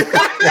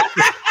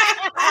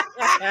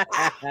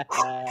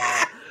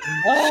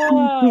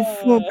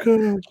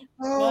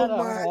 Oh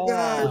my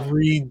god!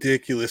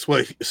 Ridiculous.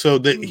 What? So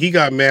that he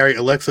got married.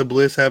 Alexa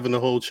Bliss having the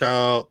whole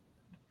child.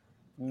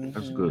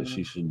 That's good.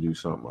 She should do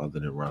something other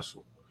than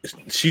wrestle.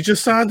 She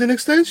just signed an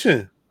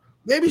extension.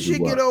 Maybe she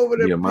get over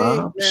the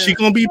mom. She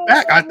gonna be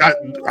back.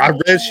 I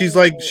read she's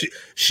like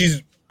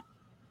she's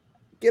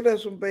get her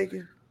some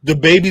bacon. The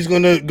baby's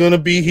gonna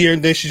be here,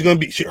 and then she's gonna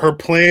be. Her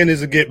plan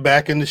is to get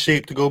back into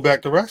shape to go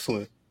back to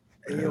wrestling.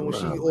 And you know when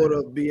she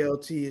ordered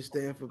BLT, it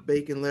stands for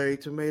Bacon Larry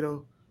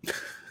Tomato.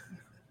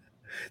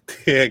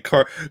 Yeah,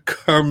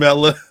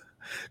 Carmella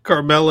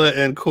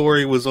and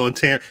Corey was on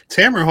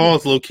Tamron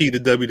Hall's low key the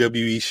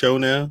WWE show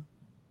now.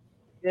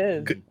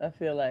 Yeah, I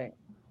feel like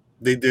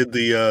they did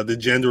the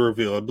gender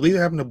reveal. I believe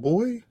they're having a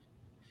boy.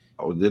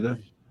 Oh, did they?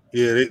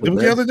 Yeah, it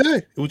was the other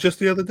day. It was just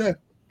the other day.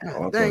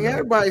 Oh, dang,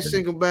 everybody's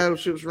single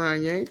battleships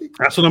around Yankee.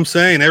 That's what I'm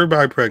saying.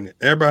 Everybody pregnant.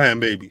 Everybody having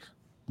babies.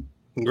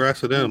 Congrats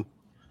to them.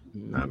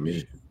 Not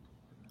me.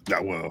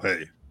 Not well.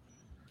 Hey,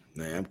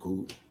 man, I'm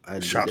cool.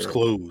 Shops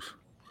closed.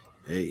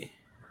 Hey,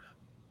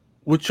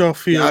 what y'all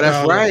feel? No,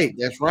 that's right.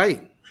 That's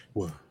right.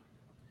 What?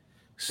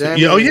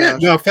 Oh yeah.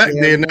 No, in fact,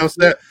 they announced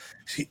that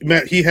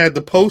he had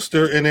the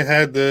poster and it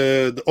had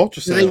the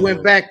ultrasound. So they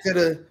went back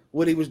to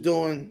what he was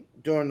doing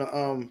during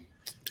the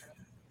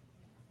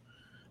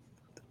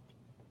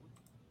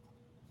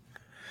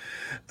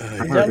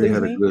I heard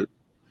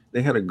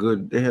they had a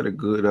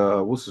good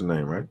what's his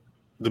name, right?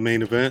 The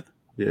main event.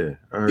 Yeah,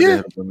 I heard they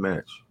had a good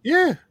match.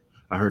 Yeah,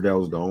 I heard that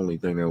was the only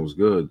thing that was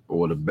good,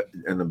 or the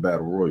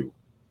battle royal.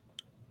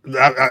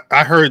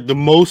 I heard the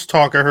most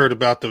talk I heard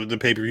about the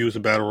pay-per-view was the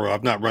battle royal.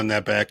 I've not run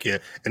that back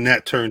yet, and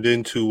that turned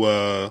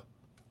into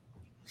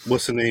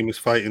what's the name is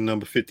fighting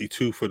number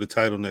 52 for the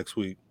title next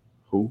week.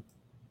 Who?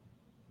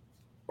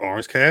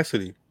 Orange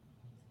Cassidy.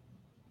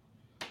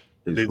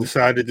 They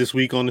decided this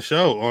week on the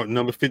show, or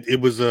number 50. It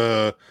was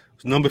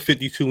number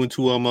 52 and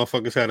two other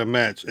motherfuckers had a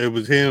match. It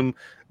was him,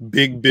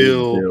 Big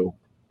Bill,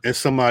 and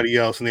somebody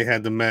else, and they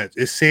had the match.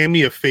 Is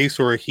Sammy a face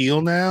or a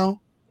heel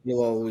now? He'll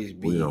always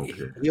be.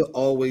 He'll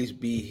always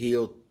be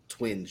heel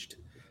twinged.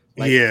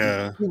 Like,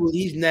 yeah,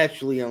 he's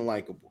naturally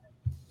unlikable.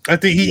 I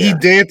think he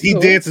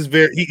dances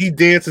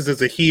dances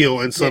as a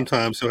heel, and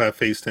sometimes he'll have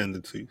face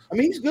tendencies. I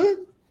mean, he's good.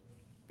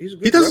 He's a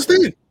good. He does his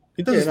thing.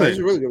 He does his thing. He's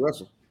a really good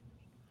wrestler.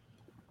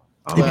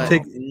 Not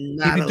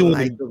a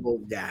likable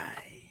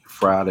guy.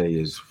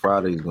 Friday's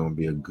going to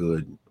be a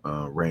good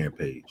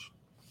rampage.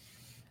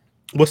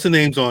 What's the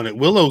names on it?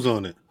 Willow's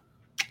on it.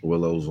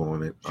 Willow's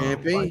on it.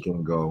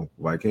 Vikingo,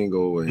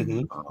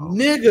 and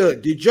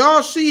nigga, did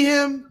y'all see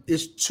him?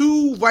 It's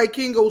 2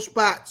 Vikingo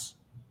spots.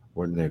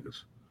 What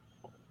niggas?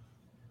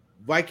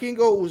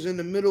 Vikingo was in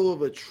the middle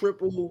of a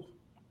triple.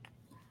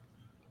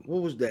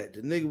 What was that?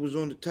 The nigga was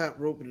on the top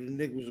rope and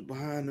the nigga was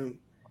behind him.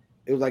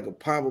 It was like a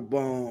power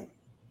bomb.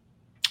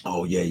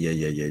 Oh yeah.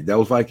 That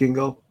was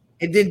Vikingo.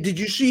 And then did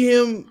you see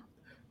him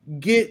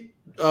get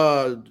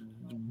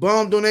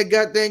bombed on that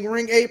goddamn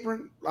ring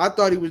apron? I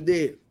thought he was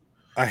dead.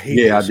 I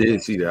hate. I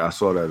did see that. I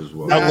saw that as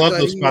well. I love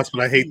those spots, but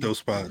I hate those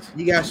spots.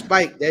 He got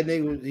spiked. That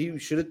nigga he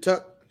should have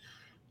tucked.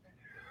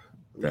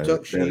 That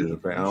is a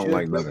fact. I don't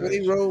like none of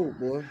that. Road,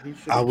 boy.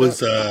 I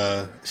was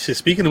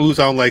speaking of movies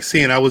I don't like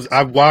seeing. I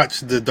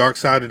watched The Dark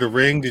Side of the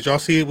Ring. Did y'all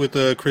see it with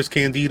Chris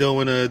Candido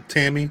and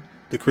Tammy?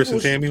 The Chris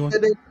and Tammy one?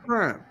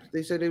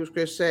 They said they was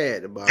Chris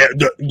sad about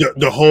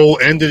the whole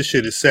end of the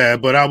shit is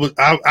sad, but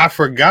I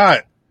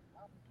forgot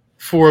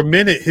for a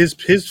minute his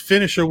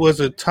finisher was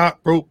a top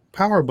rope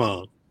power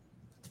bomb.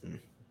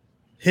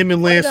 Him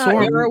and Lance Storm.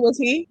 What era was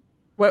he?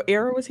 What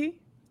era was he?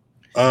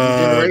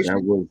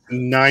 That was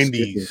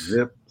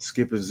 90s.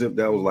 Skip and Zip.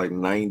 That was like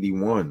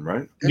 91,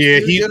 right?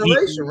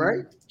 That's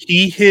right?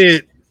 He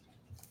hit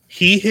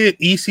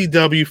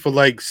ECW for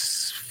like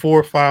 4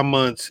 or 5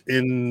 months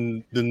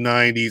in the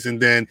 90s,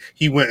 and then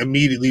he went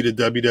immediately to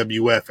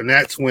WWF, and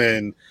that's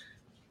when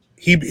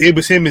it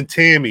was him and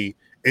Tammy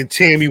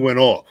went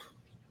off.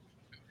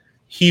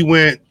 He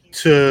went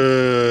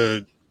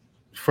to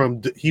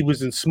he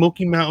was in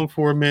Smoky Mountain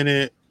for a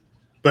minute.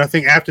 But I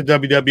think after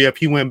WWF,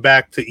 he went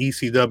back to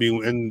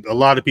ECW, and a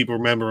lot of people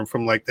remember him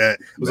from like that.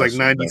 It was like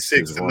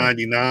 96 to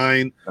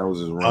 99. That was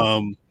his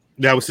run.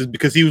 That was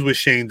because he was with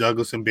Shane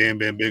Douglas and Bam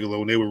Bam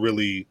Bigelow, and they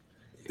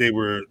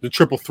were the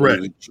triple threat,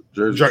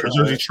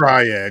 Jersey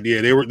Triad. Yeah,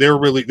 they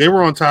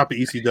were on top of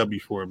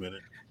ECW for a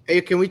minute.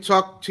 Hey, can we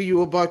talk to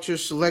you about your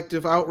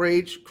selective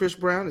outrage, Chris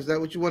Brown? Is that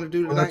what you want to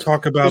do tonight?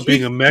 Talk about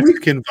being a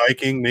Mexican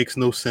Viking makes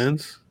no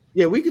sense.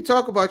 Yeah, we could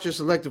talk about your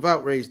selective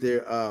outrage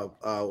there.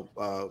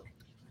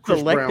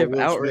 Selective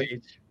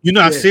outrage. You're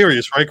not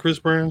serious, right, Chris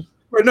Brown?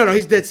 No,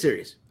 he's dead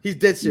serious. He's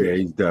dead serious.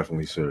 Yeah, he's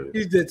definitely serious.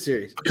 He's dead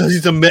serious because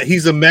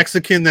he's a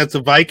Mexican that's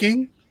a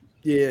Viking.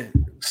 Yeah.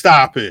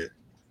 Stop it.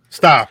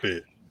 Stop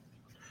it.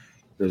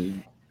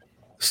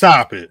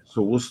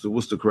 So what's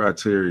the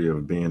criteria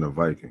of being a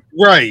Viking?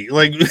 Right,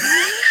 like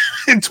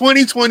in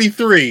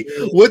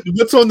 2023,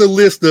 what's on the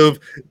list of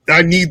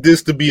I need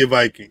this to be a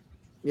Viking?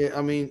 Yeah,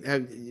 I mean,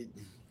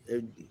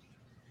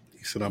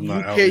 he said, "I'm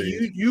not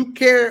outraged." You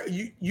care.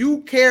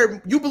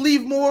 You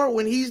believe more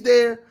when he's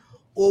there,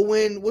 or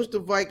when what's the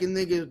Viking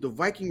nigga? The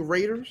Viking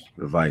Raiders.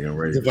 The Viking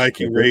Raiders. The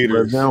Viking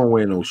Raiders. They don't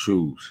wear no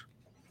shoes.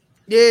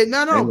 Yeah,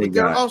 no, but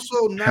they're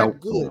also not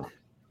good.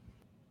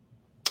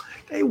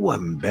 They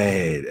wasn't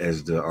bad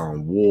as the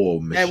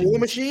War Machine. That War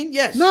Machine,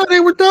 yes. No,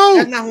 they were dope.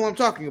 That's not who I'm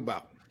talking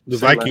about. The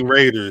Viking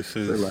Raiders.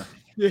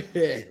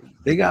 Yeah.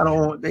 They got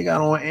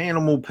on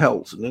animal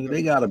pelts, nigga.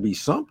 They gotta be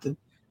something.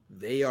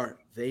 They are.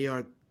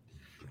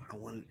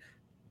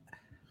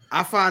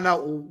 I find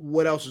out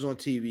what else is on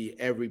TV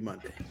every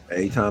Monday.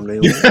 Anytime they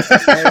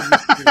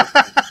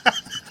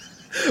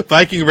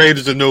Viking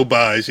Raiders are no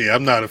buys. Yeah,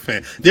 I'm not a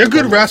fan. They're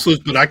good wrestlers,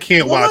 but I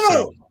can't watch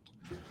them.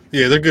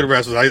 Yeah, they're good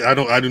wrestlers.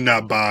 I do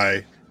not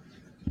buy.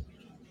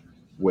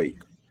 Wait.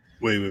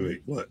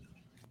 What?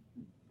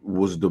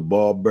 Was the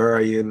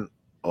Barbarian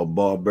a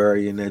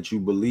barbarian that you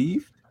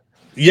believe?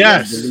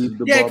 Yes.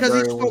 Yeah, because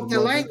he spoke their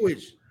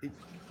language.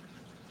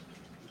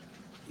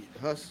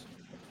 Huss.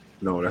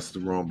 No, that's the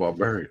wrong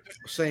Barbarian.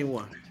 Same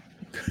one.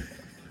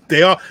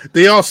 They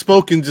all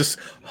spoken just.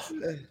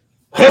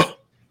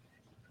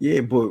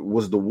 Yeah, but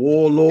was the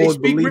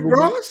warlord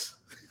believable?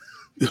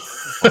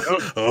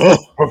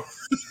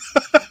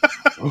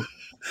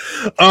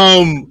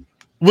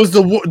 Was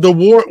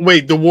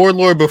the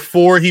warlord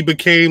before he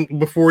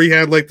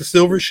had like the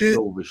silver shit?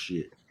 Silver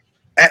shit.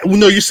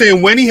 No, you're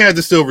saying when he had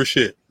the silver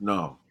shit?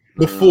 No.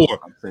 Before.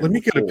 Let me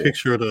get a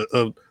picture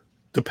of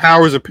the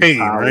powers of pain,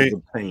 right?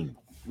 Of pain.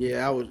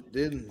 Yeah,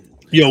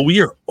 Yo, we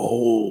are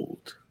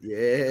old.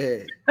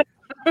 Yeah.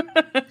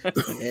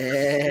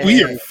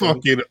 We are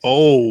fucking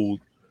old.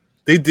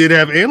 They did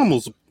have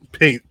animals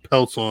paint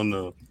pelts on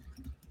them.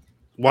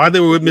 Why they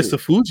were with Mr.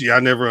 Fuji, I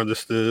never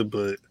understood,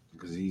 but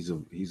because he's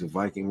a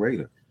Viking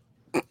Raider.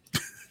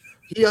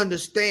 He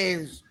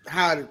understands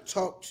how to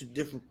talk to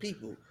different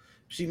people.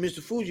 See, Mr.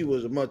 Fuji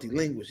was a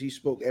multilingualist. He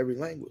spoke every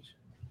language.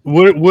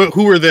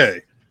 Who are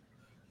they?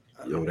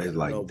 Yo, they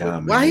like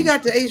diamond. Why he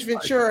got the Ace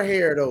Ventura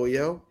hair though,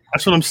 yo?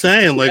 That's what I'm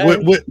saying. Like,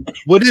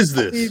 what is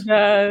this? He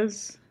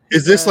does.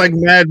 Is this like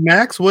Mad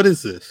Max? What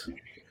is this?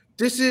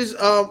 This is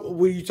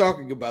what are you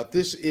talking about?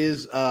 This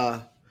is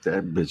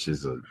that bitch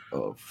is a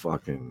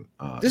fucking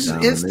this is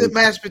instant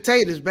mashed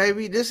potatoes,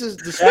 baby. This is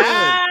the This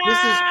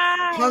is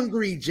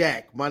Hungry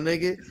Jack, my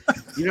nigga.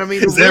 You know what I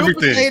mean?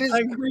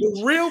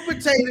 The real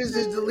potatoes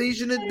is the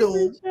Legion of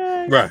Doom.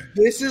 Right.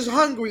 This is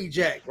Hungry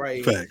Jack,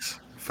 right? Facts.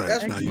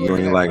 You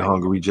ain't like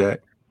Hungry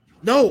Jack?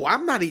 No,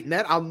 I'm not eating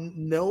that.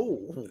 No.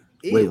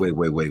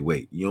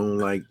 Wait. You don't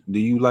like? Do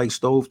you like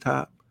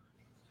stovetop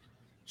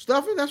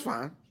stuffing? That's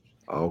fine.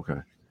 Oh,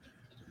 okay.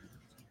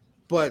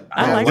 But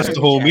what's the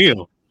whole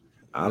meal?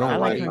 I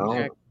don't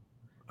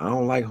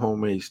like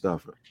homemade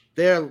stuffing.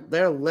 They're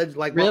alleged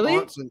like my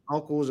aunts and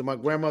uncles and my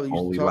grandmother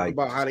used to talk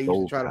about how they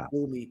used to try to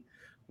fool me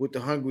with the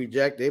Hungry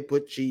Jack. They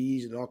put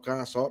cheese and all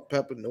kinds of salt,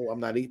 pepper. No,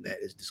 I'm not eating that.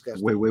 It's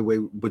disgusting. Wait.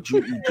 But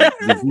you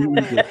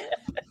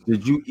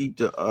did you eat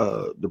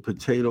the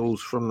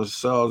potatoes from the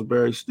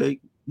Salisbury steak?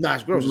 Nah,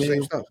 it's gross. The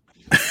same stuff.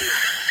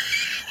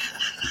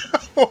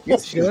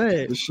 It's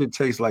good. This shit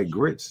tastes like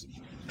grits.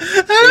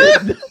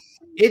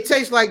 It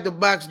tastes like the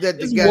box that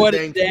the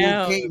goddamn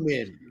food came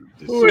in.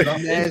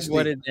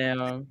 What it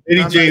down.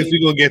 Eddie James, we're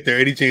gonna get there.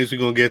 Eddie James, we're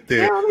gonna get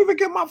there. I don't even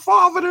get my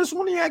father this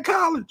when he had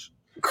college.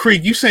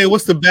 Creek, you saying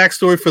what's the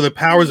backstory for the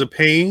Powers of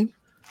Pain?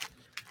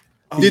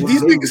 Did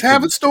these niggas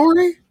have a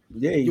story?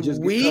 Yeah,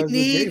 we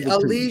need a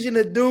Legion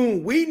of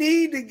Doom. We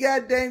need the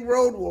goddamn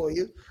Road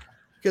Warriors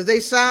because they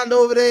signed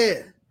over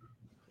there,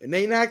 and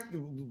they not.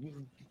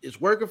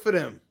 It's working for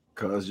them.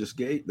 Cuz just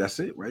gave. That's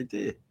it right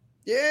there.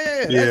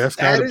 Yeah,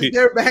 that is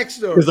their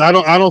backstory. Because I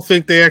don't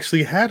think they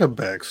actually had a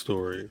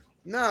backstory.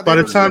 No, by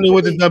the time they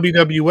went to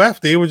WWF,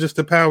 they were just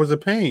the Powers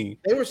of Pain.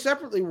 They were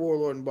separately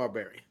Warlord and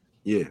Barbarian.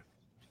 Yeah.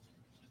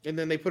 And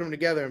then they put them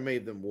together and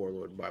made them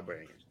Warlord and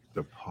Barbarian.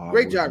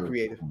 Great job,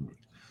 creative.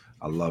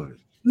 I love it.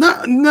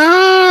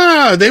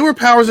 Nah, they were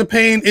Powers of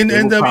Pain in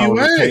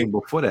NWA.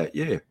 Before that,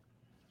 yeah.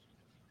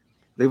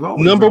 They've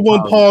always Number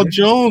one, Paul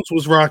Jones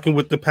was rocking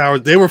with the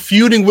Powers. They were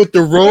feuding with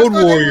the Road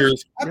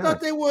Warriors. I thought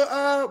they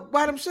were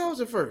by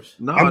themselves at first.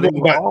 No, they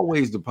were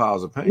always the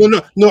Powers of Pain.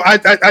 No.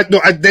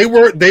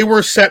 They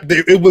were set.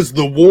 It was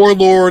the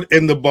Warlord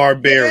and the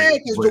Barbarian. Yeah,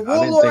 because the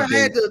Warlord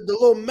had the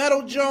little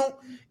metal joint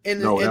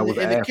and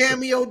the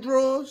cameo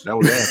drawers. That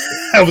was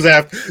after. That was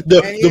after.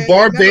 The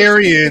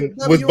Barbarian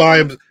was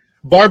by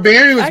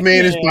Barbarian was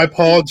managed by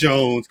Paul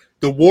Jones.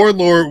 The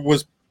Warlord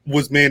was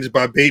managed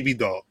by Baby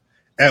Doll.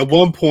 At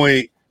one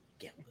point,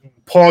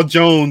 Paul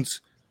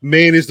Jones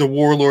managed the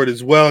Warlord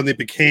as well, and they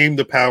became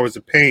the Powers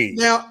of Pain.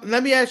 Now,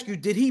 let me ask you: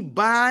 did he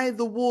buy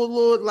the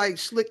Warlord like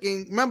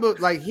slicking? Remember,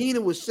 like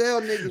Heenan would sell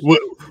niggas.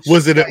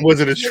 Was it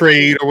a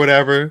trade or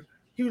whatever?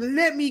 He would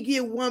let me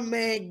get one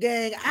man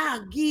gang.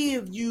 I'll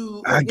give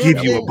you a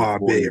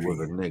Barbarian with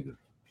a nigga.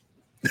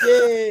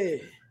 Yeah.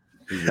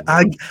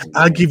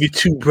 I'll give you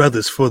two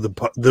brothers for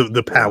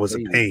the Powers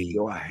of Pain.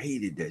 Yo, I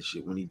hated that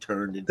shit when he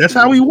turned into. That's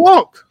how he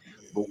walked.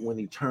 But when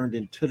he turned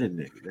into the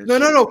nigga,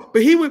 no.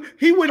 But he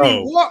wouldn't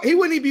even walk. He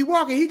wouldn't even be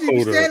walking. He'd just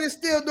be standing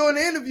still during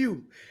the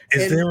interview.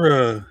 And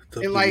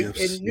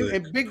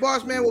Big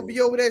Boss Man would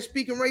be over there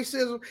speaking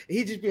racism, and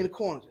he'd just be in the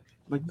corner.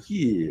 Like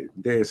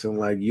dancing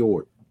like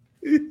York.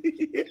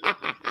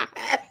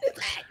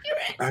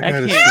 I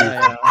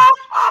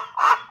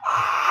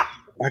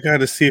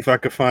gotta see if I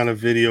can find a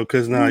video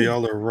because now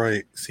y'all are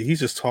right. See,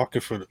 he's just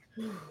talking for the.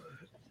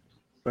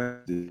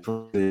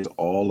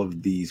 All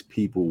of these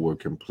people were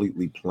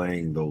completely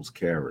playing those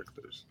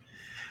characters.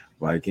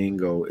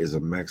 Vikingo is a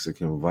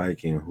Mexican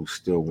Viking who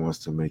still wants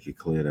to make it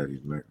clear that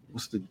he's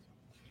Mexican.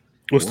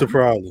 What's the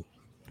problem?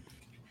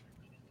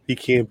 He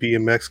can't be a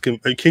Mexican.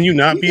 Can you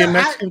not be a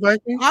Mexican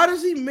Viking? How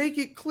does he make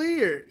it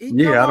clear? I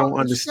don't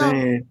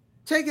understand.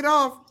 Take it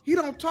off. He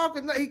don't talk.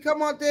 He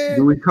come out there.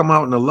 Do he come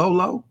out in the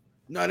low?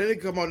 No, they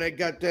didn't come on that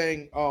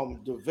goddamn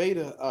the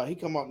Vader. He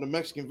come out in the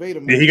Mexican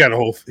Vader movie. Yeah, he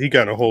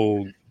got a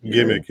whole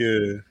gimmick.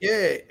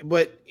 Yeah,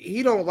 but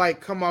he don't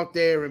like come out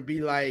there and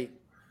be like,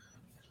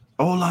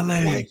 "Hola,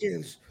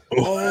 Vikings,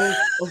 all of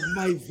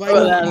my Viking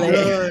blood."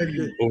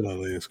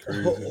 Hola, is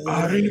crazy.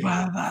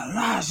 Arriba la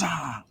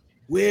raza.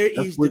 Where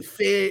is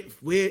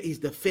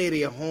the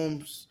Feria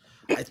Holmes?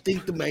 I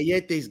think the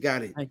Mayetes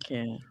got it. I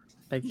can't.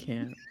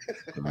 Mayete.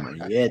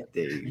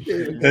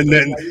 And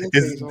then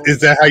is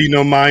that how you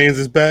know Mayans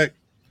is back?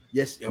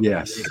 Yes.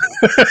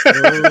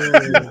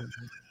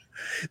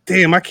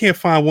 Damn, I can't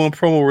find one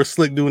promo where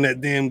Slick doing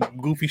that damn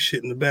goofy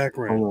shit in the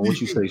background. Hold on,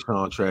 what you say,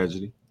 Sean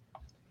Tragedy?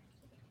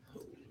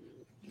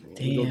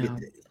 Damn.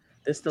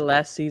 This is the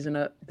last season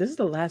of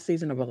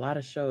a lot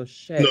of shows.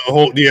 Shit. No,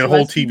 whole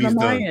TV's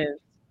done.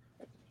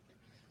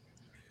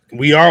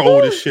 We are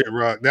old as shit,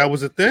 Rock. That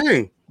was a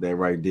thing. That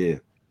right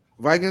there.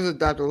 Vikings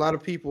adopt a lot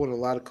of people and a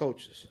lot of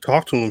coaches.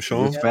 Talk to him,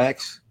 Sean.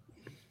 Facts.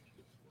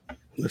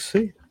 Let's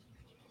see.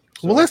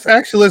 Well, let's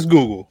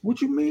Google.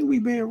 What you mean we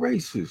being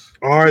racist?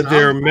 Are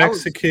there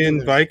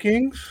Mexican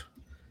Vikings?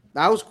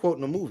 I was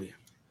quoting a movie.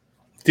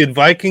 Did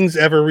Vikings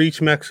ever reach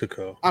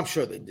Mexico? I'm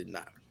sure they did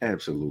not.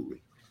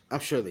 Absolutely. I'm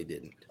sure they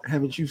didn't.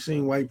 Haven't you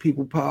seen white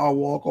people power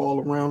walk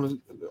all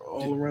around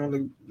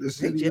the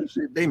city? Hey,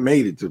 they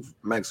made it to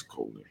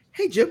Mexico.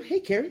 Hey Jim. Hey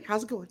Carrie.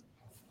 How's it going?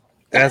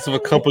 As of a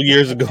couple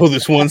years ago,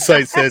 this one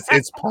site says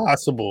it's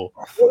possible.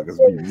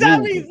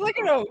 Dummies, look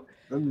at them.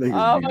 Oh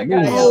my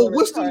god! Oh,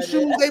 what's them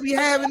shoes they be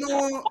having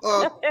on?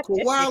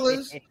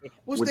 Koalas.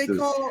 What's they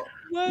called?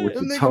 With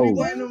them the niggas toe. be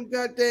wearing them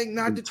goddamn,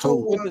 not the toe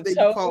ones. They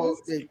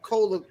be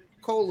called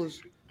colas.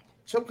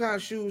 Some kind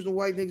of shoes the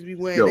white niggas be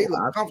wearing. They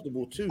look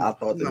comfortable too. I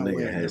thought the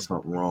nigga had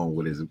something wrong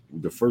with his.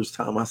 The first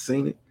time I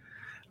seen it,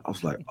 I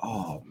was like,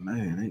 "Oh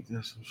man, ain't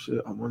that some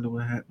shit?" I wonder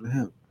what happened to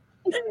him.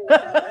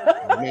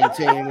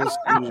 Maintaining this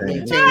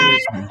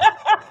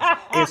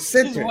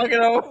center. Walking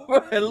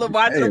over and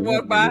watching him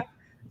walk by.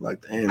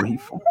 Like, damn, he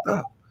fucked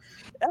up.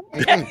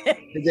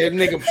 That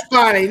nigga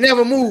spine ain't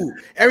never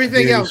moved.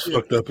 Everything else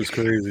fucked up is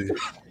crazy.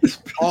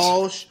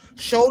 All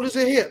shoulders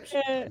and hips.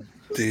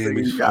 Damn,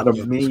 he got a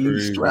mean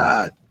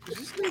stride. Is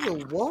this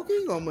nigga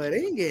walking or my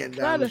ain't getting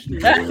down the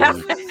street?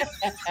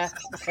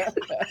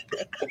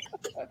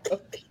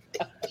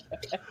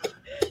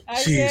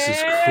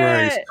 Jesus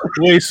Christ.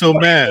 Wait, so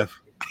Math.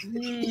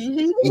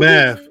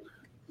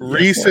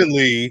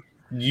 Recently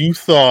you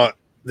thought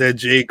that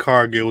Jade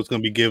Cargill was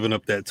going to be giving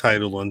up that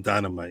title on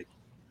Dynamite.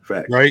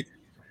 Fact. Right?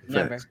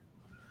 Never. Facts.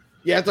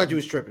 Yeah, I thought you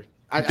was tripping.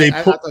 I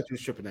thought you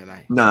was tripping that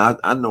night. Nah,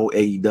 I know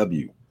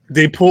AEW.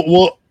 They put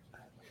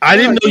I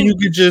didn't know you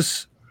could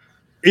just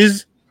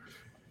is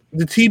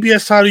the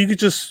TBS title you could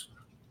just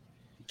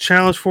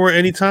challenge for it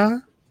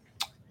anytime?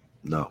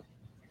 No.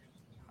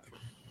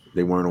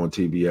 They weren't on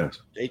TBS.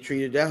 They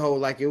treated that whole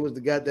like it was the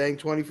goddamn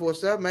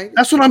 24/7, man.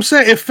 That's what I'm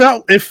saying. It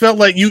felt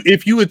like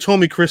if you had told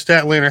me Chris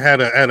Statlander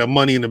had a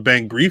Money in the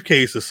Bank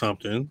briefcase or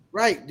something.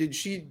 Right. Did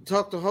she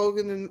talk to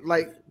Hogan and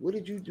like what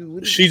did you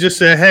do? She just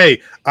said,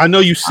 "Hey, I know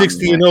you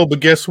 60-0, but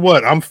guess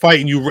what? I'm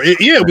fighting you."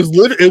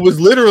 It was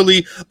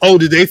literally, "Oh,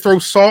 did they throw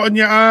salt in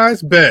your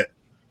eyes? Bet.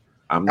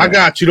 I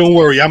got you. Don't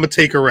worry. I'm gonna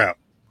take her out."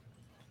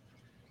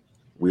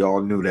 We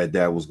all knew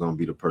that was going to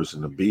be the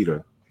person to beat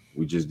her.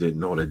 We just didn't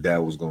know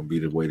that was going to be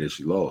the way that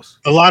she lost.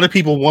 A lot of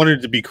people wanted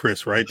it to be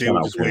Chris, right? They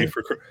were just waiting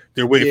for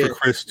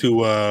Chris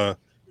to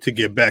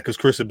get back because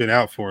Chris had been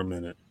out for a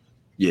minute.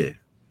 Yeah.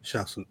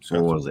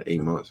 What was it?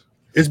 8 months.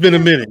 It's been a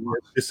minute.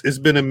 It's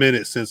been a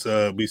minute since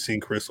we've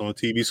seen Chris on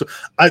TV. So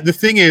the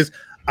thing is,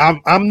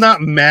 I'm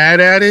not mad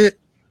at it.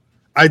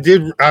 I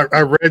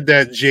read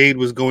that Jade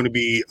was going to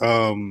be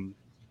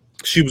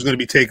she was going to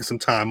be taking some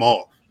time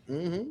off.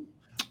 Mm-hmm.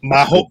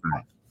 My hope.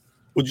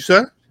 What'd you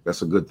say?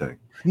 That's a good thing.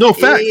 No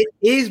fact. It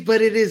is, but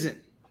it isn't.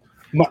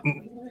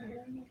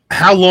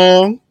 How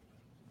long?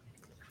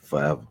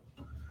 Forever.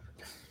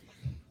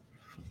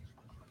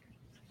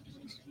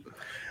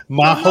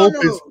 My hope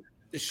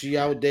is she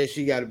out there.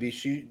 She got to be.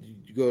 She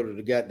go to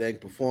the goddamn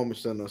performance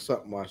center or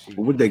something while she.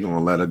 What they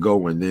gonna let her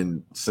go and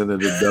then send her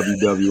to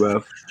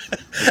WWF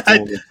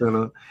and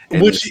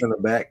send her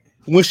back?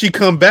 When she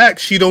come back,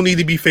 she don't need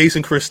to be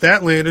facing Chris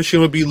Statlander.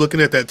 She'll be looking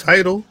at that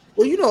title.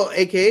 Well, you know,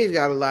 AKA's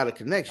got a lot of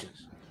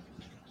connections.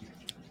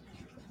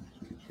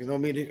 You know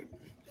what I mean?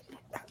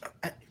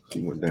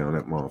 She went down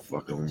that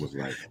motherfucker and was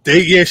like,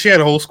 she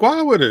had a whole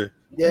squad with her.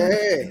 Yeah,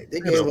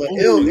 they gave her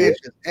ill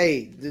interest.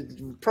 Hey,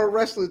 the pro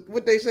wrestling,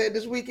 what they said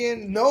this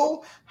weekend?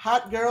 No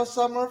hot girl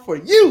summer for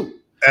you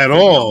at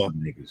all.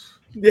 Niggas.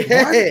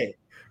 Yeah,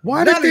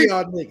 why none of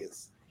y'all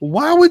niggas.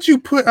 Why would you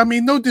put? I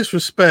mean, no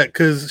disrespect,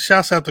 because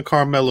shouts out to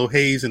Carmelo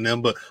Hayes and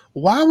them, but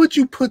why would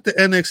you put the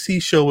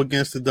NXT show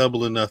against the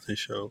Double or Nothing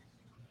show?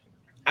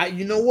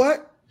 You know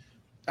what?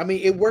 I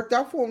mean, it worked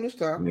out for them this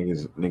time.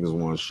 Niggas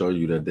want to show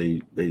you that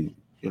they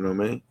you know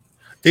what I mean?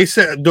 They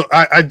said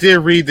I did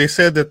read. They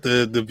said that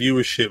the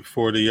viewership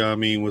for the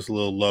was a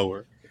little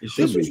lower. This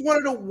was one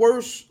of the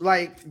worst,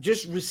 like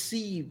just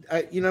received.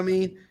 You know what I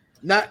mean?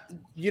 Not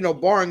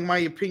barring my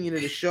opinion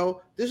of the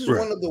show. This is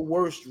one of the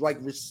worst, like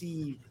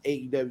received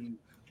AEW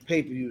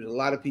pay-per-view. A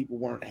lot of people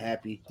weren't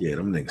happy. Yeah,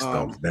 them niggas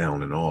thumbs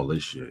down and all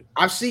this shit.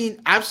 I've seen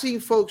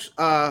folks.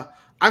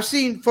 I've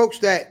seen folks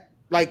that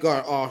like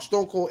are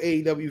Stone Cold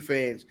AEW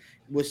fans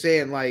were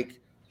saying like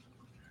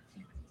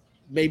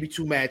maybe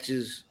 2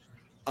 matches,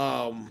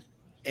 and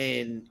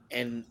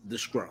the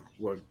scrum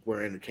were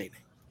entertaining.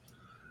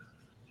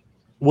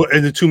 What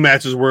and the 2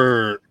 matches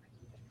were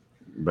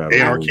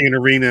Arcane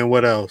Arena and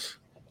what else?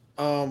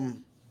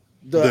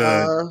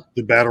 The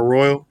Battle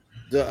Royal,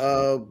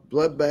 the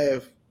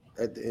bloodbath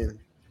at the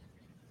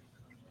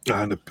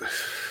end.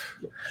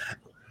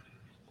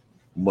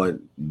 But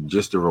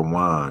just to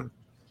rewind,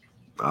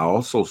 I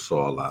also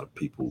saw a lot of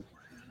people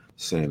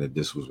saying that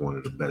this was one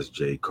of the best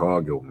Jade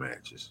Cargill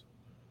matches.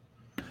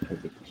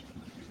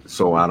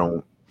 So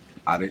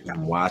I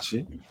didn't watch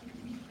it.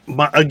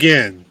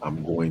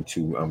 I'm going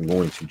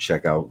to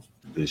check out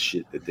this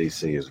shit that they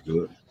say is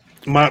good.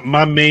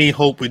 My main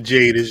hope with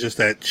Jade is just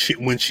that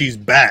when she's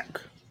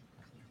back,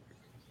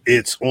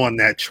 it's on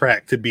that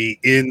track to be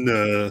in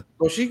the.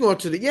 Well, she's going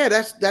to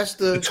that's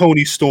the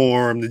Tony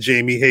Storm, the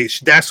Jamie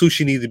Hayes. That's who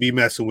she needs to be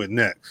messing with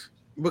next.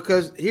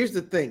 Because here's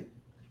the thing: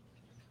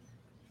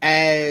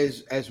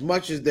 as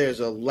much as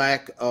there's a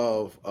lack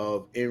of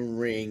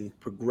in-ring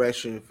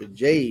progression for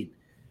Jade,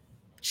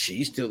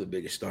 she's still the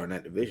biggest star in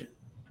that division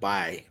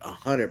by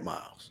 100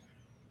 miles.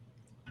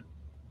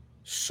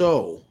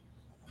 So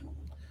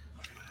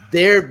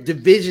their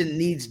division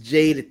needs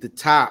Jade at the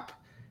top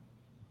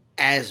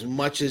as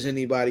much as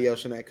anybody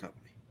else in that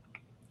company.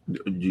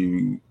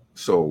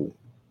 So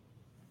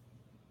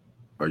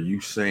are you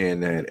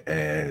saying that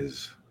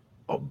as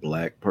a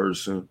black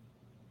person,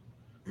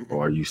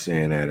 or are you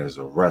saying that as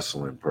a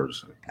wrestling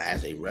person?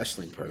 As a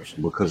wrestling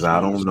person. Because I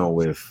don't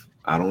know if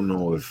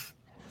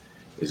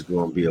it's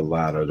going to be a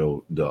lot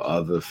of the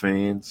other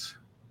fans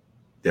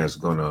that's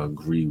going to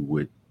agree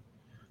with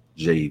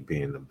Jade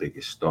being the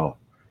biggest star.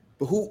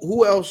 But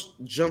who else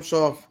jumps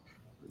off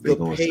the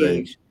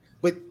page?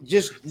 But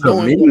just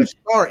knowing what a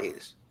star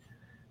is.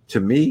 To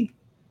me,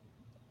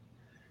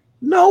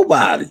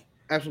 nobody.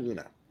 Absolutely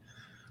not.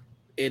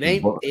 It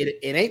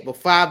ain't but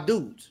 5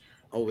 dudes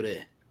over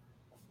there.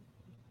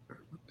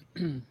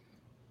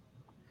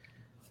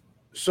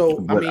 So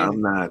but I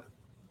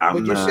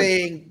mean, you're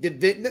saying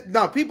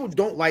no, people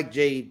don't like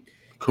Jade.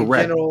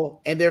 Correct. In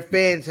general, and their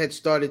fans had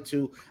started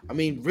to. I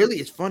mean, really,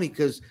 it's funny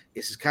because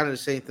it's kind of the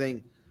same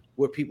thing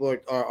where people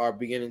are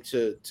beginning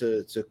to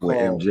call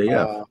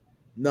MJF.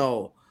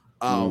 No,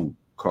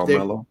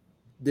 Carmelo.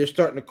 They're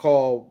starting to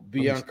call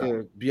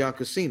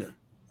Bianca Cena.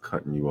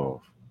 Cutting you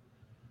off,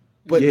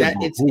 but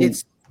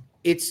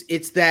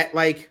it's that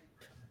like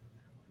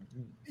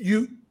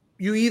you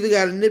either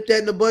got to nip that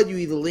in the bud, you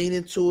either lean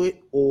into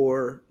it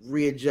or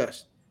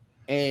readjust,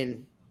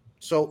 and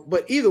so.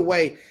 But either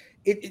way,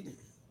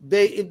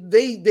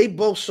 they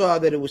both saw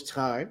that it was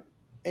time,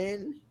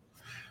 and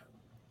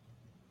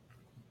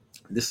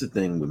this is the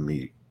thing with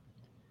me.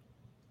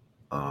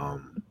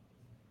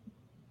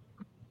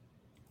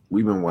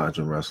 We've been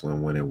watching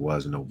wrestling when it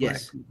was no black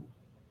people.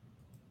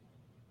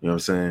 You know what I'm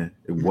saying?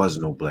 It was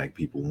no black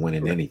people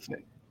winning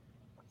anything.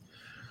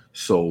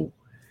 So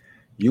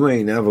you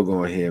ain't ever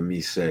gonna hear me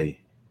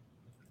say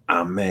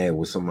I'm mad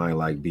with somebody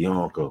like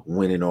Bianca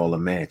winning all the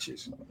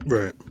matches.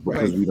 Right.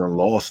 Because we done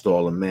lost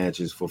all the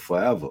matches for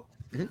forever.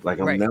 Like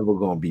I'm never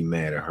gonna be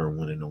mad at her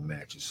winning no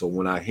matches. So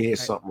when I hear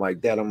something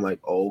like that, I'm like,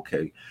 oh,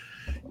 okay,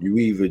 you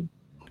either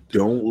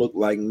don't look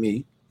like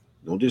me,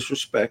 no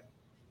disrespect.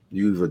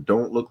 You either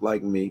don't look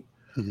like me,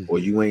 or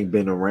you ain't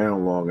been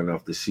around long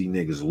enough to see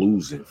niggas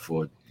losing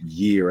for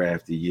year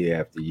after year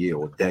after year,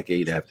 or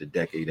decade after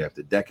decade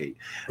after decade.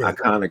 Right. I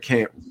kind of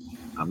can't.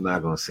 I'm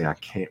not gonna say I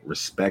can't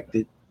respect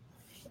it.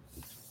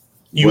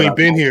 You ain't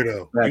been here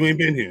though. You ain't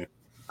been here.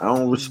 I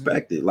don't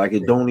respect it. Like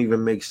it don't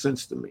even make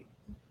sense to me.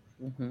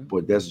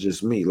 But that's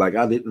just me. Like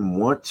I didn't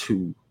want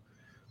to.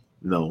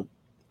 No,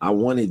 I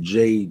wanted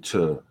Jade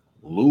to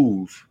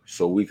lose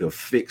so we could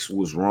fix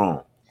what's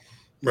wrong.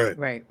 Right.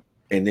 Right.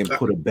 And then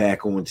put her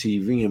back on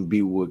TV and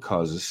be what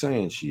cause is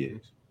saying she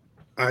is.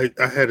 I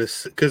had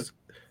because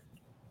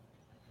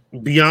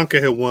Bianca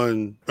had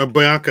won, or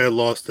Bianca had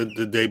lost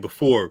the day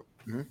before,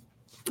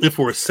 and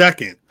for a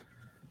second,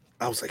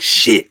 I was like,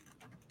 shit.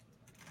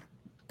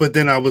 But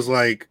then I was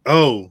like,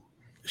 oh,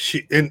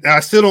 shit. And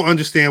I still don't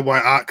understand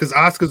why, because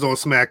Asuka's on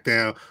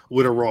SmackDown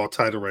with a Raw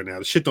title right now.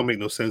 The shit don't make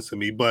no sense to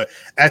me. But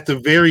at the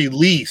very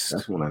least,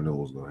 that's when I know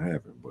what's going to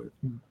happen. But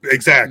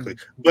exactly.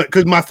 But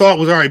because my thought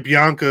was, all right,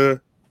 Bianca,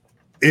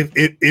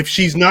 if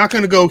she's not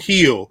going to go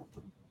heel,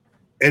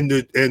 and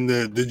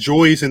the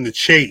joys in the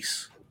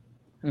chase,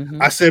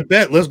 I said,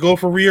 bet, let's go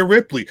for Rhea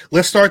Ripley.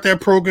 Let's start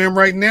that program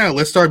right now.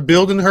 Let's start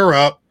building her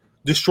up,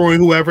 destroying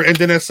whoever, and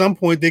then at some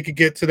point they could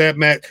get to that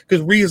match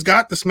because Rhea's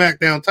got the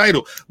SmackDown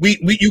title.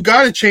 You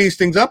got to change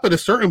things up at a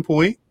certain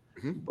point.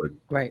 But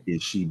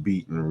is she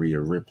beating Rhea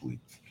Ripley?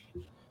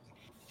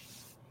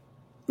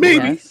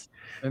 Maybe, yes,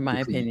 in my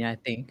opinion, I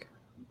think.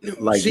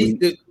 Like, see,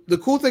 the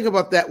cool thing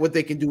about that, what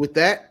they can do with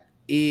that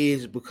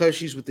is because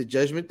she's with the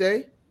Judgment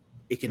Day,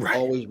 it can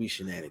always be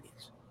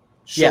shenanigans.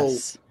 So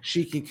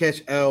she can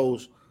catch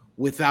L's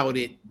without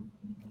it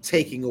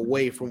taking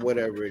away from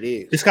whatever it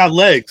is. It's got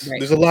legs. Right.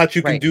 There's a lot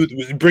you can do.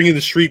 Bringing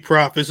the Street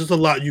Profits, there's a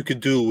lot you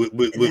could do with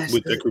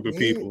that group of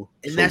people.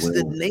 And that's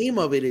the name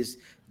of it, is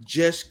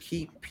just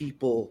keep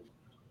people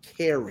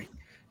caring.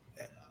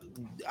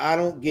 I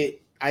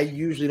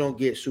usually don't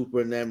get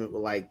super enamored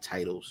with like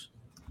titles.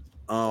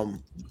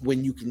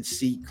 When you can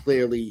see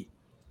clearly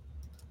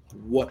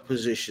what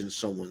position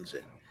someone's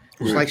in.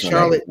 It's like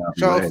Charlotte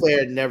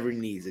Flair never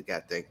needs a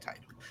goddamn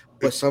title.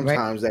 But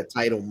sometimes that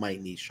title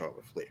might need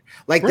Charlotte Flair.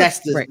 Like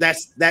that's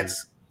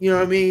you know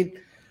what I mean?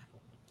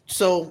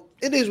 So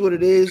it is what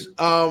it is.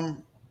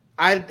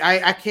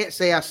 I can't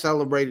say I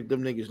celebrated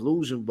them niggas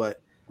losing,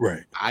 but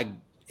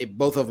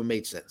both of them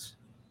made sense.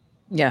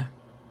 Yeah.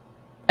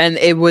 And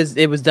it was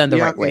done the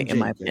right way, in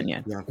my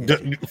opinion.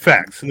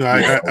 Facts. No,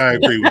 I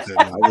agree with that.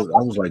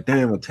 I was like,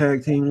 damn, a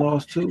tag team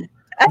lost too.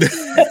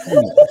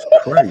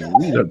 Crazy.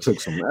 We done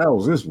took some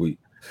L's this week.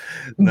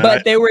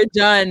 But they were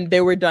done. They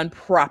were done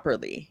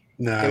properly.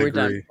 They were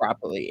done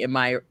properly. In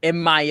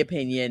my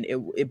opinion,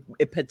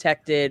 it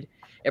protected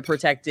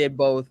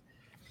both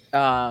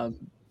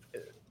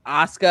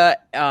Asuka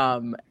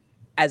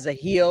as a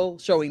heel,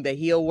 showing the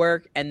heel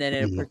work, and then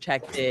it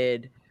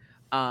protected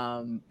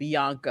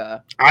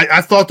Bianca.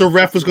 I thought the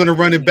ref was going to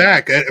run it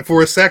back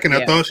for a second.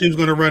 I thought she was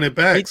going to run it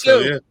back. Me too. So,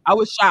 yeah. I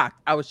was shocked.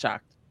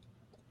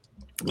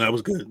 That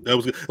was good.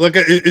 Like,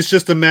 it's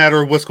just a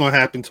matter of what's going to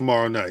happen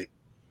tomorrow night.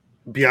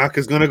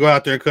 Bianca's going to go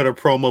out there and cut a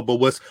promo, but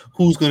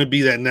who's going to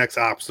be that next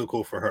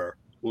obstacle for her?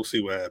 We'll see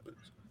what happens.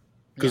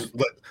 Because,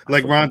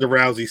 like Ronda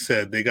Rousey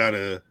said, they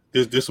gotta.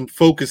 There's some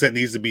focus that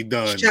needs to be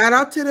done. Shout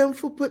out to them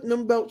for putting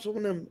them belts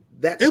on them.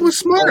 It was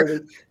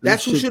smart.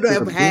 That's who should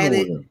have had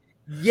it.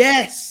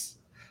 Yes,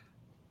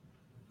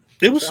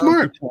 it was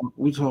smart.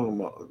 We talking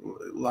about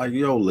like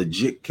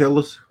legit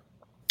killers.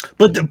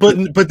 But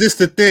this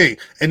the thing,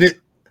 and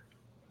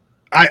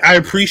I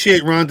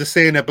appreciate Ronda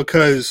saying that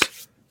because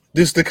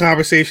this is the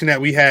conversation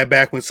that we had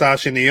back when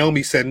Sasha and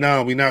Naomi said,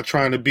 no, we're not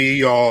trying to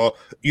be all,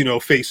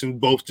 facing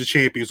both the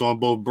champions on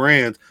both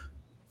brands.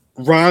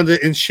 Ronda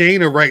and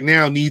Shayna right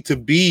now need to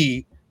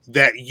be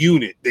that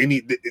unit. They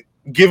need to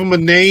give them a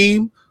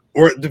name,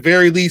 or at the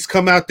very least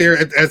come out there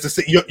as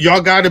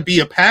y'all got to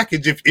be a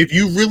package. If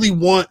you really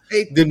want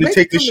them to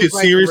take this shit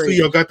seriously,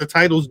 y'all got the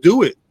titles,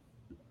 do it.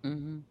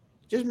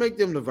 Just make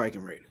them the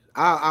Viking Raiders.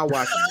 I'll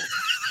watch them.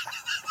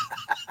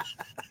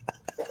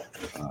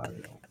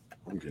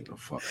 I'm getting the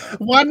fuck out.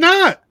 Why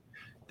not?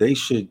 They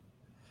should.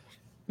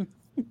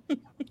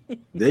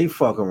 They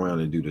fuck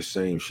around and do the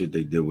same shit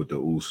they did with the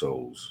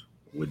Usos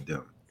with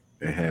them,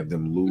 and have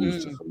them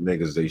lose to some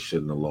niggas they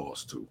shouldn't have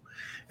lost to,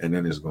 and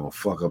then it's gonna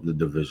fuck up the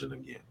division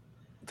again.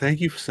 Thank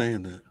you for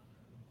saying that.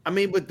 I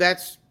mean, but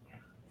that's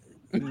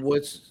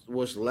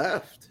what's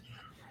left.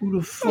 Who the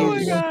Oh fuck?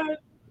 my God.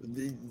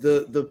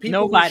 The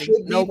people Nobody. who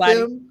should beat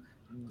them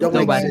don't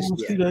Nobody. exist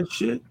See yet. that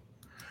shit?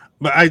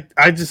 But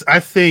I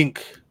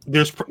think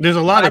there's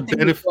a lot of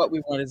benefit. What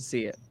we wanted to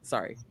see it.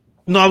 Sorry.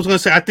 No, I was going to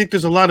say I think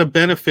there's a lot of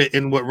benefit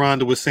in what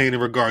Rhonda was saying in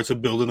regards to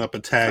building up a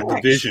tag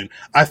division.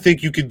 I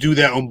think you could do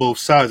that on both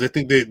sides. I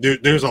think that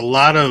there's a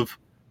lot of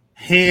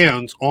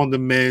hands on the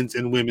men's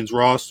and women's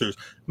rosters.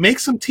 Make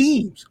some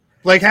teams,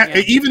 like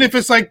even if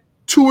it's like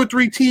 2 or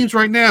 3 teams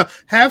right now,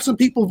 have some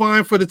people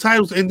vying for the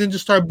titles, and then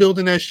just start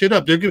building that shit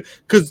up. They're good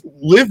because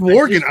Liv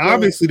Morgan,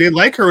 obviously, they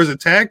like her as a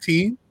tag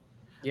team.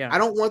 Yeah, I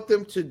don't want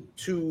them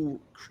to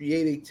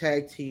create a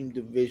tag team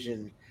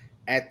division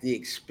at the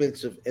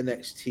expense of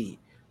NXT.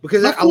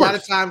 Because a lot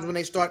of times when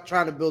they start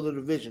trying to build a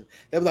division,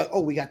 they're like,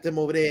 "Oh, we got them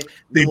over there."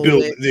 They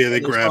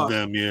grab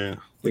them. Yeah,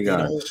 they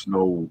got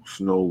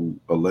Snow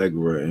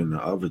Allegra and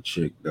the other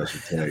chick that's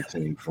a tag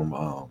team from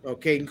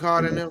Caden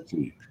Carter and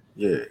them.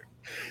 Yeah,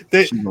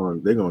 they're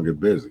gonna get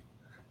busy.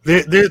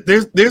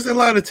 There's a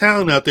lot of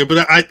talent out there,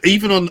 but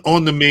even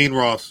on the main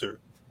roster,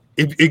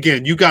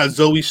 again, you got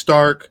Zoe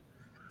Stark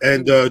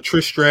and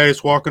Trish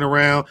Stratus walking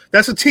around.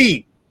 That's a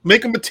team.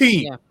 Make them a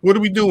team. Yeah. What are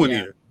we doing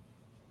here?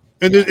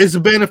 And it's a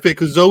benefit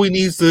because Zoe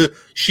needs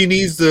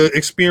the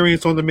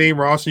experience on the main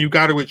roster. You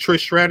got her with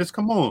Trish Stratus.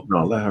 Come on.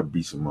 No, let her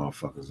beat some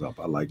motherfuckers up.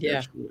 I like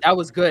that shit. That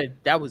was good.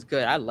 That was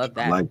good. I love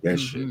that. I like that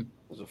shit. It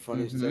was the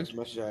funniest text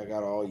message I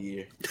got all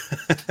year.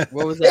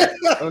 What was that?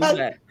 What was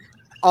that?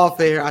 Off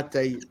air, I'll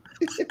tell you.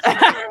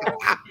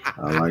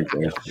 I like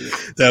that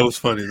shit. That was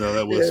funny though.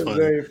 That was funny.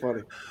 Very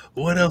funny.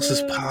 What else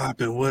is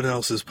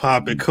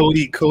popping?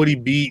 Cody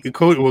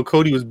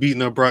was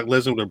beating up Brock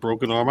Lesnar with a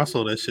broken arm. I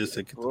saw that shit.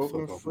 Said, get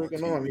broken the fuck off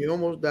freaking my arm. He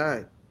almost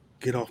died.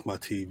 Get off my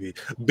TV.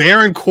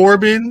 Baron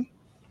Corbin.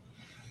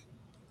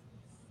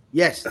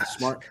 Yes, that's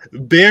smart.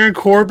 Baron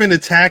Corbin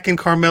attacking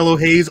Carmelo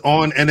Hayes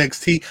on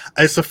NXT.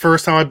 It's the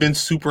first time I've been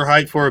super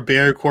hyped for a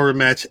Baron Corbin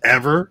match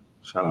ever.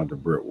 Shout out to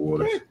Britt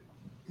Waters.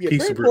 Yeah,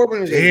 Piece of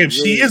Corbin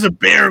she is a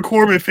Baron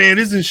Corbin fan,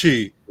 isn't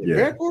she? Yeah.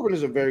 Baron Corbin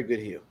is a very good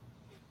heel.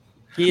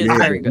 He is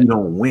very good. You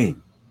don't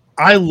win.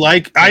 I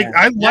like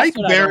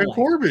Baron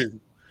Corbin.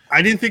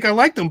 I didn't think I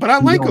liked him, but I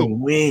like him.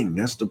 Win.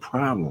 That's the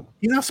problem.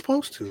 You're not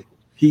supposed to.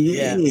 He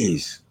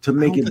is to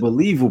make it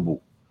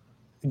believable.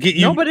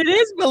 No, but it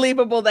is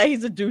believable that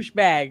he's a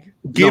douchebag.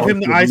 Give him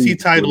the IC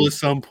title at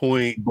some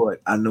point.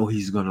 But I know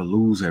he's gonna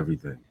lose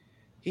everything.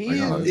 He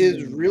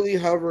is really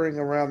hovering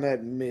around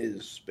that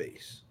Miz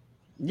space.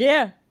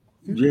 Yeah.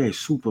 Yeah,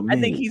 Superman. I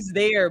think he's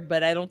there,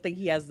 but I don't think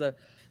he has the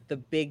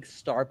big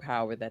star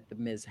power that the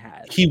Miz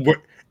has.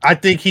 I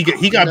think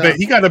he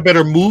got a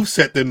better move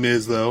set than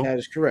Miz though. That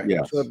is correct.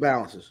 Yeah, so it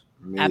balances.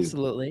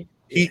 Absolutely.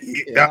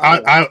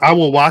 I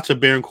will watch a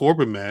Baron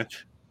Corbin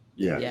match.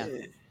 Yeah.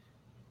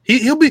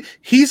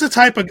 He's the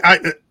type of guy.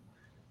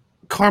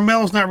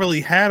 Carmelo's not really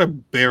had a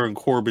Baron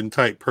Corbin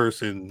type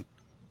person.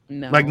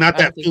 No, like not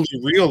that fully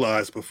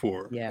realized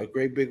before. Yeah, a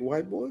great big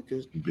white boy,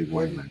 just big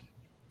white man.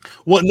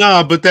 Well,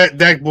 no, but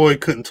that boy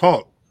couldn't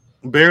talk.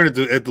 Baron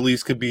at the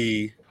least could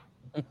be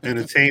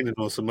entertaining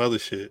on some other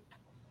shit.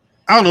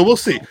 I don't know. We'll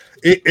see.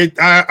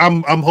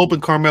 I'm hoping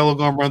Carmelo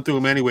gonna run through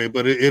him anyway,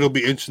 but it'll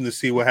be interesting to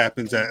see what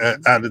happens out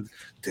of.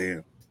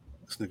 Damn,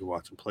 this nigga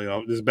watching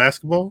playoff. This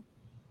basketball.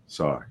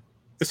 Sorry,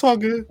 it's all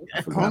good.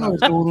 I don't know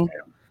what's going on.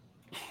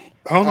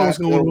 I don't know what's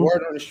going on. The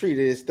word on the street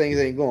is things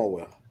ain't going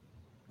well.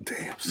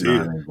 Damn,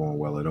 it ain't going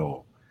well at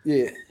all.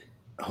 Yeah.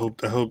 I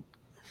hope.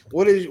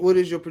 What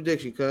is your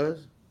prediction,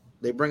 cuz?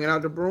 They bringing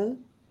out the broom?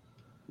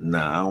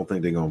 Nah, I don't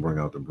think they're gonna bring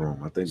out the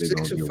broom. I think they're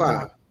gonna get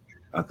 5.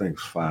 I think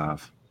it's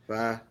 5.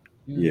 5.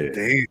 Yeah.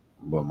 Damn.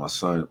 But my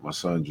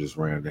son just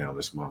ran down.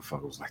 This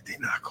motherfucker was like, "They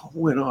not gonna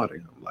win, are they?"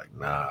 I'm like,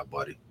 "Nah,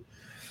 buddy.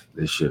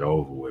 This shit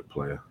over with,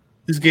 player."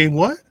 This game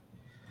what?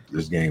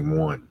 This game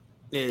 1.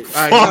 Yeah.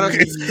 Fuck,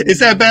 it's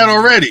that bad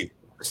already.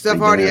 Steph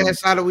Hardy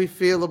asked, "How do we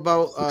feel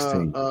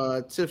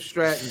about Tiff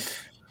Stratton?"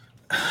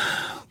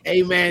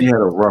 Hey man, he had a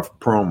rough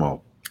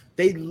promo.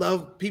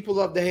 People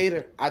love the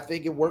hater. I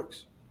think it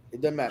works.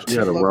 It doesn't matter. She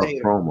had a rough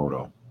promo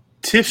though.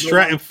 Tiff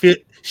Stratton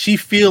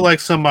feel like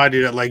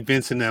somebody that like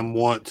Vince and them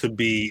want to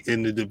be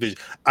in the division.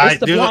 It's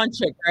the blonde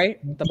chick,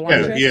 right? The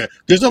blonde chick? Yeah.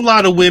 There's a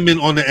lot of women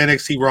on the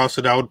NXT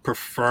roster that I would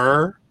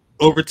prefer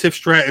over Tiff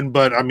Stratton,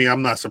 but I mean,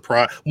 I'm not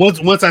surprised.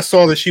 Once I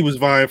saw that she was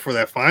vying for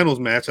that finals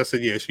match, I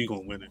said, yeah, she's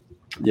gonna win it.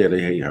 Yeah, they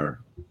hate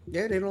her.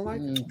 Yeah, they don't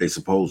like her. They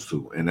supposed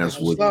to, and that's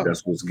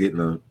what's getting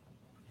her.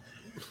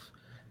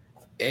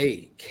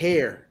 Hey,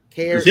 care.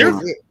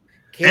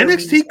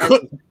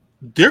 NXT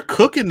they're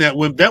cooking that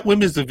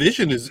women's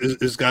division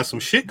is got some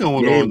shit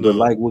going on. But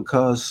like what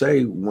Cuz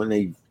say, when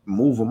they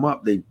move them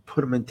up, they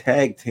put them in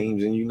tag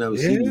teams, and you never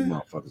see these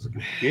motherfuckers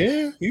again.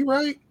 Yeah, you're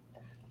right.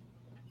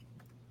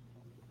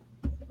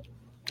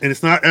 And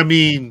it's not. I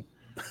mean,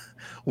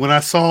 when I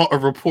saw a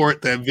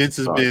report that Vince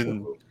has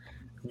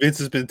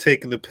been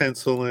taking the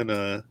pencil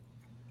and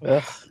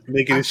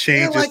making his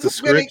changes to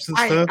scripts and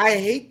stuff. I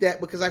hate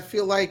that because I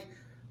feel like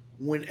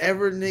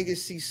whenever niggas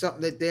see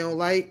something that they don't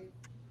like,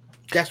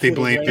 that's they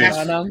blame Vince.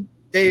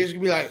 They just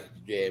be like,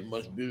 "Yeah, it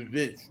must be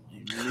Vince."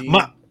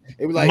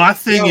 My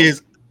thing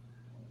is,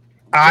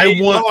 I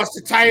want lost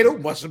the title.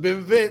 Must have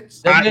been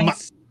Vince.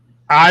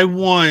 I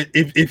want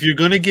if you're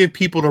gonna give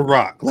people The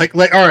Rock, like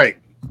all right,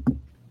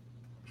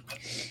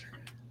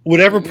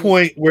 whatever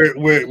point where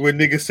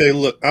niggas say,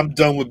 look, I'm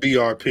done with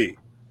BRP,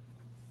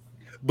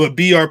 but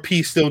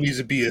BRP still needs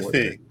to be a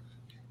thing.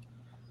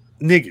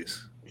 Niggas,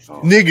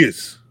 I'm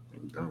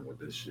done with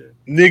this shit.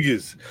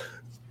 Niggas,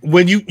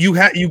 when you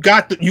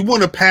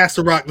want to pass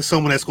The Rock to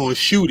someone that's going to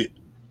shoot it.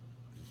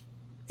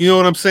 You know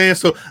what I'm saying?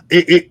 So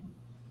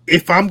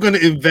if I'm going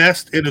to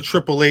invest in a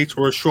Triple H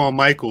or a Shawn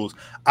Michaels,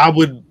 I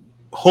would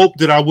hope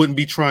that I wouldn't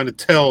be trying to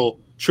tell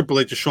Triple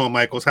H or Shawn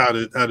Michaels how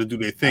to do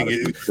their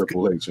thing.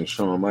 Triple H and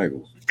Shawn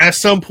Michaels. At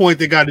some point,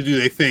 they got to do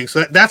their thing.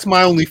 So that's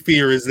my only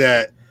fear, is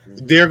that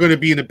they're going to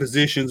be in the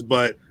positions,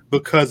 but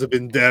because of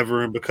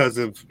Endeavor and because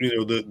of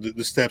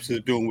the steps they're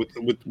doing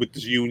with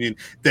this union,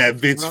 that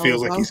Vince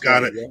feels like he's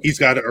got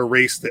to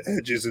erase the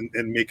edges and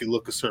make it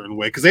look a certain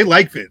way, because they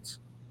like Vince.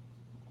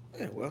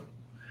 Yeah, well,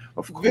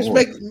 of course.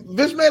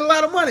 Vince made a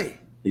lot of money.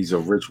 He's a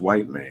rich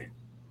white man.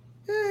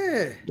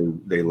 Yeah,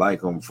 they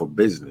like him for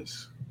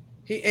business.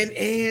 And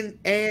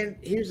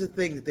here's the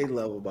thing that they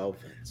love about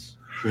Vince.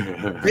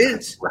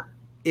 Vince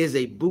is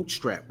a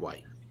bootstrap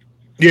white.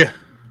 Yeah.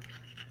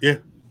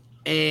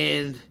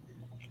 And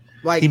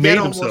like he that made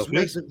almost himself.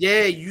 Makes him,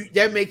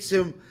 that makes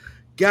him.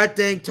 God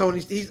dang,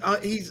 Tony.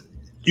 He's.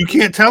 You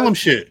can't tell him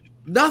shit.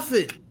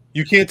 Nothing.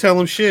 You can't tell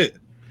him shit.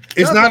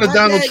 It's not a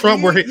Donald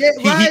Trump where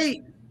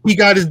he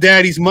got his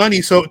daddy's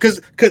money. So because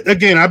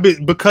again,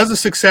 because of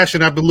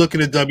Succession, I've been looking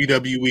at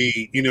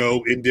WWE,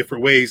 in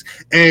different ways,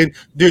 and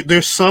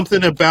there's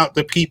something about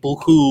the people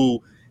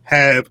who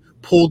have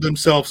pulled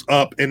themselves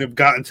up and have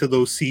gotten to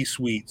those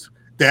C-suites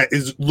that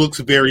looks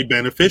very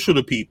beneficial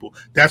to people.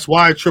 That's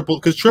why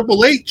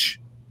Triple H,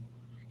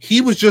 he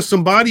was just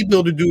some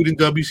bodybuilder dude in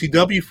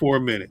WCW for a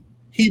minute.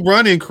 He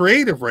running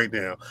creative right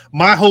now.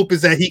 My hope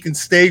is that he can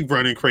stay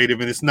running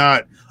creative, and it's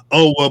not,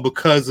 oh well,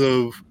 because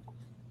of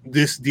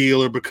this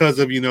deal or because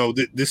of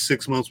this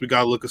 6 months we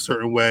gotta look a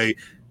certain way.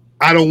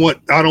 I don't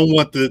want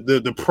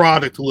the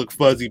product to look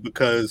fuzzy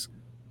because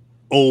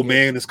old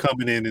man is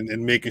coming in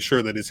and making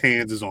sure that his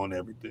hands is on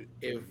everything.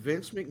 If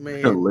Vince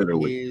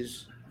McMahon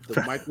is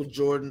the Michael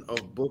Jordan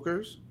of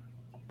bookers,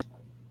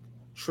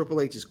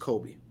 Triple H is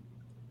Kobe.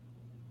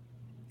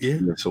 Yeah.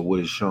 So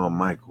what is Shawn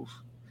Michaels?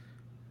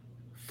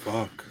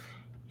 Fuck.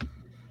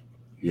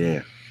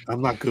 Yeah.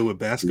 I'm not good with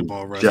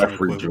basketball.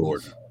 Jeffrey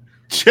Jordan.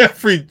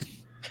 Jeffrey.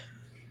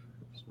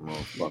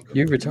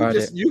 You're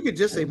retarded. You could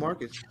just say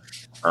Marcus.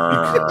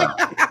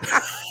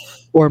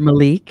 Or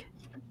Malik.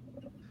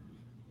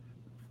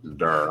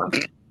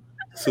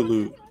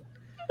 Salute.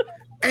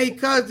 Hey,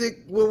 cuz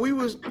when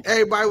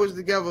everybody was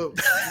together.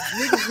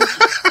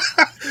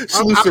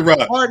 Salute to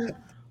Rock.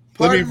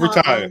 Let me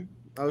retire.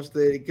 I was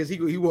thinking because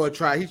he want to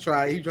try. He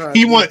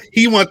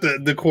want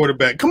the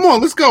quarterback. Come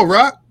on, let's go,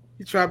 Rock.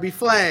 He try to be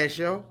Flash,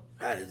 yo.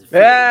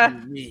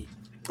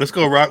 Let's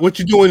go, Rock. What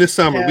you doing this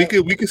summer? We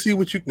could see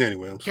what you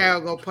anyway. Carol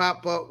gonna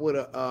pop up with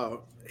a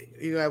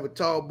have a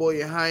tall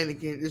boy in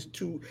Heineken. This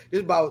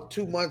about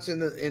 2 months in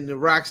the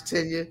Rock's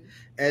tenure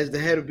as the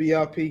head of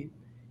BRP,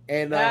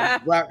 and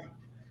Rock.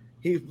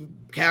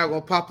 Carol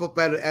gonna pop up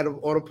on a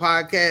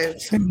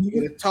podcast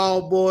with a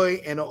tall boy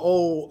and an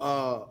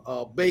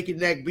old bacon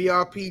neck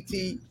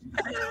BRPT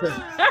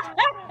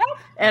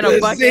and a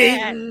bucket.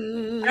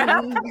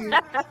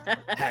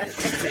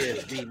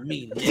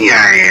 Yeah.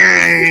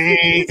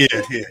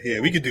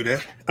 We could do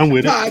that. I'm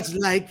with God's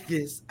it. like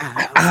this.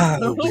 I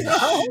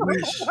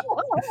wish.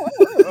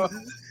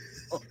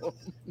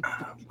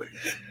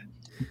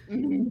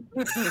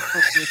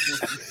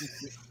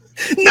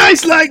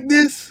 Nice like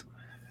this.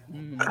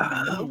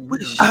 I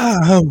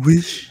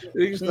wish.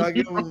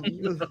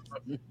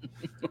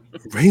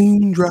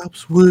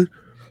 Raindrops would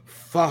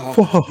fall.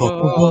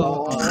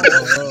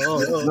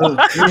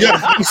 Yeah,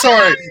 I'm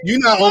sorry. You're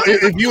not old.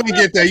 If you didn't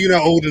get that, you're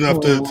not old enough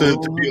to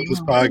be on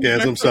this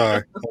podcast. I'm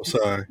sorry.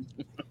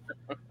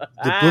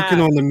 The booking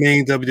on the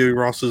main WWE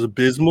roster is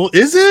abysmal.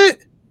 Is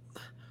it?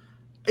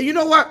 You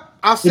know what?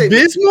 I'll say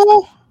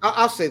abysmal.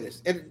 I'll say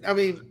this, and I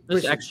mean,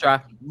 listen,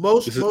 extra.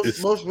 Most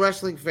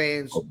wrestling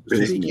fans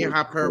speak in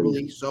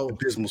hyperbole, so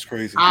abysmal's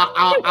crazy.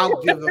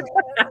 I'll give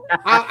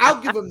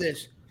them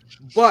this,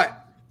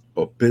 but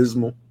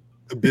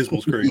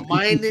abysmal's crazy.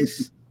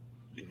 Minus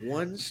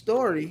one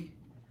story.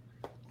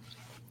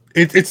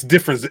 It's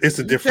different. It's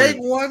a different.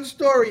 Take one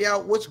story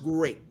out. What's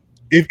great?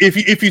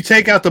 If you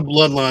take out the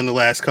bloodline, the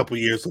last couple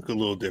of years look a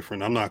little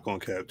different. I'm not gonna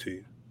cap to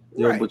you.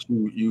 Yeah, right. But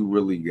you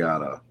really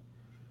gotta.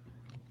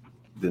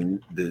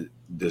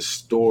 The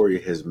story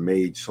has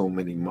made so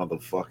many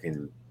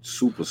motherfucking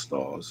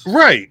superstars.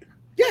 Right.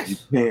 Yes. You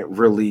can't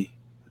really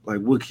Like,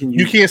 what can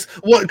you can't?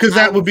 What? Because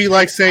that would be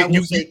like saying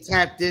you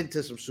tapped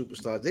into some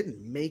superstars. They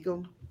didn't make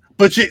them.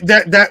 But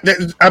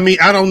that I mean,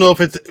 I don't know if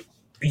it's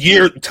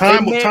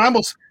time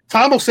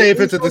will say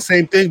if it's the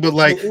same thing, but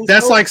like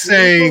that's like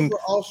saying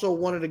also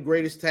one of the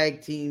greatest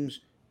tag teams.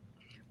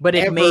 But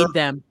it made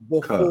them.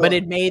 But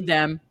it made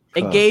them.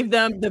 It gave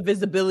them the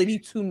visibility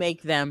to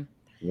make them.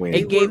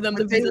 It gave them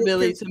the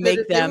visibility to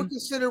make them. They were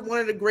considered one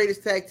of the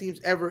greatest tag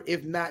teams ever,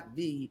 if not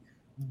the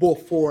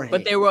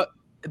beforehand.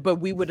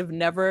 But we would have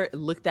never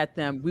looked at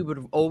them. We would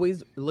have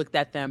always looked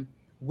at them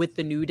with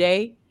the New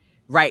Day,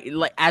 right?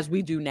 Like as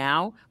we do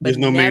now. But there's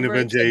no main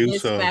event Jey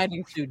Uso.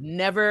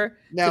 Never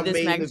to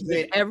this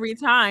magnitude. Every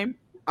time.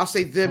 I'll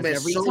say them as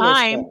every solo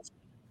time.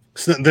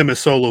 stars. Them as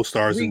solo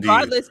stars,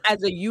 regardless,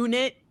 as a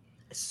unit,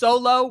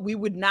 solo, we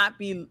would not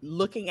be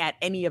looking at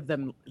any of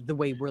them the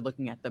way we're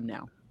looking at them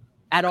now,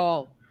 at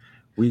all.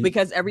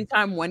 Because every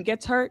time one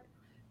gets hurt,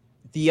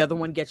 the other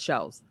one gets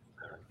shells.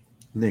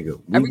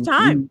 Nigga, every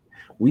time.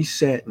 We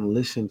sat and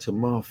listened to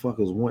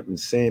motherfuckers wanting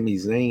Sami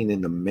Zayn in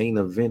the main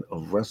event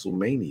of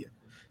WrestleMania.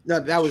 No,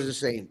 that was the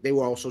same. They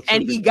were also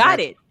and he got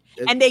it.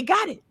 And they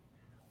got it.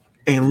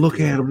 And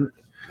look at him.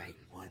 Night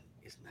one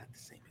is not the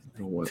same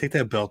as Take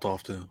that belt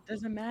off them.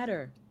 Doesn't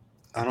matter.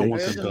 I don't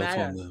want the belts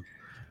on them.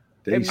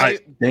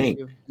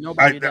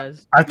 Nobody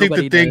does. I think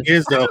the thing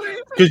is though,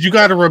 because you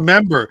got to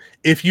remember,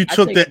 if you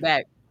took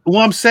that,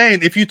 well, I'm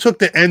saying if you took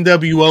the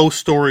NWO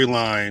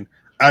storyline,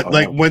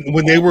 like when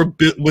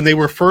they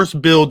were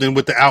first building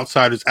with the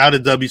outsiders out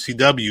of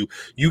WCW,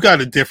 you got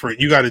a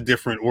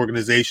different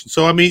organization.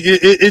 So I mean,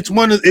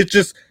 it's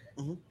just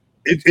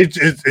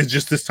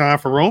this time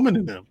for Roman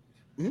and them.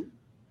 Mm-hmm.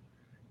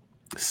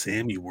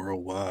 Sammy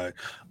Worldwide.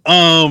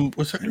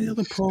 Was there any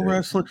other pro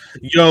wrestling?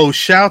 Yo,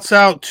 shouts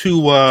out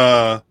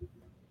to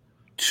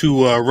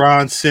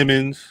Ron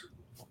Simmons.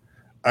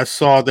 I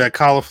saw that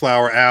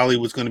Cauliflower Alley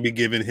was going to be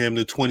giving him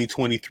the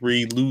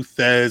 2023 Lou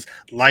Thez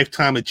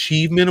Lifetime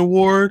Achievement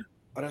Award.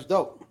 Oh, that's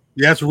dope.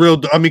 That's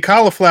real. I mean,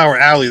 Cauliflower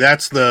Alley.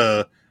 That's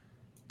the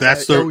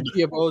OG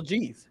of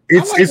OGs.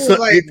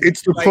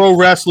 It's the pro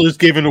wrestlers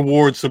giving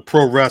awards to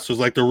pro wrestlers,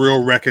 like the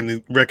real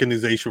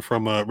recognition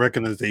from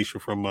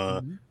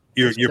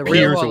your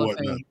peers or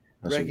whatnot.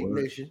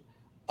 Recognition.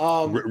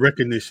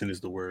 Recognition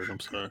is the word. I'm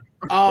sorry.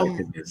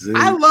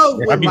 I love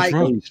when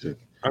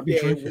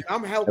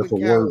I'm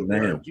helping Cal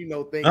learn,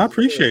 things. I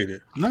appreciate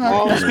it.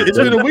 No, it's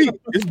been a week.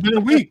 It's been a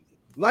week.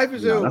 Life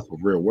is that's a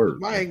real word.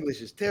 My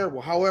English is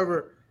terrible.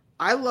 However,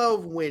 I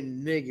love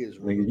when niggas.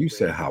 Nigga, you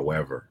said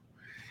however.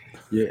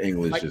 Your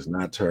English is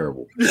not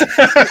terrible.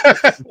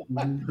 It's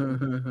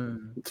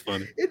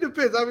funny. It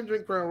depends. I've been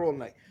drinking Crown Royal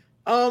tonight.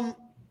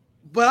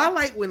 But I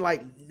like when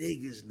like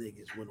niggas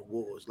win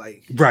awards.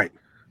 Like right.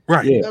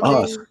 Yeah, you know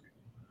us.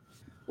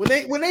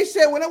 When he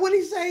say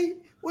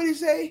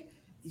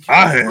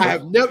I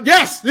have never.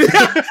 Yes,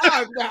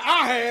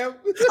 I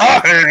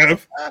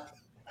have.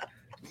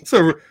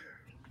 So,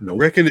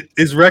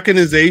 is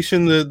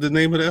recognition the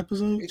name of the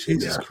episode?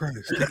 Jesus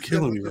Christ, they're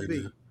killing me right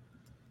now.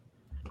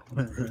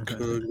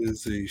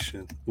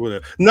 Recognition,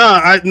 whatever.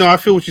 I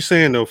feel what you're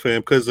saying though,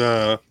 fam. Because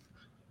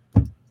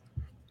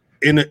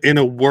in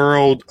a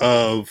world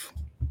of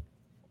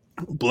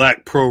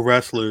black pro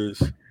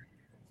wrestlers,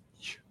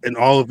 and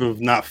all of them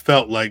have not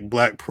felt like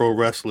black pro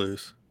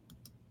wrestlers,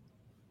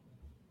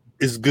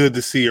 it's good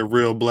to see a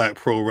real black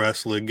pro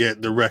wrestler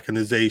get the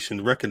recognition.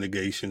 The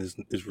recognition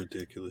is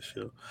ridiculous,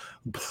 yo.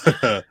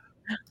 But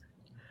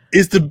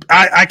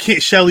I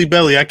can't Shelly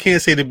Belly. I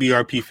can't say the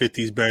BRP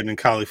 50 is better than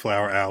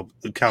Cauliflower Alley.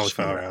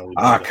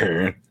 I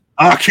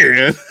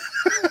can.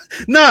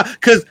 Nah,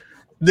 because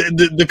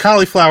the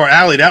Cauliflower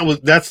Alley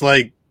that's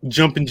like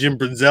jumping Jim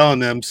Brunzell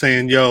and them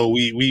saying, "Yo,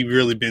 we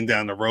really been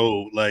down the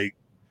road." Like,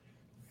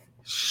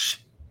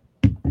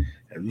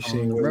 have you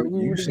seen where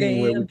we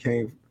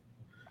came?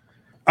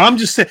 I'm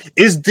just saying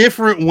it's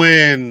different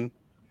when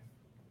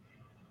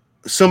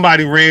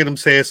somebody random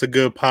say it's a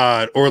good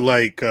pod, or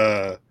like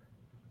a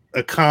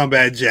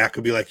Combat Jack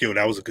could be like, "Yo,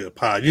 that was a good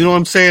pod." You know what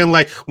I'm saying?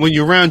 Like when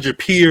you're around your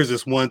peers,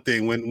 it's one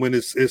thing. When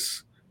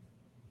it's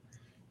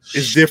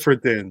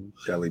different than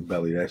Shelly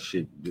Belly. That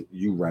shit,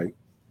 you right.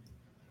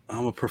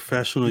 I'm a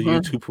professional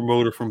YouTube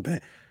promoter from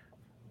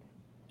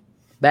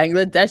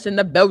Bangladesh in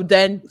the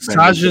building.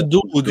 Saja,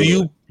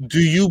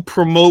 do you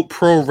promote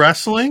pro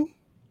wrestling?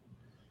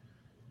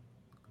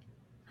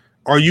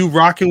 Are you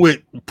rocking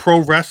with pro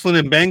wrestling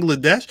in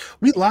Bangladesh?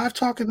 We live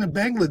talking to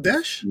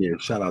Bangladesh? Yeah,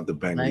 shout out to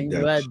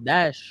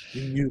Bangladesh.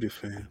 You muted,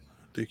 fam.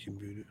 I think you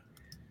muted.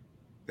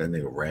 That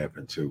nigga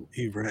rapping too.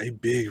 He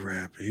big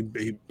rapper. He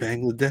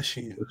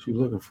Bangladeshi. What you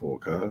looking for,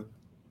 cuz?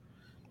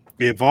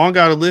 Yeah, Vaughn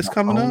got a list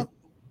coming up.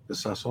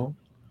 That's our song.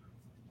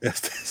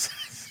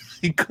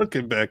 He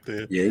cooking back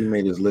there. Yeah, he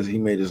made his list.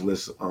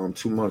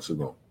 2 months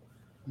ago.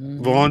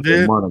 Vaughn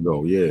did? 1 month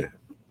ago, yeah.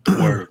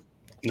 Word.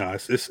 No,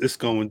 it's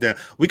going down.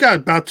 We got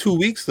about 2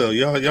 weeks though.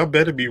 Y'all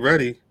better be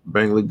ready.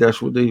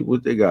 Bangladesh,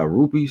 what they got?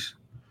 Rupees?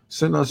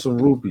 Send us some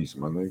rupees,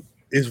 my nigga.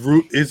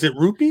 Is it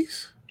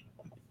rupees?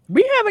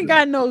 We haven't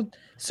got no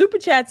super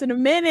chats in a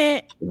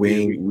minute.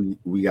 We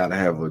gotta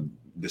have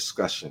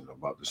discussion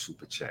about the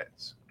super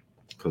chats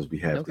because we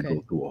have to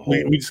go through a whole.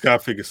 We just gotta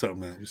figure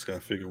something out. We just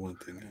gotta figure one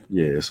thing out.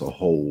 Yeah, it's a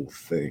whole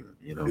thing.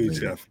 You know, we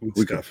could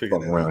fuck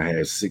around and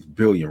have 6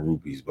 billion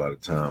rupees by the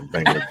time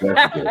Bangladesh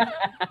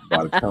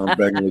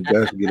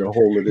get a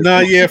hold of this. Nah,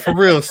 yeah, for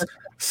real.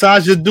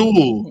 Saja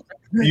Dul,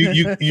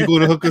 you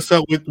going to hook us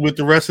up with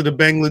the rest of the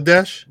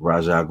Bangladesh?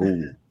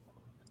 Rajagul.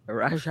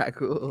 Where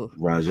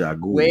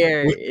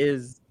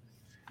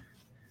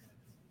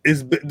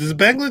does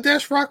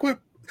Bangladesh rock with?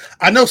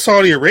 I know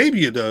Saudi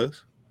Arabia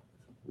does.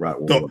 Rock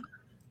with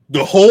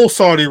the whole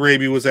Saudi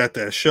Arabia was at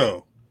that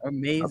show.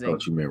 Amazing. I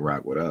thought you meant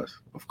rock with us.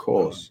 Of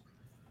course.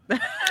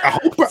 I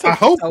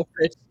hope.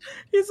 Selfish.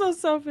 He's so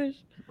selfish.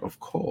 Of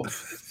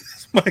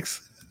course.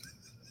 Mike's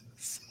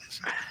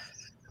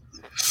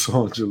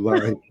Song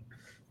July.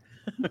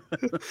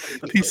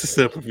 Piece of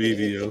simple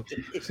video.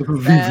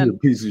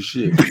 Piece of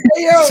shit. Hey,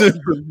 yo.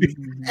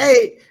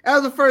 Hey, that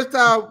was the first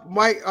time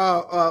Mike.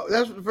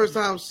 That's the first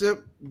time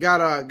Sip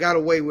got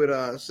away with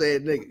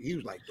saying nigga. He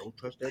was like, "Don't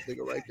touch that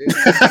nigga right there."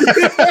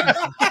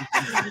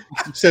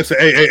 Sip said,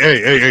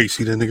 "Hey,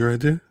 see that nigga right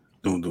there?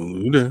 Don't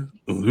do that.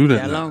 Don't do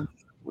that." Nah.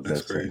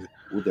 That's crazy.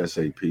 What that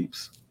say,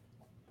 peeps?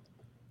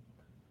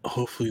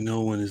 Hopefully,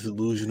 no one is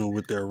delusional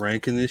with their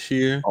ranking this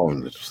year. Oh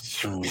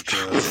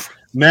God.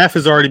 Math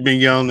has already been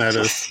yelling at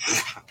us.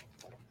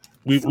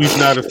 We've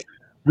not.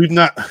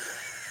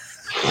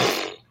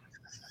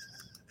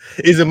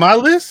 Is it my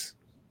list?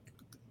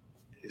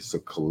 It's a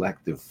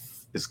collective.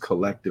 It's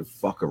collective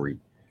fuckery.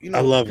 You know,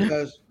 I love it.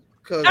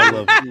 Cuz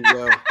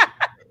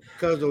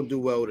don't do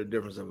well with a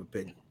difference of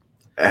opinion.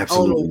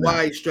 Absolutely. I don't know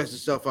why he stresses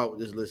himself out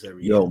with this list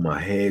every year. Yo, my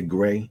head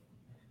gray.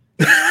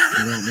 You know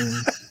what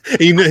I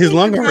mean? His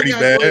lung already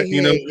bad.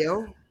 You know.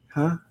 Yo.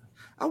 Huh?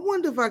 I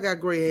wonder if I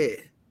got gray hair.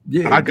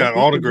 Yeah, I got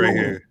all the gray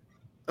hair.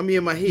 I mean,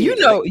 in my head. You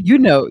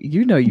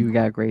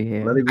got gray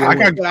hair.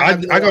 I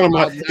got on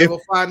my. Never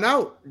find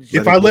out.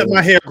 If I let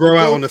my hair grow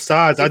out on the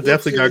sides, I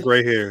definitely got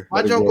gray hair.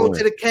 I don't go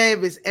to the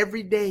canvas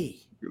every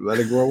day. Let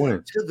it grow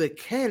in. To the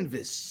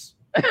canvas.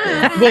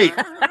 Wait,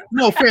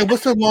 no, Fran.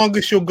 What's the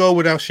longest you'll go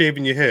without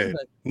shaving your head?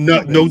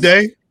 No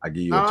day. I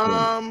give you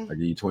I give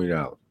you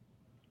 $20.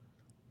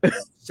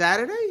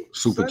 Saturday.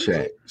 Super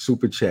chat.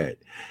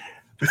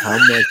 How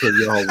much are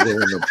y'all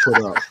willing to put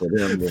up for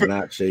them to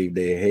not shave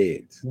their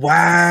heads?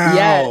 Wow.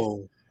 Yes.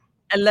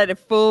 And let it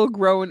full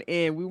grown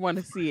in. We want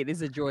to see it.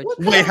 It's a George.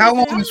 Wait, how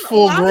long is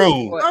full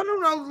grown? I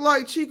don't know,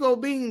 like Chico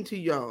Bean to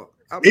y'all.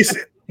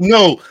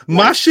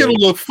 My shit'll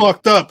look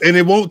fucked up, and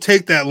it won't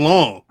take that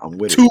long. I'm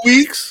with 2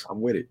 weeks.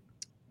 I'm with it.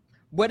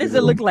 What does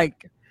it look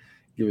like?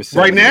 Give it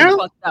right now.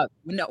 Fucked up.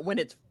 No, when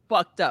it's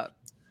fucked up.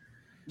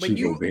 When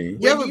you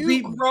ever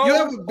beat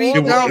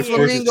down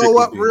Flamingo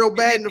up real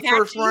bad in the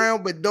first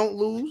round, but don't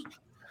lose?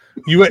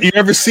 You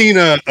ever seen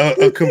a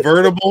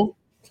convertible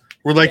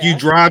where you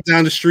drive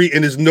down the street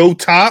and there's no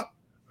top?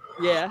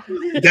 Yeah,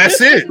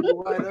 that's it.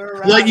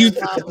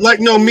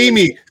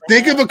 Mimi,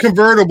 think of a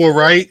convertible,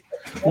 right?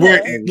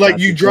 Where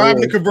you drive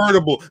the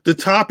convertible, the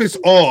top is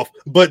off,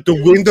 but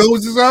the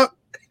windows is up.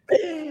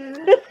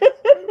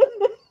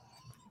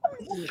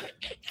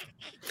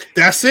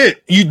 That's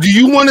it. Do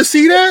you want to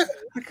see that?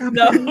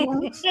 No.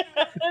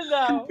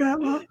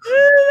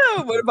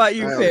 What about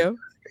you, Phil?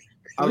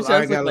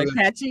 I gotta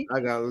patchy. I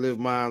gotta live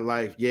my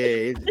life. Yeah,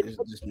 it's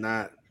just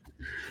not.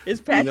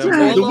 It's patchy.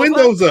 The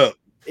windows up.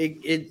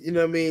 It you know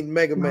what I mean?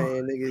 Mega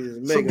Man, nigga, is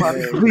Mega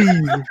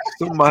Man.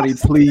 Somebody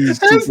please.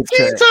 Super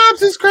chat.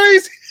 Times is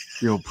crazy.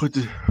 Yo, put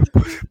the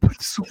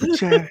super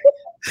chat.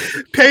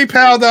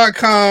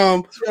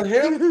 PayPal.com.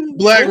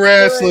 Black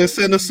Wrestling.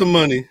 Send us some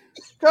money.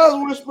 I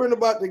was whispering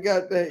about the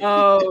goddamn.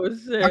 Oh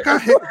shit! I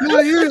got hit.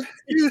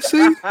 Yeah.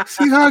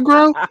 See how I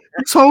grow?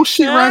 This whole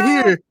shit right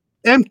here,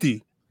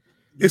 empty.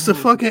 It's a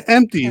fucking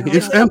empty.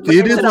 It's empty.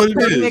 It is what it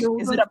is.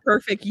 Is it a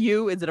perfect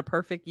you? Is it a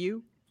perfect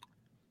you?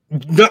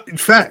 No,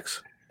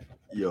 facts.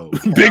 Yo,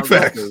 big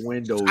facts.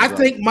 I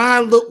think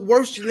mine look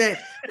worse than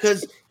that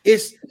because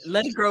it's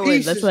let it grow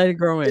in. Let's let it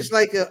grow in. It's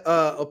like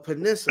a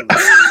peninsula.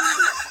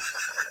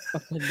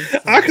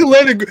 I can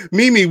let it.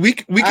 Mimi, we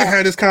can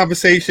have this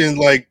conversation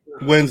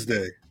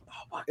Wednesday.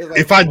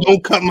 If I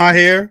don't cut my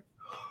hair,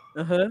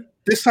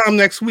 this time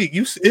next week,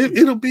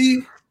 it'll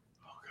be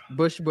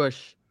bush,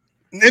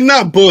 and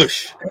not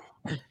bush.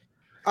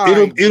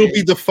 It'll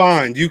be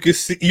defined. You can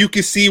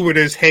see where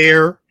there's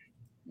hair,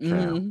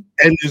 and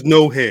there's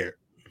no hair.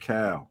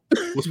 Cal,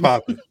 what's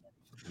popping?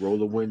 Roll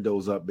the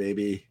windows up,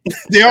 baby.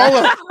 They all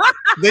up.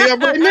 They up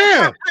right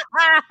now.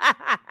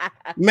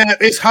 Man,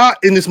 it's hot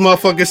in this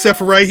motherfucker, except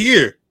for right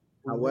here.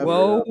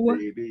 Whoa,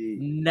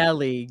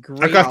 Nelly!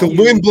 I got the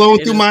wind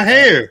blowing through my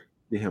hair.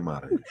 Get him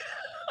out of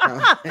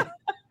here.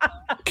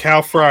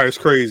 Cal Fryer is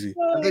crazy.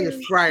 I think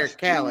it's Friar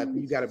Cal.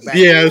 You got it back.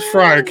 Yeah, it's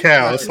Friar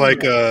Cal. It's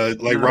like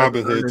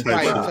Robin Hood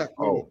type shit.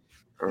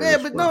 Yeah,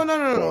 but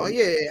no.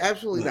 Yeah,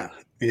 absolutely not.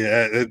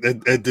 Yeah,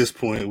 at this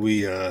point,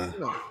 I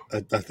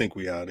think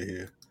we out of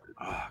here.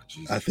 Oh,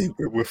 I think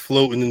we're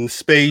floating in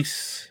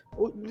space.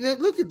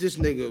 Look at this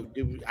nigga.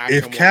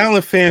 If Cal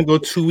and Fam go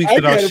 2 weeks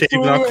without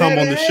shaving, I'll come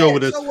on the show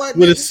with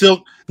a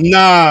silk.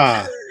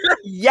 Nah,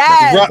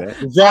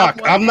 Yes. Rock.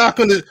 I'm not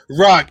gonna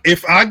Rock.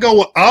 If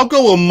I'll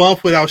go a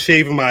month without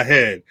shaving my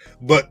head,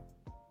 but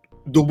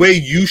the way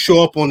you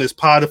show up on this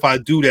pod, if I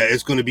do that,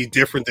 it's going to be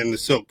different than the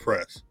silk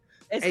press.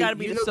 It's got to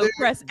be the silk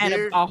press and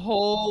a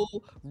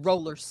whole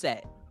roller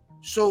set.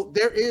 So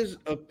there is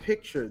a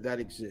picture that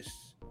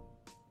exists.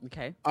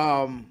 Okay.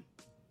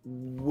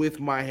 With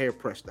my hair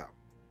pressed out.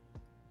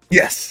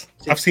 Yes,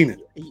 I've seen it.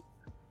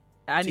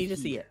 I need to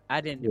see it.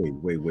 I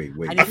didn't. Wait.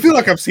 I feel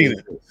like I've seen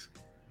it.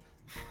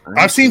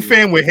 I've seen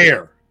Fam with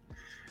hair.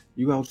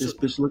 You out this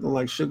bitch looking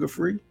like Sugar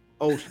Free?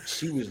 Oh,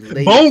 she was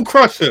late. Bone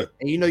crusher.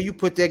 And you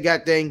put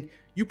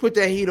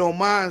that heat on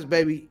mine,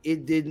 baby.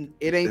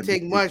 It ain't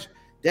take much.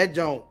 That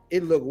joint,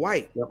 it looked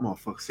white. That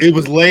motherfucker. It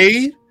was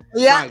laid.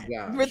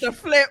 Yeah, with the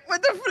flip.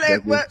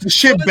 The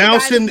shit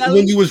bouncing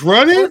when you was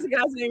running. What was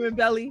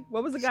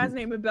the guy's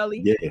name in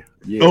Belly? Yeah.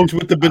 Oh,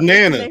 with the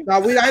banana. No,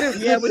 I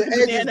didn't flip with the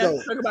the edges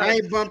banana. though. I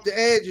ain't bumped the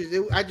edges.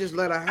 I just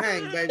let her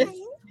hang, baby.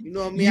 You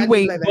know what I mean? You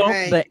ain't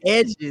bumped the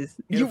edges.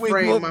 You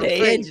ain't bumped the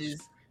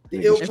edges.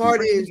 The ill part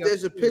is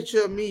there's a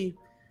picture of me.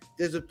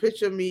 There's a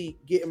picture of me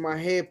getting my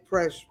hair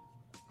pressed.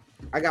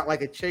 I got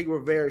like a Che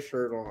Guevara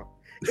shirt on.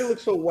 It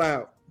looks so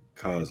wild.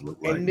 Cause look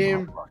like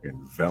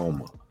fucking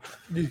Velma.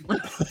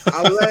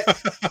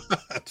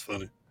 That's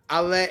funny.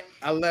 I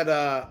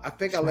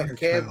think I let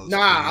Kev.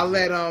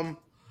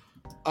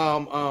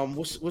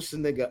 What's the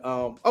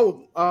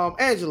nigga?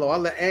 Angelo. I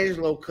let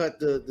Angelo cut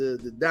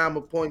the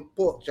diamond point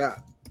pork chop.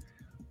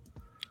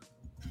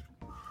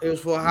 It was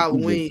for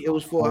Halloween. It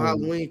was for a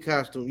Halloween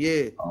costume.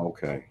 Yeah.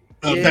 Okay.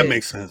 That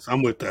makes sense.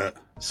 I'm with that.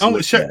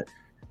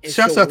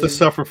 Shouts out to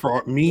Suffer for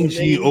Art. Mean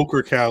Gene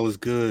Ochre Cow is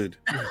good.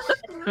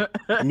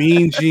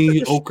 Mean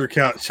Gene Ochre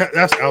Cow.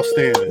 That's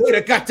outstanding. Wait a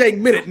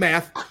goddamn minute,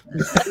 math.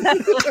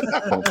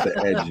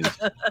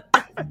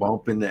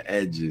 Bumping the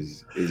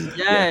edges is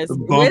yes.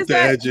 Bump the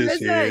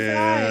edges.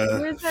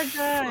 Where's that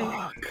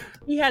guy? Fuck.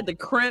 He had the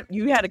crimp.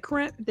 You had a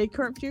crimp. They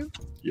crimped you.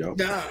 Yep.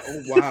 Nah.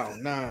 Oh wow.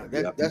 Nah.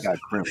 That's got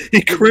crimped.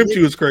 He crimped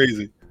you was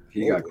crazy.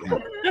 He got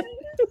crimped.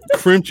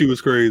 Crimped you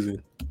was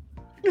crazy.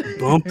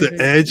 Bump the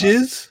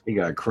edges. He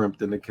got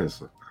crimped in the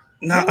kisser.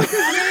 Nah. What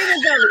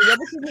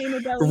was his name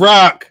in Belly?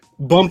 Rock.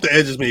 Bump the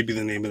Edges may be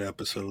the name of the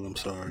episode. I'm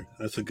sorry.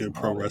 That's a good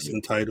pro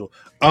wrestling title.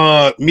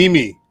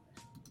 Mimi.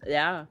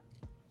 Yeah.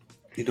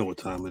 You know what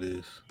time it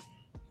is.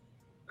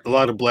 A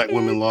lot of black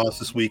women lost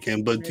this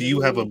weekend, but do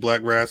you have a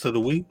black rass of the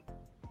week?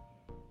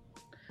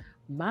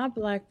 My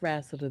black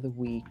rass of the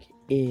week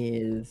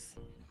is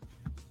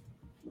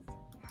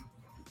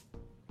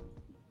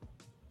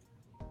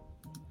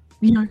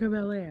Bianca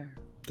Belair.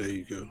 There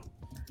you go.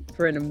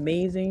 For an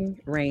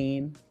amazing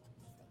reign.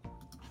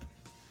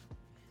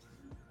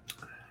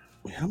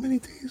 Wait, how many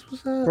days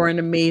was that? For an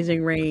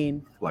amazing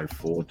reign. Like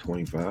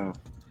 425.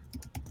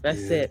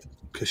 That's it.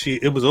 Because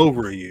it was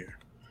over a year.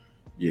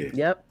 Yeah.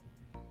 Yep.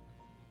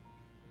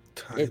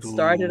 Title. It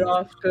started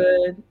off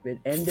good. It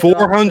ended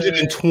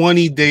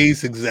 420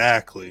 days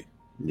exactly.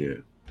 Yeah.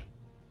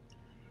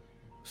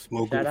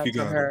 Smoke Shout if out you to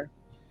got her.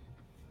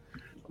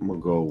 I'm gonna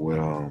go with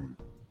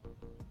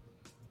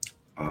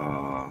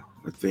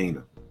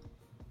Athena.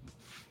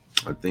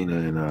 Athena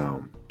and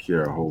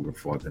Kiera Hogan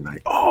fought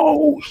tonight.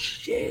 Oh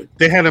shit!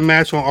 They had a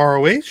match on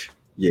ROH.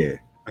 Yeah,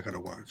 I gotta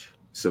watch.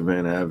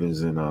 Savannah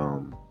Evans and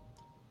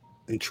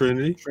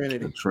Trinity.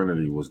 And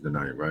Trinity was the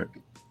night, right?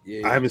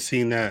 Yeah. I haven't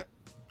seen that.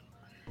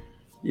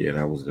 Yeah,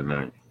 that was the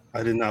night.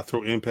 I did not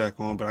throw Impact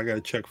on, but I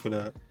gotta check for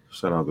that.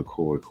 Shout out to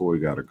Corey. Corey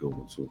got a good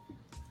one too.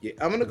 Yeah,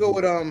 I'm gonna go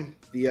with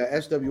the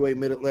SWA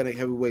Mid Atlantic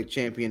Heavyweight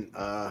Champion,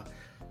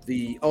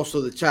 the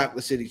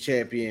Chocolate City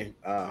Champion,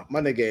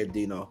 my nigga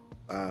Andino.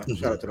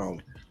 Shout out to the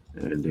homie.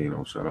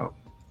 Andino, shout out.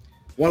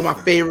 One of my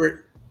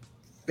favorite.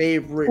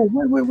 Oh,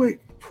 wait.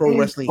 Pro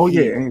wrestling. Oh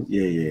yeah,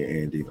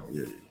 Andino.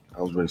 Yeah.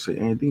 I was ready to say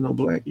Andino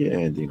Black. Yeah,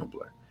 Andino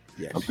Black.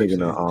 Yeah, I'm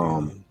thinking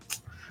of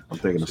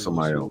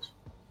somebody else.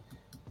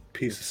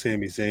 Piece of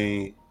Sami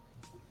Zayn.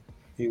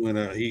 He went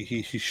out.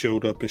 He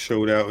showed up and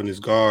showed out in his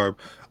garb.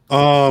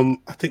 I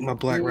think my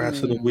black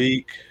rass of the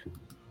week.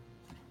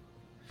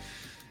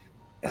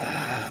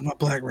 My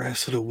black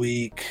rass of the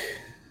week.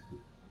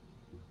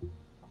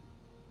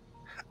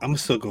 I'm gonna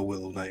still go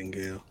Willow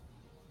Nightingale.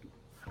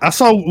 I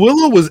saw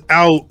Willow was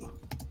out.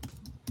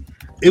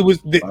 It was.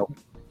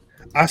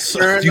 I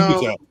saw she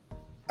was out.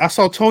 I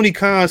saw Tony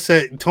Khan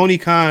said Tony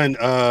Khan.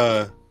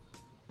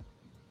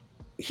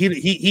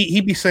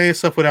 He be saying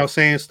stuff without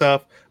saying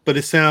stuff, but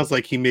it sounds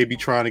like he may be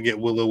trying to get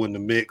Willow in the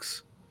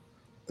mix.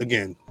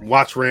 Again,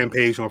 watch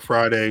Rampage on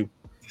Friday.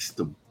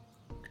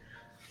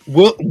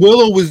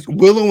 Willow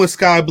and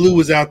Sky Blue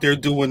was out there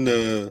doing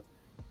the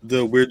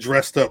we're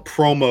dressed up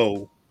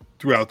promo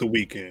throughout the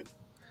weekend.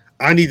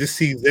 I need to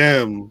see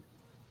them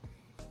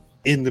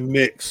in the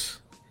mix.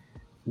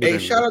 Hey,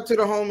 shout out to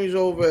the homies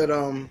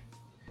over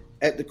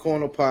at the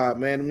Corner Pod,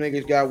 man. Them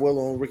niggas got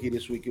Willow and Ricky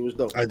this week. It was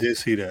dope. I did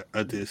see that.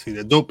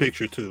 Dope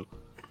picture too.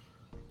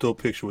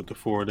 Dope picture with the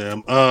four of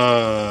them.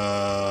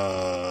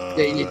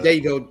 There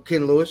you go,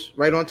 Ken Lewis,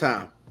 right on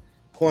time.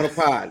 Corner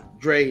Pod,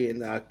 Dre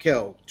and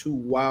Kel, two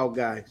wild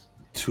guys.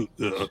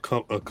 A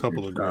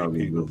couple of great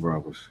people.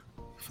 Brothers.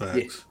 Facts.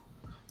 Yeah.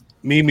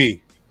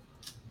 Mimi,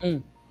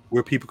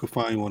 where people can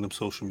find you on them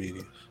social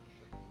medias.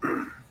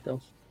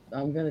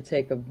 I'm gonna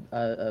take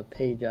a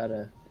page out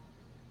of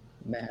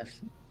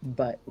Math's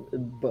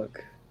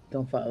book.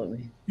 Don't follow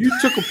me. You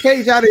took a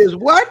page out of his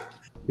what?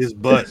 His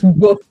butt. His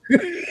book.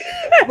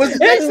 Was it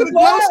next to the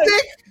glow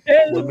stick?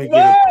 Let me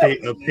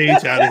get a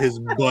page out of his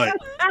butt.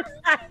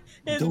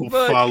 Don't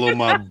follow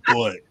my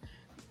butt.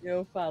 You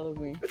don't follow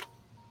me.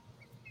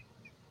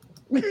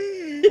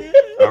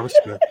 I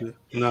respect it.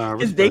 No, I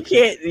respect they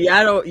can't.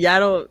 Y'all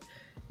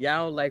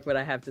don't like what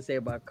I have to say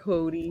about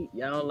Cody.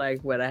 Y'all don't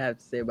like what I have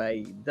to say about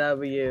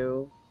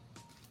EW.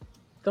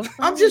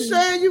 I'm just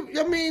saying.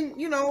 I mean,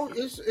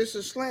 it's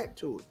a slant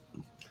to it.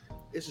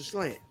 It's a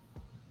slant.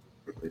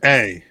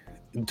 Hey,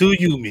 do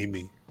you,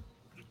 Mimi?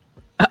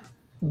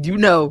 You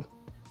know.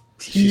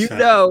 If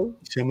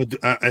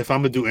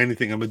I'm gonna do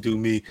anything, I'm gonna do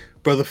me,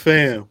 brother.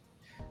 Fam.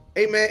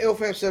 Hey man,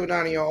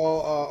 IlFam79 on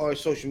all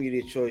social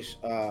media choice.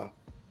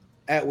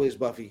 At Wiz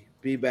Buffy,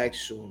 be back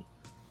soon.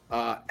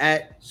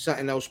 At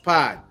Something Else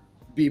Pod,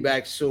 be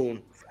back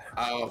soon.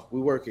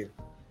 We working.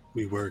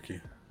 They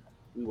working.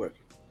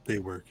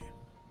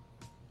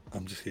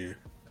 I'm just here.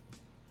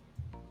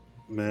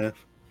 Man,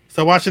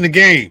 start watching the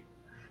game.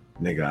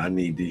 Nigga, I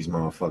need these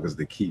motherfuckers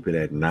to keep it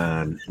at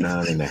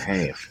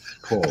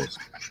 9.5. Pause.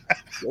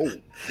 Whoa.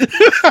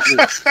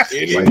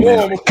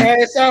 Anymore, I'm gonna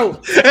pass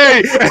out.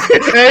 Hey.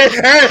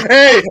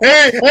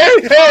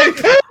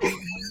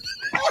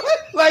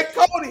 Like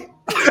Cody.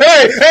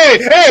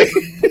 Hey.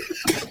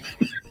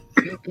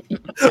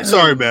 I'm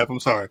sorry, Matt. I'm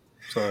sorry.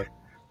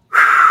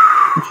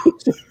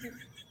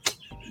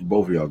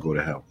 Both of y'all go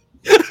to hell.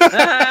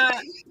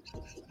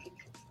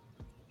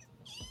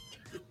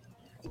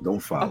 Don't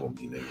follow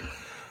me, nigga.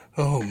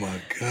 Oh my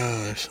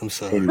gosh, I'm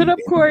sorry. Put up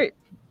court.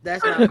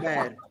 That's not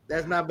bad.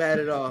 That's not bad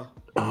at all.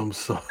 I'm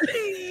sorry.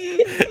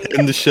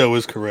 And the show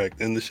is correct.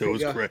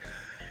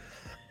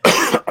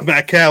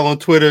 Matt Cal on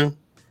Twitter.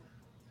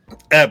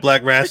 At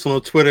Black Wrestling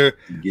on Twitter,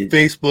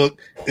 Facebook,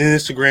 and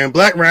Instagram.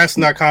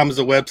 BlackWrestling.com is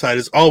the website.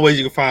 As always,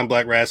 you can find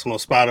Black Wrestling on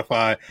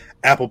Spotify,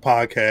 Apple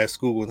Podcasts,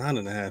 Google.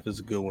 9.5 is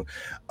a good one.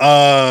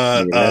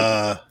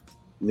 Nigga,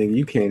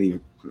 you can't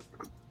even.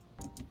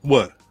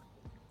 What?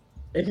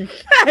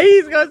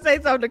 He's gonna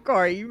say something to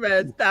Corey. You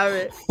better stop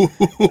it.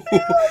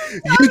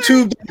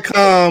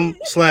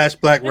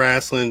 YouTube.com/Black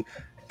Wrestling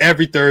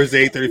every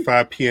Thursday,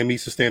 8:35 p.m.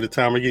 Eastern Standard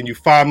Time. We're getting you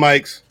 5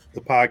 mics. The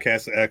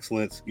podcast of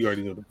excellence. You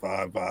already know the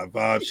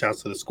vibe.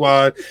 Shouts to the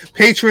squad.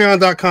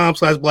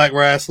 Patreon.com/Black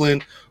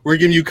Wrestling. We're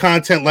giving you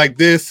content like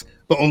this,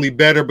 but only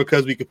better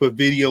because we can put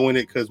video in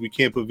it because we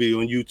can't put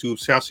video on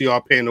YouTube. Shouts to y'all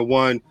paying the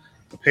 1,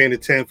 paying the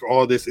 10 for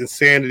all this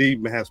insanity.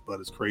 Matt's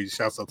butt is crazy.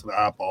 Shouts out to the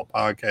Eyeball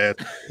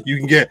Podcast. You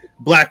can get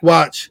Black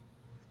Watch.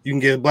 You can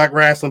get Black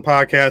Wrestling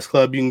Podcast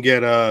Club. You can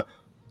get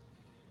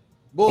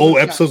old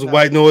episodes of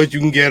White Noise.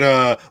 You can get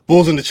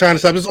Bulls in the China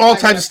Shop. There's all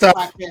types of stuff.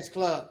 Podcast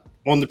Club.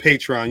 On the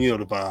Patreon, you know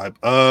the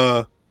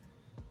vibe.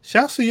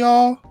 Shouts to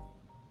y'all.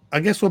 I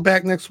guess we're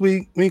back next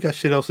week. We ain't got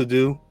shit else to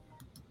do.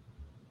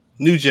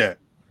 New Jack,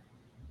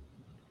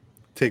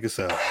 take us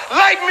out.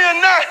 Like me or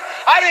not,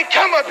 I didn't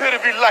come up here to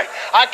be liked.